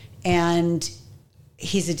relationship, and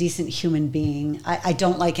he's a decent human being. I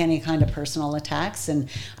don't like any kind of personal attacks, and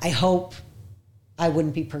I hope I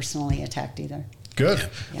wouldn't be personally attacked either. Good.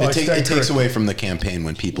 Yeah. Well, it takes away from the campaign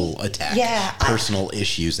when people attack personal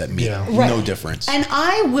issues that make no difference. And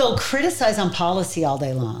I will criticize on policy all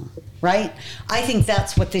day long, right? I think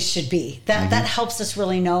that's what this should be. That helps us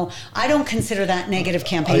really know. I don't consider that negative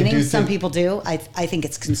campaigning. Some people do. I think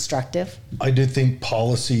it's constructive. I do think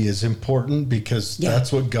policy is important because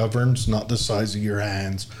that's what governs, not the size of your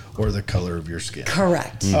hands or the color of your skin.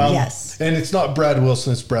 Correct. Yes. And it's not Brad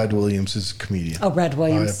Wilson, it's Brad Williams, is a comedian. Oh, Brad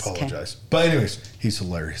Williams. I apologize. Okay. But anyways, he's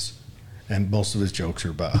hilarious. And most of his jokes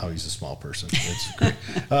are about how he's a small person. It's great.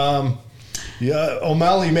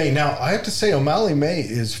 O'Malley May. Now, I have to say, O'Malley May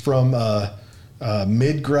is from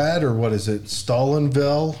Midgrad, or what is it,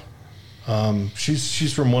 Stalinville.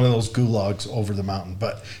 She's from one of those gulags over the mountain.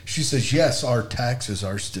 But she says, yes, our taxes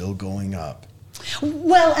are still going up.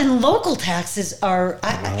 Well, and local taxes are...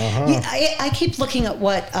 I keep looking at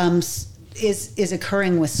what is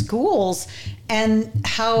occurring with schools and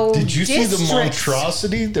how Did you see the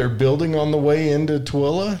monstrosity they're building on the way into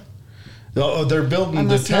Tooele? Oh, they're building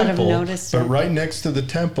the temple, but right next to the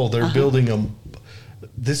temple, they're building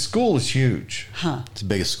this school is huge. It's the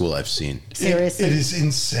biggest school I've seen. Seriously? It is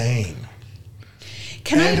insane.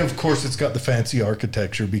 Of course, it's got the fancy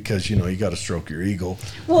architecture because, you got to stroke your ego.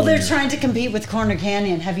 Well, they're trying to compete with Corner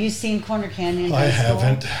Canyon. Have you seen Corner Canyon? I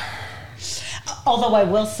haven't. Although I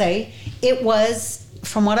will say, it was,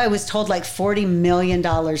 from what I was told, like $40 million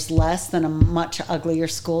less than a much uglier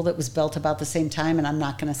school that was built about the same time, and I'm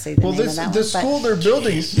not going to say the name of that the school they're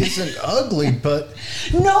building isn't ugly, but...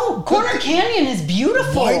 No, Corner Canyon is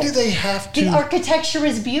beautiful. Why do they have to... The architecture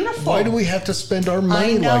is beautiful. Why do we have to spend our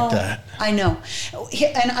money like that? I know.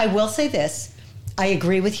 And I will say this. I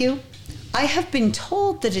agree with you. I have been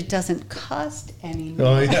told that it doesn't cost any more.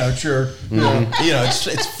 Oh, yeah, sure.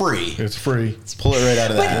 It's free. It's free. Let's pull it right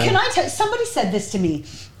out of that. But can I tell you, somebody said this to me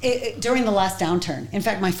during the last downturn. In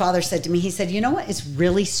fact, my father said to me, he said, you know what is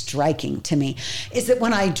really striking to me is that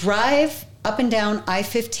when I drive up and down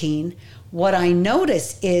I-15, what I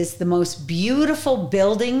notice is the most beautiful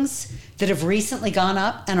buildings that have recently gone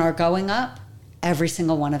up and are going up, every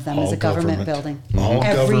single one of them is a government building.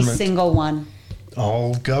 Every single one.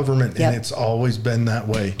 All government, and it's always been that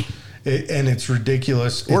way. And it's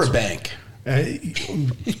ridiculous. Or a bank.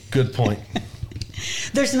 Good point.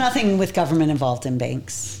 There's nothing with government involved in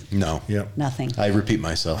banks. No. Yep. Nothing. I repeat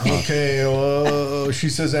myself. Okay. She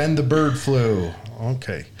says, and the bird flu.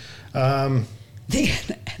 Okay. The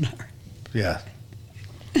NR. Yeah.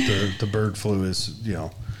 The bird flu is,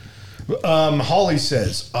 Holly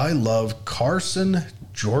says, I love Carson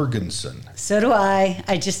Jorgensen. So do I.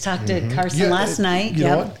 I just talked to Carson last night. You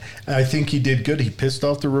know what? I think he did good. He pissed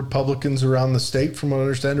off the Republicans around the state, from what I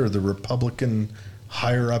understand, or the Republican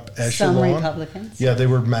higher up echelon. Some Republicans. Yeah, they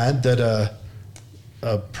were mad that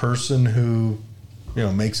a person who,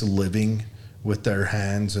 makes a living with their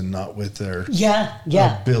hands and not with their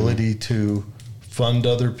ability to fund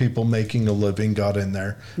other people making a living got in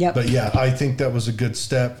there. Yep. But yeah, I think that was a good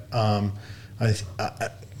step. I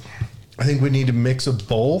think we need a mix of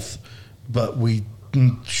both, but we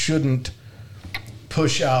shouldn't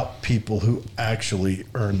push out people who actually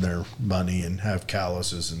earn their money and have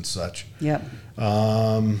calluses and such. Yep.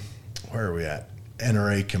 Where are we at?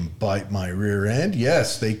 NRA can bite my rear end.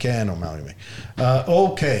 Yes, they can, O'Malley.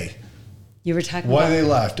 Okay. You were talking Why about... they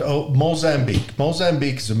laughed. Oh, Mozambique.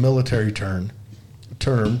 Mozambique is a military term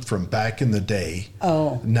from back in the day.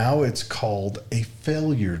 Oh. Now it's called a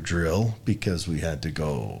failure drill because we had to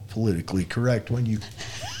go politically correct when you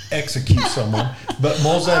execute someone. But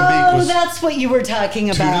Mozambique was... Oh, that's what you were talking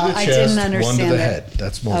about. Two to the chest, I didn't understand one to the it. head.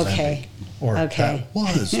 That's Mozambique. Okay. Or that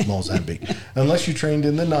was Mozambique. Unless you trained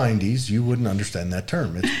in the 90s, you wouldn't understand that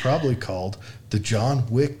term. It's probably called the John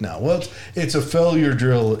Wick now. Well, it's a failure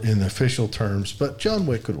drill in official terms, but John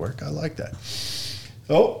Wick would work. I like that.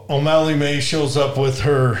 Oh, O'Malley May shows up with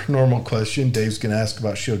her normal question. Dave's going to ask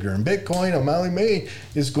about sugar and Bitcoin. O'Malley May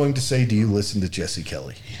is going to say, do you listen to Jesse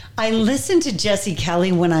Kelly? I listen to Jesse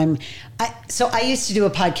Kelly when I used to do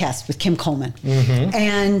a podcast with Kim Coleman. Mm-hmm.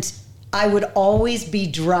 And I would always be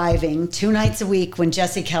driving 2 nights a week when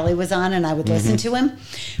Jesse Kelly was on, and I would listen to him.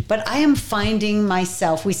 But I am finding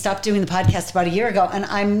myself, we stopped doing the podcast about a year ago, and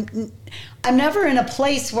I'm never in a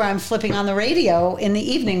place where I'm flipping on the radio in the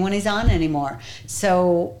evening when he's on anymore.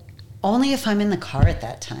 So only if I'm in the car at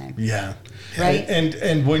that time. Yeah. Right.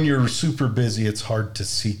 And when you're super busy, it's hard to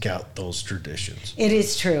seek out those traditions. It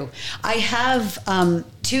is true. I have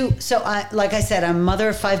like I said, I'm a mother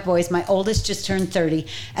of 5 boys. My oldest just turned 30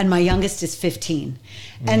 and my youngest is 15.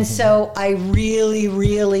 And so I really,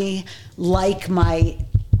 really like my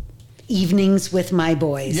evenings with my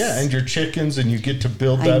boys. Yeah, and your chickens, and you get to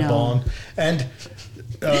build that bond. And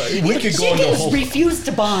we could go into a whole... refuse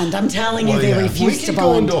to bond. I'm telling you, they refuse to bond. We could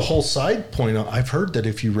go into a whole side point. I've heard that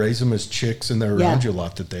if you raise them as chicks and they're around you a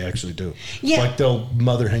lot, that they actually do. Yeah. Like they'll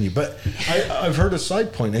mother hen you. But I've heard a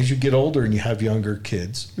side point. As you get older and you have younger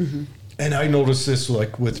kids, and I notice this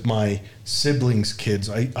like with my siblings'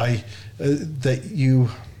 kids,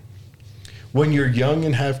 when you're young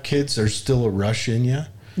and have kids, there's still a rush in you.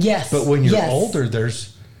 Yes. But when you're older,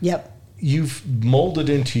 there's... Yep. You've molded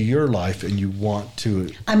into your life and you want to...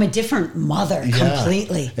 I'm a different mother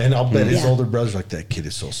completely. And I'll bet his older brother's like, that kid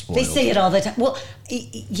is so spoiled. They say it all the time. Well,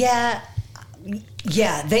 yeah.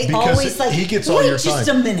 They because always like, he gets all your time. Just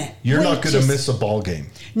a minute. You're not going to miss a ball game.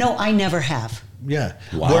 No, I never have. Yeah.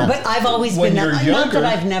 Wow. But I've always been... Not that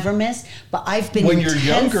I've never missed, but I've been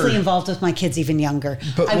intensely involved with my kids even younger.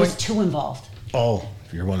 I was too involved. Oh,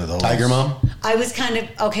 you're one of those. Tiger mom? I was kind of...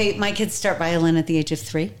 Okay, my kids start violin at the age of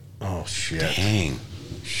 3. Oh, shit. Dang.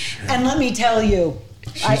 Shit. And let me tell you...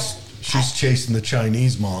 She's chasing the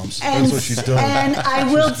Chinese moms. That's what she's doing. And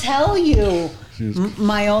I will tell you,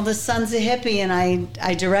 my oldest son's a hippie, and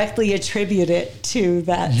I directly attribute it to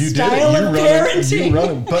that style of parenting. You run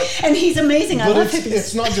him. But, and he's amazing. I love hippies.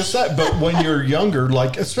 It's not just that, but when you're younger,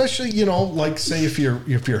 like especially, like say if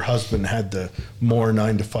your husband had the more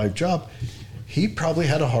 9-to-5 job, he probably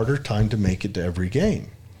had a harder time to make it to every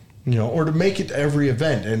game. Or to make it to every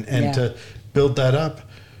event and to build that up.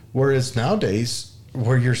 Whereas nowadays,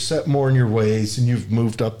 where you're set more in your ways and you've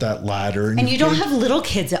moved up that ladder. And you don't have little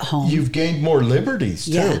kids at home. You've gained more liberties,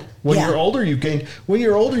 too. Yeah. When you're older, you've been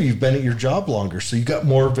at your job longer. So you got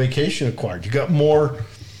more vacation acquired. You got more...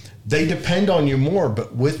 They depend on you more,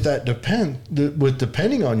 but with that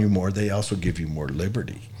depending on you more, they also give you more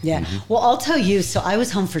liberty. Yeah. Well, I'll tell you, so I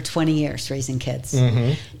was home for 20 years raising kids.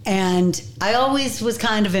 And I always was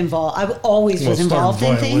kind of involved. I always was involved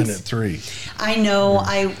in things. At 3. I know.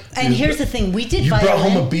 Here's the thing. We did violin. You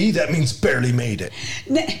brought home a B, that means barely made it.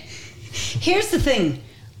 Here's the thing.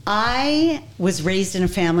 I was raised in a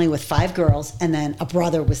family with 5 girls, and then a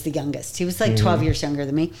brother was the youngest. He was like 12 years younger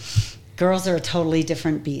than me. Girls are a totally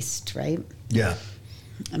different beast, right? Yeah.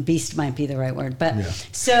 A beast might be the right word, but Yeah.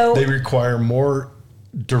 so They require more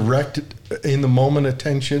direct, in the moment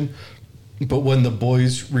attention, but when the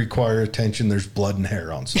boys require attention, there's blood and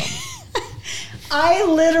hair on some. I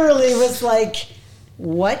literally was like,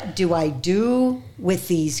 what do I do with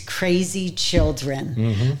these crazy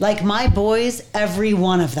children? Like my boys, every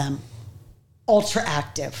one of them, ultra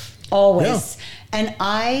active, always. Yeah.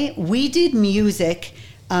 And we did music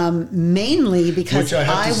mainly because Which I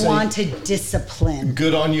have to I say, wanted discipline.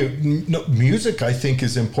 Good on you. No, music, I think,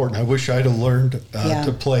 is important. I wish I'd have learned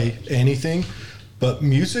to play anything. But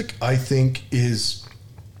music, I think, is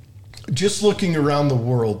just looking around the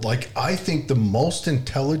world. Like, I think the most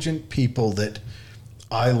intelligent people that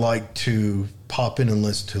I like to pop in and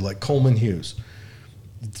listen to, like Coleman Hughes,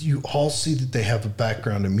 you all see that they have a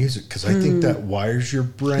background in music because I think that wires your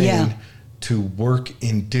brain to work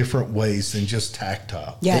in different ways than just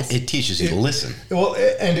tactile. Yes. It teaches you to listen. Well,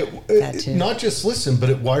 and it not just listen, but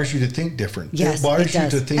it wires you to think different. Yes, it wires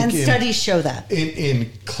does. you to think and studies show that.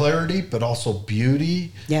 In clarity, but also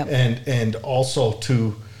beauty. Yep. And also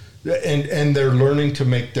and they're learning to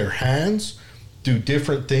make their hands do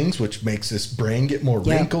different things, which makes this brain get more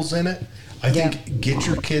wrinkles in it. I think get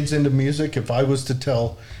your kids into music. If I was to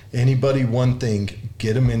tell anybody one thing,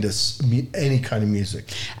 get them into any kind of music.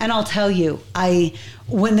 And I'll tell you,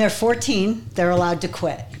 when they're 14, they're allowed to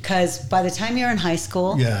quit because by the time you're in high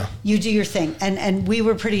school, you do your thing. And we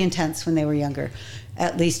were pretty intense when they were younger,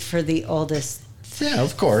 at least for the oldest. Yeah,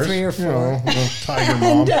 of course. 3 or 4. You know, Tiger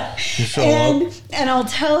Mom. You show up. And I'll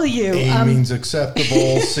tell you. A means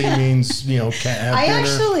acceptable. C means, can't have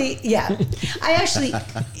dinner.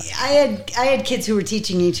 I had kids who were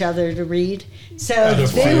teaching each other to read. So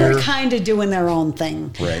they were kind of doing their own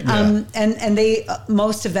thing. Right. And they,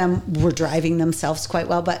 most of them were driving themselves quite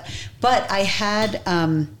well. But I had,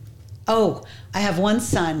 I have one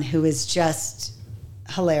son who is just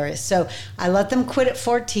hilarious. So I let them quit at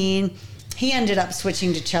 14. He ended up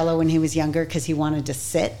switching to cello when he was younger because he wanted to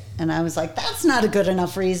sit. And I was like, that's not a good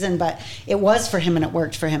enough reason, but it was for him and it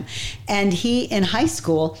worked for him. And in high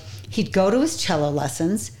school, he'd go to his cello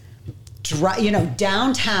lessons,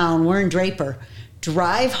 downtown, we're in Draper,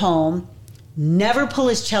 drive home, never pull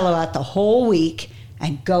his cello out the whole week,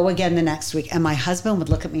 and go again the next week. And my husband would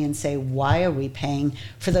look at me and say, why are we paying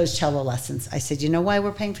for those cello lessons? I said, you know why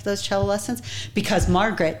we're paying for those cello lessons? Because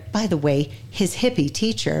Margaret, by the way, his hippie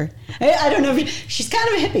teacher, I don't know, she's kind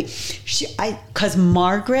of a hippie. Because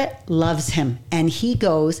Margaret loves him. And he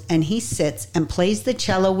goes and he sits and plays the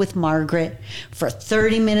cello with Margaret for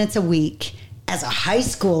 30 minutes a week as a high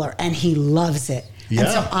schooler. And he loves it. Yeah. And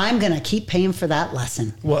so I'm going to keep paying for that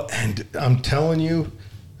lesson. Well, and I'm telling you,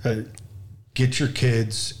 get your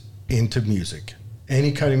kids into music,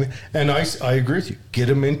 any kind of, and I agree with you. Get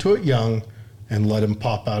them into it young, and let them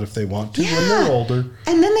pop out if they want to when they're older.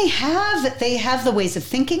 And then they have the ways of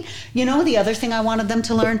thinking. The other thing I wanted them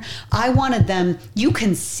to learn, I wanted them. You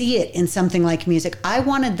can see it in something like music. I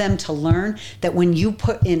wanted them to learn that when you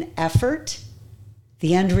put in effort,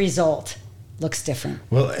 the end result looks different.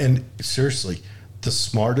 Well, and seriously, the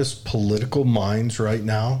smartest political minds right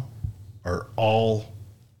now are all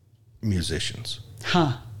musicians.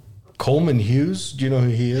 Huh. Coleman Hughes, do you know who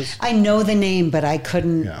he is? I know the name, but I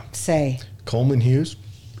couldn't say. Coleman Hughes,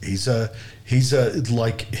 he's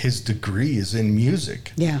like his degree is in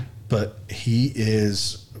music. Yeah. But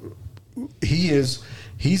he's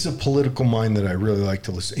a political mind that I really like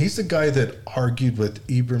to listen. He's the guy that argued with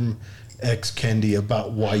Ibram X. Kendi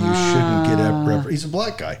about why you shouldn't get he's a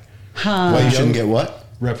black guy. Why you shouldn't get what?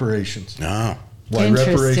 Reparations. No. Why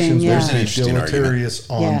reparations are deleterious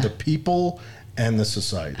on the people and the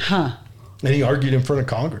society. Huh. And he argued in front of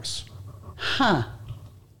Congress. Huh.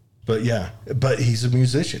 But he's a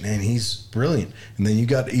musician and he's brilliant. And then you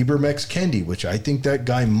got Ibram X. Kendi, which I think that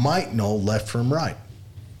guy might know left from right.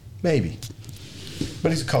 Maybe.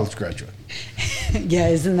 But he's a college graduate. Yeah,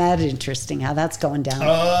 isn't that interesting how that's going down?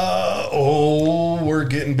 We're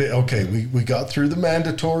getting big. Okay, we got through the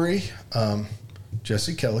mandatory.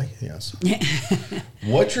 Jesse Kelly, yes.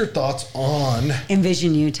 What's your thoughts on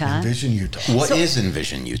Envision Utah? What is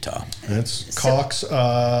Envision Utah? It's Cox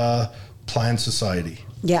Plan Society.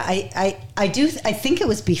 Yeah, I think it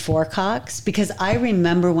was before Cox because I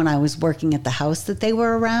remember when I was working at the house that they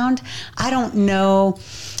were around. I don't know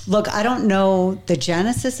the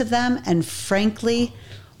genesis of them, and frankly,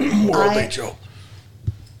 World HO.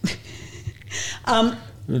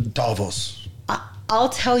 Davos. I'll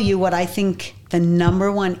tell you what I think the number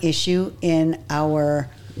one issue in our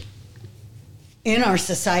in our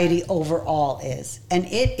society overall is. And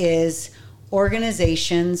it is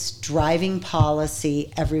organizations driving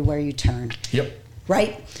policy everywhere you turn. Yep.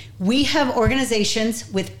 Right? We have organizations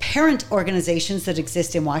with parent organizations that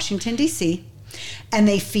exist in Washington, D.C., and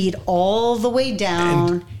they feed all the way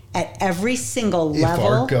down at every single level.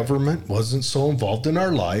 If our government wasn't so involved in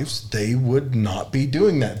our lives, they would not be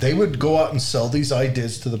doing that. They would go out and sell these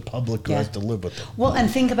ideas to the public who has to live with them. Well, and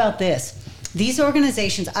think about this. These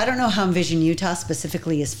organizations, I don't know how Envision Utah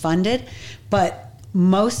specifically is funded, but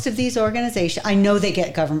most of these organizations, I know they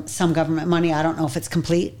get some government money. I don't know if it's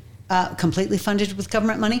completely funded with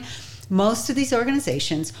government money. Most of these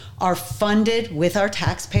organizations are funded with our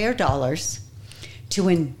taxpayer dollars to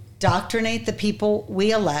indoctrinate the people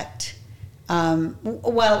we elect.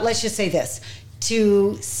 Well, let's just say this,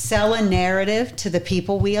 to sell a narrative to the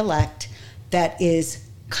people we elect that is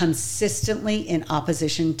consistently in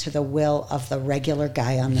opposition to the will of the regular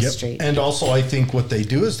guy on the street. And also, I think what they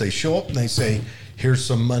do is they show up and they say, here's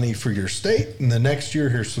some money for your state. And the next year,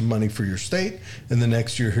 here's some money for your state. And the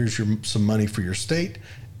next year, here's some money for your state.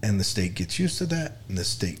 And the state gets used to that. And the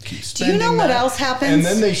state keeps spending Do you know what else happens? And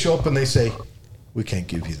then they show up and they say, we can't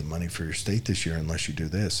give you the money for your state this year unless you do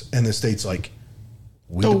this. And the state's like,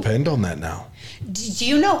 we depend on that now. Do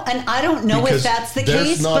you know, and I don't know Because if that's the there's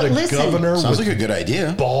case, not but a listen. governor Sounds with like a good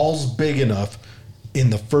idea. balls big enough in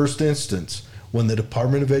the first instance when the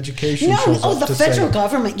Department of Education shows up the to federal say,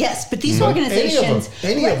 government, yes, but these No, organizations,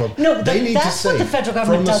 any of them. No, They need to that's what say the federal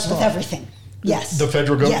government from the does with start. everything. Yes, the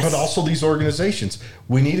federal government, Yes. but also these organizations.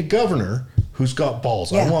 We need a governor who's got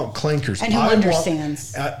balls. Yeah. I want clankers. And who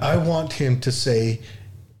understands. I want him to say,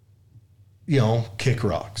 kick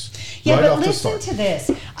rocks. Yeah, right but off the listen start. to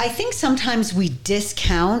this. I think sometimes we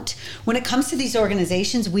discount, when it comes to these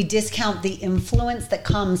organizations, we discount the influence that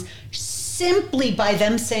comes simply by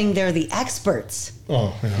them saying they're the experts.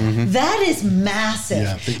 Oh, yeah. That is massive.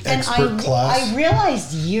 Yeah, the and expert class. I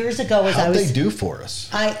realized years ago as I How'd was... they do for us?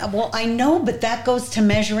 I know, but that goes to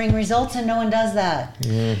measuring results, and no one does that.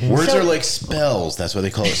 Mm-hmm. Words So- are like spells. That's why they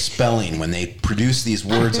call it spelling. When they produce these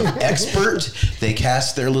words of expert, they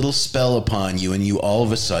cast their little spell upon you, and you all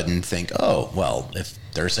of a sudden think, oh, well, if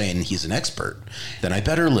they're saying he's an expert, then I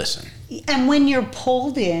better listen. And when you're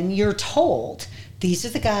pulled in, you're told, these are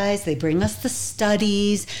the guys, they bring us the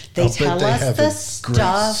studies, they I'll bet tell they us have the a great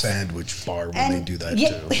stuff. sandwich bar when they do that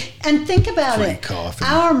too. And think about Free it. coffee.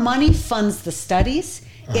 Our money funds the studies.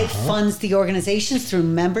 It funds the organizations through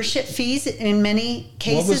membership fees in many What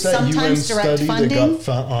cases, was that UN sometimes direct study funding. that got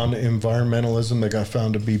found on environmentalism that got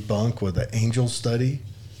found to be bunk with the angel study?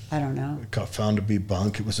 I don't know. It got found to be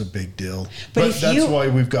bunk. It was a big deal. But But if that's you- why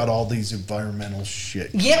we've got all these environmental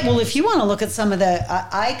shit. Yeah, well, if you want to look at some of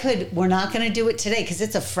the, we're not going to do it today because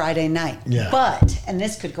it's a Friday night. Yeah. But, and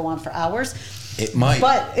this could go on for hours. It might.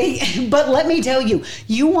 But let me tell you,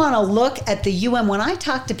 you want to look at the UN. When I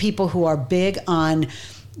talk to people who are big on,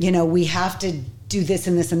 we have to do this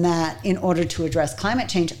and this and that in order to address climate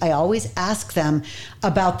change, I always ask them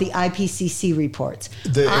about the IPCC reports.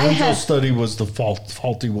 The angel study was the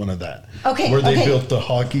faulty one of that. Okay, Where they okay. built the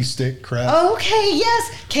hockey stick crap. Okay,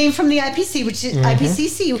 yes, came from the IPCC,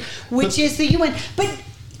 which is the UN. But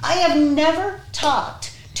I have never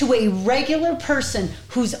talked to a regular person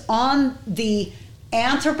who's on the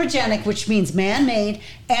anthropogenic, which means man-made,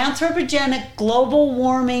 anthropogenic global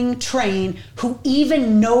warming train who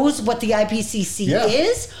even knows what the IPCC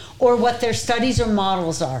is or what their studies or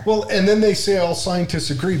models are. Well, and then they say all scientists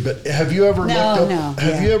agree, but have you ever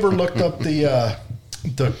looked up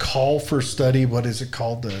the call for study, what is it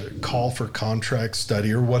called? The call for contract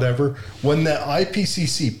study or whatever. When the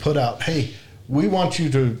IPCC put out, hey, we want you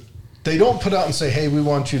to, they don't put out and say, hey, we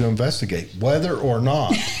want you to investigate whether or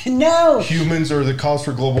not No. humans are the cause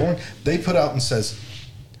for global warming. They put out and says,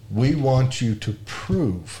 we want you to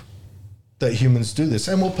prove that humans do this,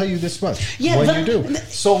 and we'll pay you this much when you do.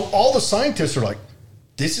 So all the scientists are like,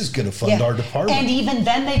 this is going to fund our department. And even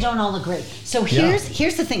then, they don't all agree. So here's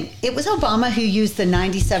the thing. It was Obama who used the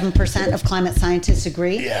 97% of climate scientists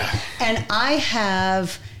agree. Yeah. And I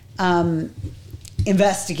have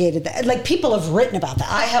investigated that. Like, people have written about that.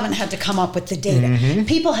 I haven't had to come up with the data. Mm-hmm.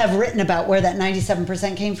 People have written about where that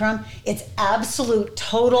 97% came from. It's absolute,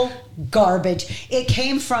 total garbage. It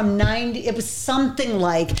came from it was something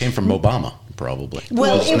like... Came from Obama, probably.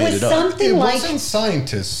 Well, Just it made was up. something It like... wasn't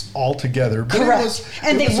scientists altogether. But Correct. It was,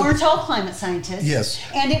 and it they was weren't all climate scientists. Yes.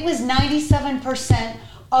 And it was 97%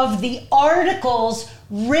 of the articles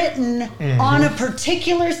written on a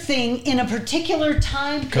particular thing in a particular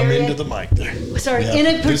time period. Come into the mic there. Sorry, Yeah, in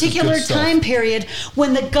a this is particular good stuff. time period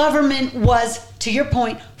when the government was, to your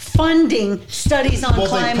point, funding studies on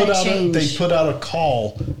climate change. They put out a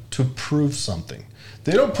call to prove something.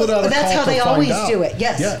 They don't put out a That's call how to they find always out. do it,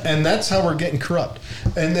 yes. Yeah, and that's how we're getting corrupt.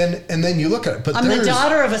 And then you look at it. But I'm the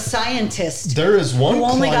daughter of a scientist there is one who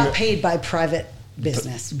only got climate- paid by private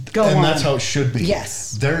business. Go and on. that's how it should be.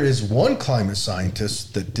 Yes. There is one climate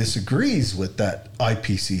scientist that disagrees with that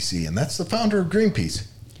IPCC, and that's the founder of Greenpeace.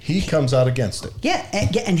 He comes out against it. Yeah,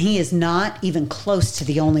 and he is not even close to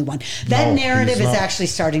the only one. That No, narrative he's is not. actually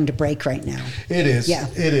starting to break right now. It is. Yeah.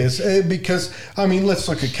 It is. Because, I mean, let's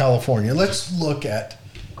look at California. Let's look at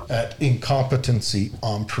incompetency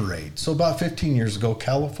on parade. So about 15 years ago,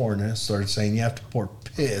 California started saying you have to pour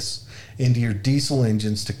piss into your diesel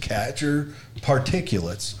engines to capture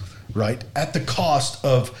particulates, right? At the cost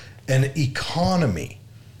of an economy.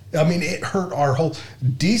 I mean, it hurt our whole...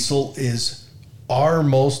 Diesel is our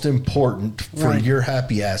most important for Right. your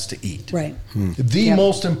happy ass to eat. Right. The Yep.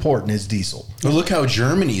 most important is diesel. Well, look how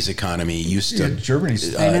Germany's economy used to. Yeah,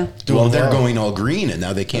 Germany's I know. Well, they're well. going all green, and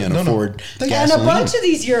now they can't No, no. afford They- And gasoline. a bunch of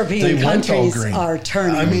these European They went all countries green. are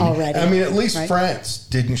turning already. I mean, at least right? France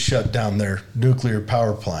didn't shut down their nuclear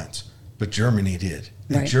power plants, but Germany did.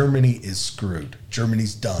 And Right. Germany is screwed.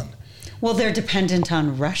 Germany's done. Well, they're dependent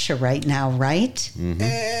on Russia right now, right?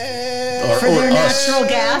 Eh, For their us. natural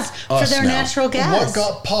gas. For Us their now. natural gas. What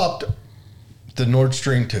got popped? The Nord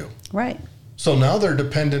Stream 2. Right. So now they're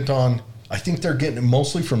dependent on, I think they're getting it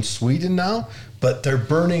mostly from Sweden now, but they're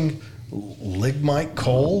burning lignite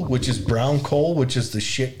coal, which is brown coal, which is the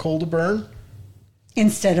shit coal to burn.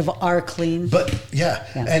 Instead of our clean. But yeah,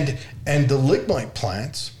 Yeah. and the lignite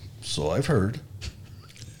plants, so I've heard,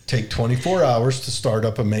 take 24 hours to start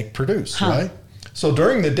up and make produce, right? So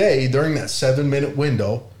during the day, during that 7-minute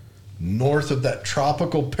window, north of that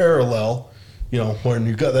tropical parallel, you know, when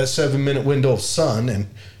you've got that 7-minute window of sun and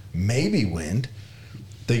maybe wind,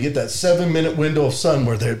 they get that 7-minute window of sun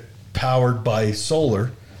where they're powered by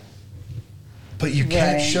solar, but you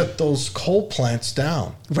can't Right. shut those coal plants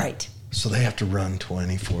down. Right. So they have to run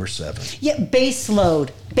 24/7. Yeah, base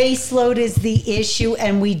load. Base load is the issue,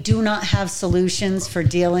 and we do not have solutions for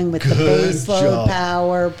dealing with the Good base load job.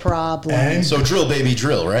 power problem. And So drill, baby,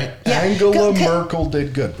 drill, right? Yeah. Angela Can- Merkel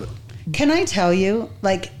did good, but Can I tell you,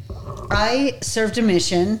 like, I served a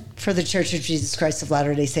mission for the Church of Jesus Christ of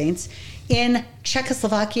Latter-day Saints in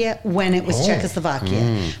Czechoslovakia when it was Oh.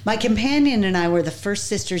 Czechoslovakia. My companion and I were the first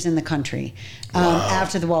sisters in the country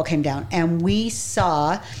after the wall came down. And we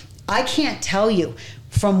saw, I can't tell you,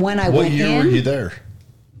 from when I what went year in. were you there?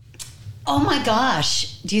 Oh my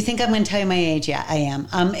gosh. Do you think I'm going to tell you my age? Yeah, I am.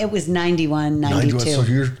 It was 91, 92. So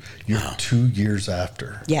you're 2 years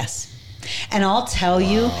after. Yes. And I'll tell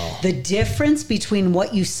you the difference between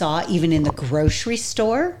what you saw even in the grocery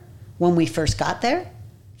store when we first got there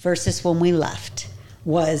versus when we left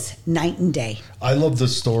was night and day. I love the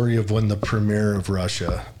story of when the premier of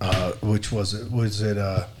Russia, which was it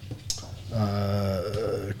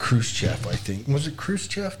Khrushchev, I think. Was it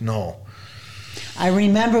Khrushchev? No. I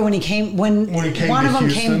remember when he came, when When he came one to of them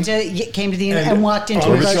Houston. came to the and walked into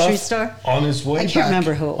a Khrushchev, grocery store. on his way I back. can't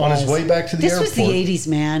remember who it was. On his way back to the this airport. was the 80s,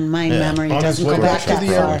 man. My memory On his doesn't way go back back to that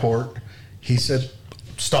the far. airport, he said,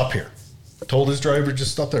 "Stop here." Told his driver,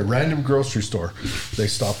 just stop there. Random grocery store. They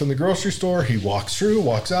stop in the grocery store. He walks through,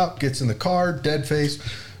 walks out, gets in the car, dead face,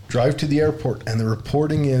 drive to the airport. And the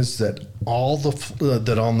reporting is that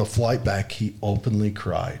that on the flight back, he openly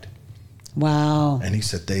cried. Wow. And he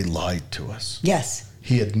said, they lied to us. Yes.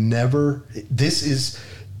 He had never, this is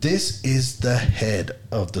the head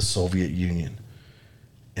of the Soviet Union.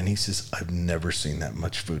 And he says, I've never seen that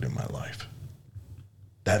much food in my life.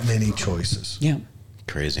 That many choices. Yeah.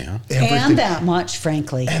 Crazy, huh? Everything. And that much,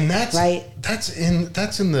 frankly. And that's right. That's in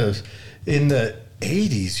the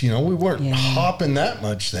 80s. You know, we weren't hopping that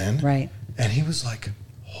much then. Right. And he was like,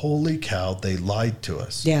 "Holy cow! They lied to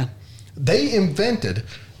us." Yeah. They invented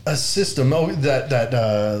a system. Oh, that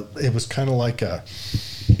it was kind of like a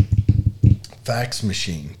fax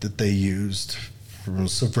machine that they used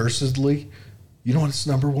subversively. You know what its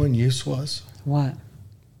number one use was? What?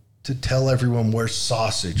 To tell everyone where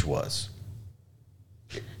sausage was.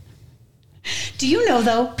 Do you know,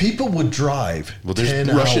 though? People would drive Well, there's 10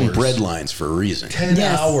 Russian hours. bread lines for a reason. 10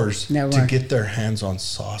 Yes, hours there to were. get their hands on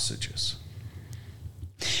sausages.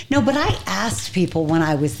 No, but I asked people when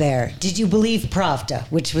I was there, did you believe Pravda,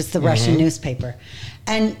 which was the Russian newspaper?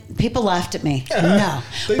 And people laughed at me. No,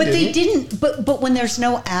 they didn't. But when there's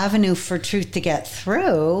no avenue for truth to get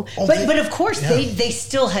through, but of course they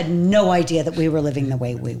still had no idea that we were living the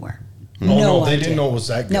way we were. No, they didn't know it was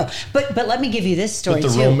that good. No, but let me give you this story. But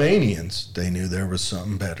the too. Romanians, they knew there was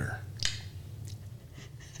something better.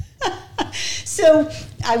 So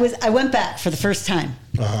I went back for the first time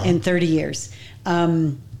in 30 years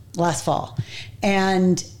last fall,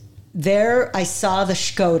 and there I saw the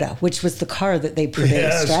Skoda, which was the car that they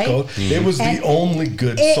produced, right? Mm-hmm. It was the only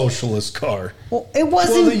good socialist car. Well, it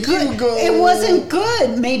wasn't good. It wasn't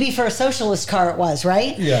good. Maybe for a socialist car it was,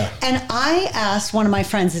 right? Yeah. And I asked one of my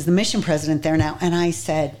friends, is the mission president there now, and I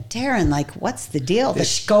said, Darren, like, what's the deal? The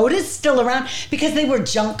Skoda's still around? Because they were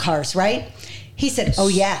junk cars, right? He said, oh,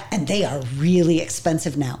 yeah, and they are really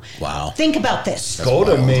expensive now. Wow. Think about this.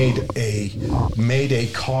 Skoda made a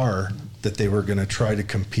car that they were going to try to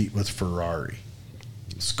compete with Ferrari.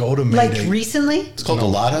 Skoda made recently? It's called the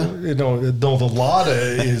Lada? No, the Lada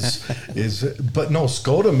is but no,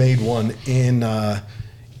 Skoda made one in the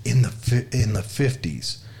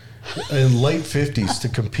 50s. In late 50s to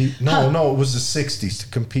compete. No, it was the 60s to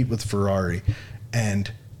compete with Ferrari,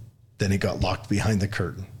 and then it got locked behind the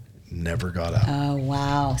curtain. Never got out. Oh,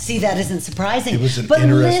 wow. See, that isn't surprising. It was an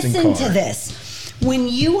interesting car. But listen to this. When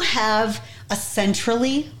you have a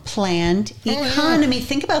centrally planned economy,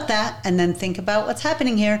 think about that, and then think about what's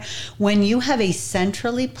happening here. When you have a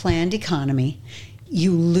centrally planned economy,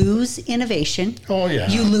 you lose innovation. Oh, yeah.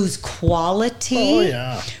 You lose quality. Oh,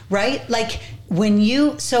 yeah. Right? Like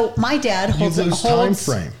when so my dad holds you lose time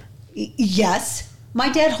frame. Yes. My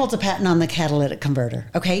dad holds a patent on the catalytic converter,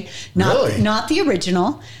 okay? Really? Not the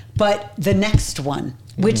original, but the next one,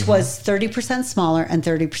 which was 30% smaller and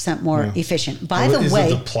 30% more efficient. By the way...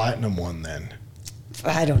 Is it the platinum one then?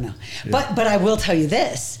 I don't know. Yeah. But I will tell you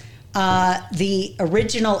this. The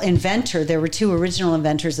original inventor, there were two original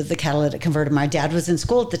inventors of the catalytic converter. My dad was in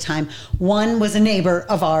school at the time. One was a neighbor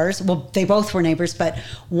of ours. Well, they both were neighbors, but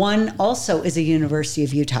one also is a University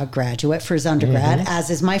of Utah graduate for his undergrad, as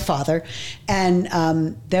is my father. And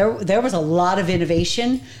there was a lot of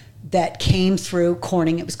innovation that came through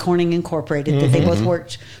Corning. It was Corning Incorporated that they both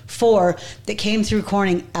worked for, that came through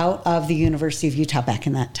Corning out of the University of Utah back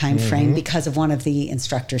in that time frame because of one of the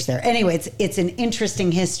instructors there. Anyway, it's an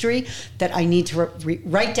interesting history that I need to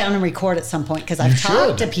write down and record at some point because I've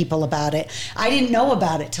talked to people about it. I didn't know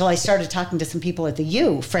about it till I started talking to some people at the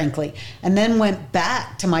U, frankly, and then went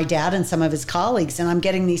back to my dad and some of his colleagues, and I'm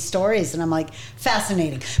getting these stories, and I'm like,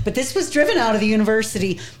 fascinating. But this was driven out of the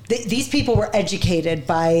university. These people were educated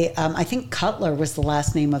by I think Cutler was the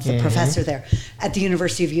last name of the professor there at the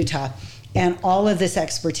University of Utah. And all of this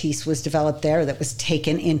expertise was developed there that was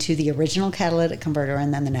taken into the original catalytic converter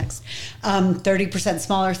and then the next. 30%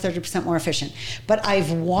 smaller, 30% more efficient. But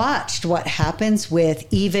I've watched what happens with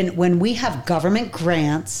even when we have government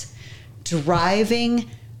grants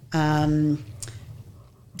driving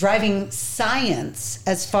science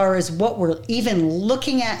as far as what we're even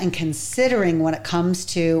looking at and considering when it comes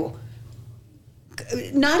to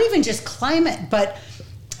not even just climate, but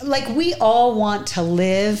like we all want to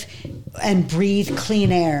live and breathe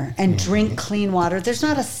clean air and drink clean water. There's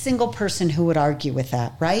not a single person who would argue with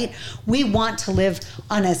that, right? We want to live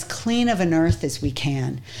on as clean of an earth as we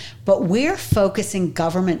can. But we're focusing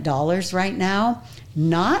government dollars right now,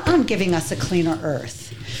 not on giving us a cleaner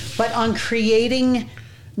earth, but on creating,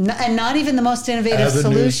 and not even the most innovative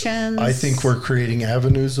solutions. I think we're creating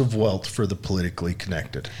avenues of wealth for the politically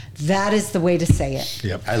connected. That is the way to say it.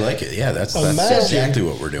 Yep. I like it. Yeah, that's exactly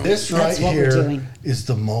what we're doing. This right here is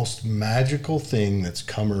the most magical thing that's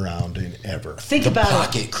come around in ever. Think about the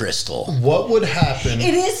pocket crystal. What would happen?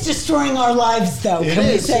 It is destroying our lives, though. Can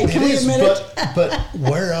we admit it? But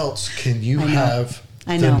where else can you have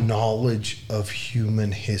the knowledge of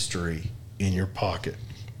human history in your pocket?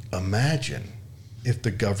 Imagine if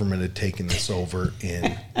the government had taken this over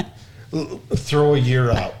in throw a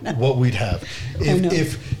year out, what we'd have.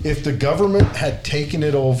 If the government had taken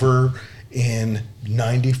it over in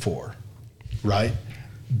 94, right?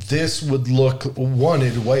 This would look,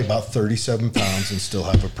 it'd weigh about 37 pounds and still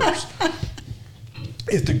have a purse.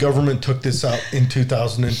 If the government took this out in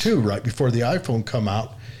 2002, right before the iPhone come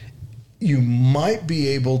out, you might be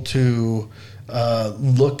able to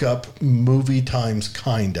look up movie times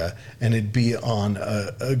kinda, and it'd be on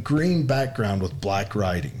a green background with black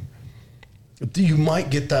writing. You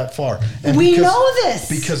might get that far. And we know this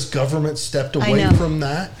because government stepped away from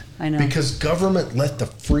that. I know. Because government let the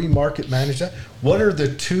free market manage that. What are the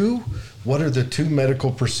two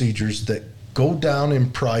medical procedures that go down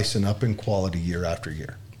in price and up in quality year after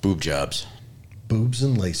year? Boob jobs. Boobs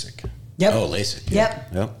and LASIK. Yep. Oh, LASIK.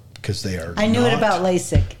 Yep. because they are I knew it about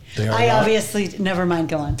LASIK. They are I not- obviously, never mind,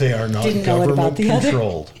 go on. They are not Didn't know it about government the other.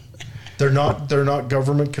 controlled. They're not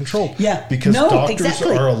government controlled. Yeah. Because No, doctors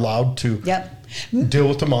exactly. are allowed to Yep. deal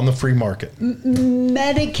with them on the free market.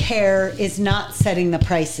 Medicare is not setting the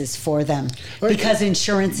prices for them Right. because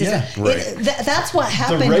insurance is. Yeah, right. That's what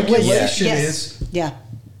happened. regulation yes. is- Yeah.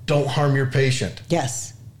 Don't harm your patient.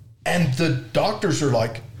 Yes. And the doctors are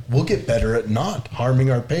like, we'll get better at not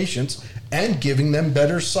harming our patients and giving them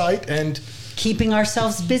better sight and Keeping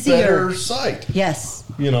ourselves busier. better sight. Yes.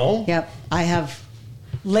 You know? Yep. I have.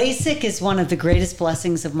 LASIK is one of the greatest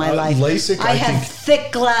blessings of my life. LASIK, I I have think-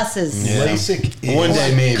 thick glasses. Yeah. LASIK is One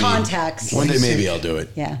day maybe. Contacts. One day LASIK. maybe I'll do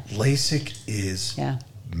it. Yeah. LASIK is Yeah.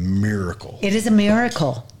 miracle. It is a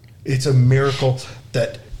miracle. It's a miracle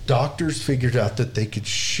that doctors figured out that they could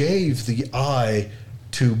shave the eye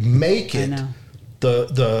to make I it know.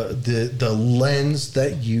 the lens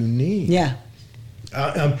that you need. Yeah.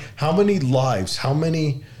 How many lives, how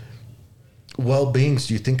many well-beings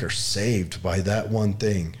do you think are saved by that one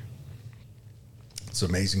thing? It's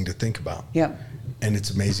amazing to think about. Yep. And it's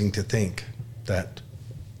amazing to think that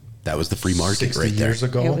That was the free market 60 right there. years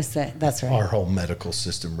ago, It was that. That's right. our whole medical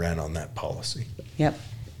system ran on that policy. Yep.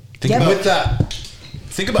 Think Yep. about With that,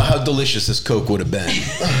 Think about how delicious this Coke would have been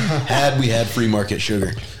had we had free market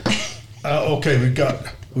sugar. okay,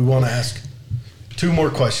 we want to ask 2 more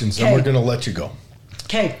questions, then Okay. we're going to let you go.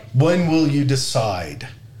 Okay. When will you decide?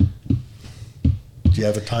 Do you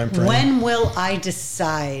have a time frame? When will I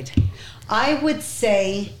decide? I would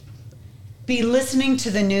say be listening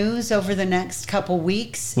to the news over the next couple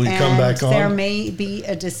weeks. Will you and come back on? there may be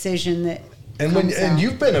a decision that comes out.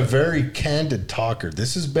 You've been a very candid talker.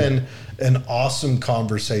 This has been an awesome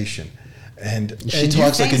conversation. And She and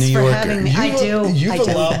talks like a Thanks New for Yorker. having me. I do. You've I do.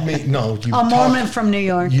 allowed me. No, you A Mormon from New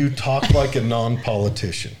York. You talk like a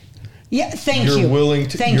non-politician. Yeah, thank You're you. willing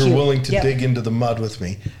to. Thank you're you. willing to Yep. dig into the mud with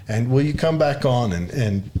me. And will you come back on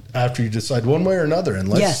and after you decide one way or another? And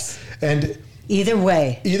let's. Yes. And Either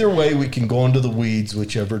way. either way, we can go into the weeds,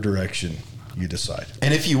 whichever direction you decide.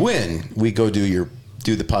 And if you win, we go do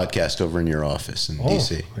the podcast over in your office in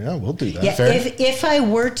DC. Yeah, we'll do that. Yeah, Fair? if I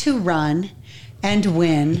were to run and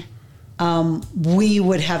win, we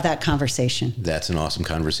would have that conversation. That's an awesome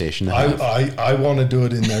conversation to have. I want to do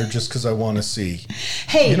it in there just because I want to see.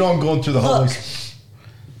 Hey, You know, I'm going through the look. hallways.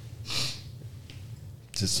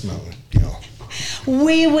 Just smelling, you know.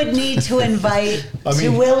 We would need to invite I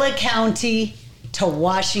mean- Tooele County to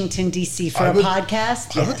Washington, D.C. for I a would-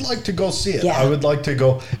 podcast. I would like to go see it. Yeah. I would like to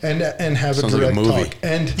go and have Sounds a like a direct movie. talk.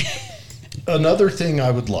 And another thing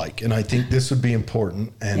I would like, and I think this would be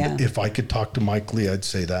important, and Yeah. if I could talk to Mike Lee, I'd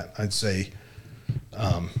say that. I'd say,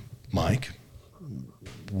 Mike,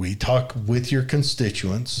 we talk with your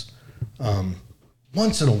constituents.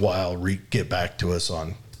 Once in a while, get back to us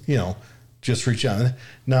on, just reach out.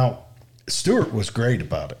 Now, Stewart was great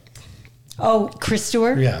about it. Oh, Chris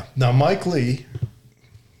Stewart? Yeah. Now, Mike Lee,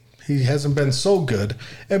 he hasn't been so good.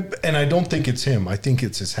 And I don't think it's him. I think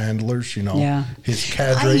it's his handlers, Yeah. his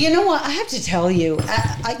cadre. You know what? I have to tell you,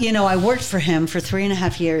 I worked for him for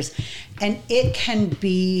 3.5 years, and it can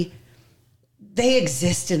be, they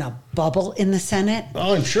exist in a bubble in the Senate.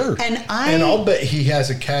 Oh, I'm sure. And I'll bet he has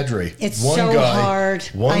a cadre. It's so hard.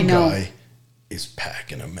 One I know. guy is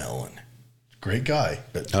packing a melon. Great guy.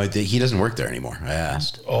 But, Oh, he doesn't work there anymore. I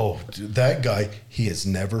asked. dude, that guy, he has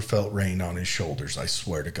never felt rain on his shoulders. I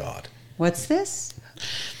swear to God. What's this?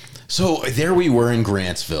 So there we were in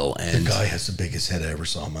Grantsville, The and guy has the biggest head I ever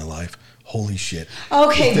saw in my life. Holy shit. If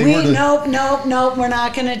Okay, they were to- nope. We're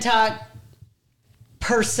not going to talk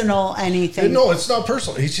personal anything. No, it's not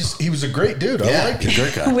personal. He was a great dude. I yeah, liked he's him.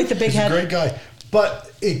 a great guy. With the big He's head. a great guy.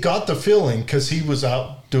 But it got the feeling because he was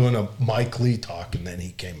out doing a Mike Lee talk and then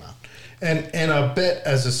he came out. And I bet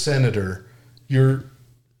as a senator, you're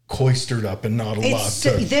cloistered up and not allowed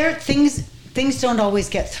to. Things don't always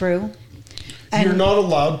get through. And You're not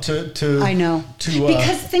allowed to. I know.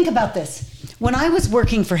 Because think about this. When I was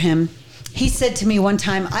working for him, he said to me one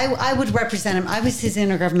time, I would represent him. I was his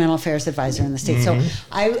intergovernmental affairs advisor in the state. Mm-hmm.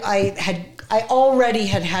 So I already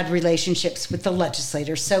had relationships with the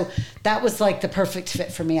legislators. So that was like the perfect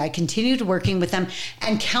fit for me. I continued working with them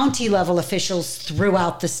and county level officials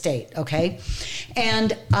throughout the state. Okay.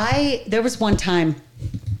 And there was one time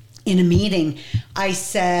in a meeting, I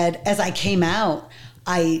said, as I came out,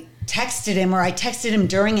 I texted him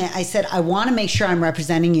during it. I said, I want to make sure I'm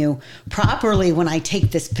representing you properly when I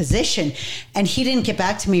take this position. And he didn't get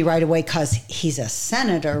back to me right away because he's a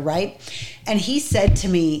senator, right? And he said to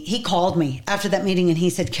me, he called me after that meeting and he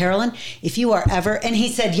said, Carolyn, if you are ever, and he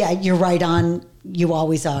said, yeah, you're right on you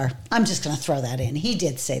always are. I'm just going to throw that in. He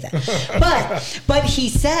did say that. But he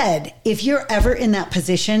said, if you're ever in that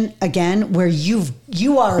position again where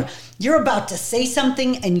you're about to say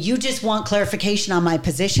something and you just want clarification on my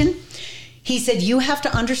position, he said, you have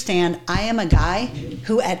to understand, I am a guy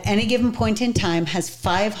who at any given point in time has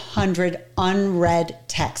 500 unread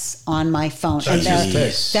texts on my phone. That's his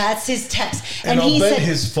text. That's his text. And I'll he bet said,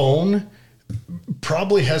 his phone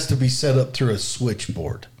probably has to be set up through a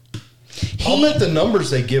switchboard. I'll bet the numbers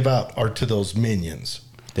they give out are to those minions.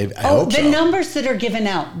 I hope so. Numbers that are given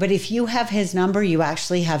out. But if you have his number, you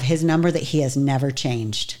actually have his number that he has never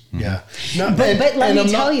changed. Yeah. But let me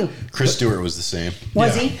tell you. Chris Stewart was the same.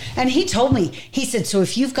 Was he? And he told me, he said, so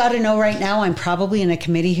if you've got to know right now, I'm probably in a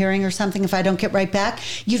committee hearing or something. If I don't get right back,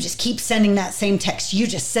 you just keep sending that same text. You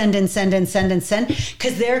just send and send and send and send.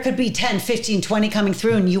 Because there could be 10, 15, 20 coming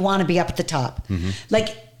through and you want to be up at the top. Mm-hmm.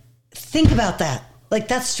 Like, think about that. Like,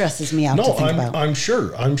 that stresses me out to think about. I'm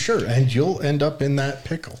sure. And you'll end up in that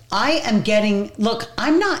pickle. I am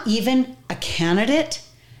I'm not even a candidate,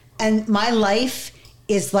 and my life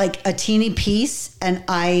is like a teeny piece, and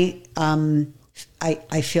I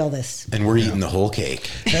feel this. And we're eating the whole cake.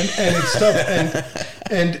 And it's tough.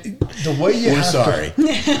 And the way you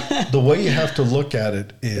the way you have to look at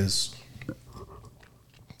it is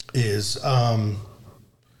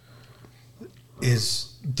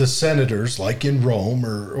the senators, like in Rome,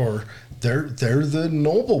 or they're the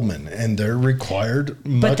noblemen, and they're required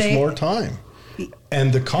much more time.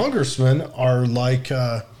 And the congressmen are like,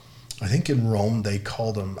 I think in Rome they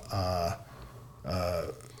called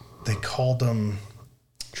them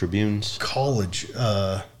tribunes, college.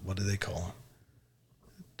 What do they call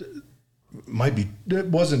them? It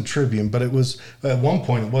wasn't tribune, but it was at one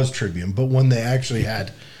point it was tribune. But when they actually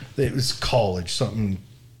had, it was college, mm-hmm.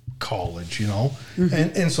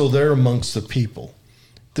 and so they're amongst the people.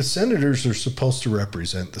 The senators are supposed to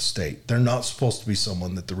represent the state. They're not supposed to be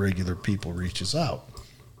someone that the regular people reaches out.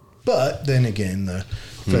 But then again, the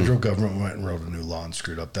federal government went and wrote a new law and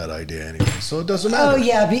screwed up that idea anyway. So it doesn't matter. Oh,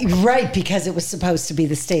 yeah, right, because it was supposed to be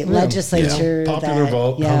the state legislature. Yeah. Popular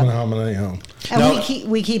vote. Yeah.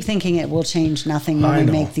 And we keep thinking it will change nothing when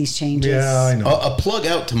we make these changes. Yeah, I know. A plug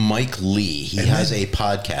out to Mike Lee. He has a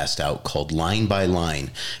podcast out called Line by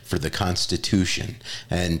Line for the Constitution.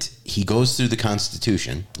 And he goes through the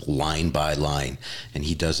Constitution line by line. And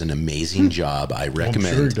he does an amazing job. I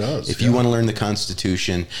recommend. I'm sure he does. If you want to learn the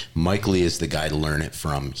Constitution, Mike Lee is the guy to learn it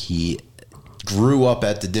from. He grew up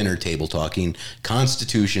at the dinner table talking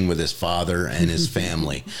Constitution with his father and his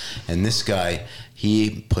family. And this guy,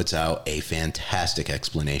 he puts out a fantastic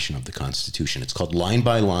explanation of the Constitution. It's called Line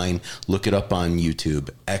by Line. Look it up on YouTube.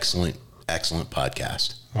 Excellent, excellent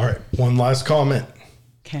podcast. All right. One last comment.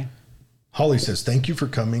 Okay. Holly says, thank you for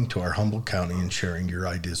coming to our humble county and sharing your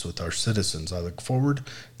ideas with our citizens. I look forward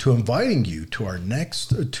to inviting you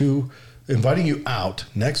out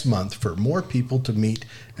next month for more people to meet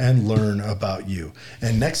and learn about you.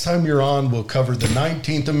 And next time you're on, we'll cover the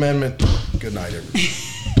 19th Amendment. Good night, everybody.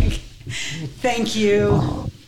 Thank you.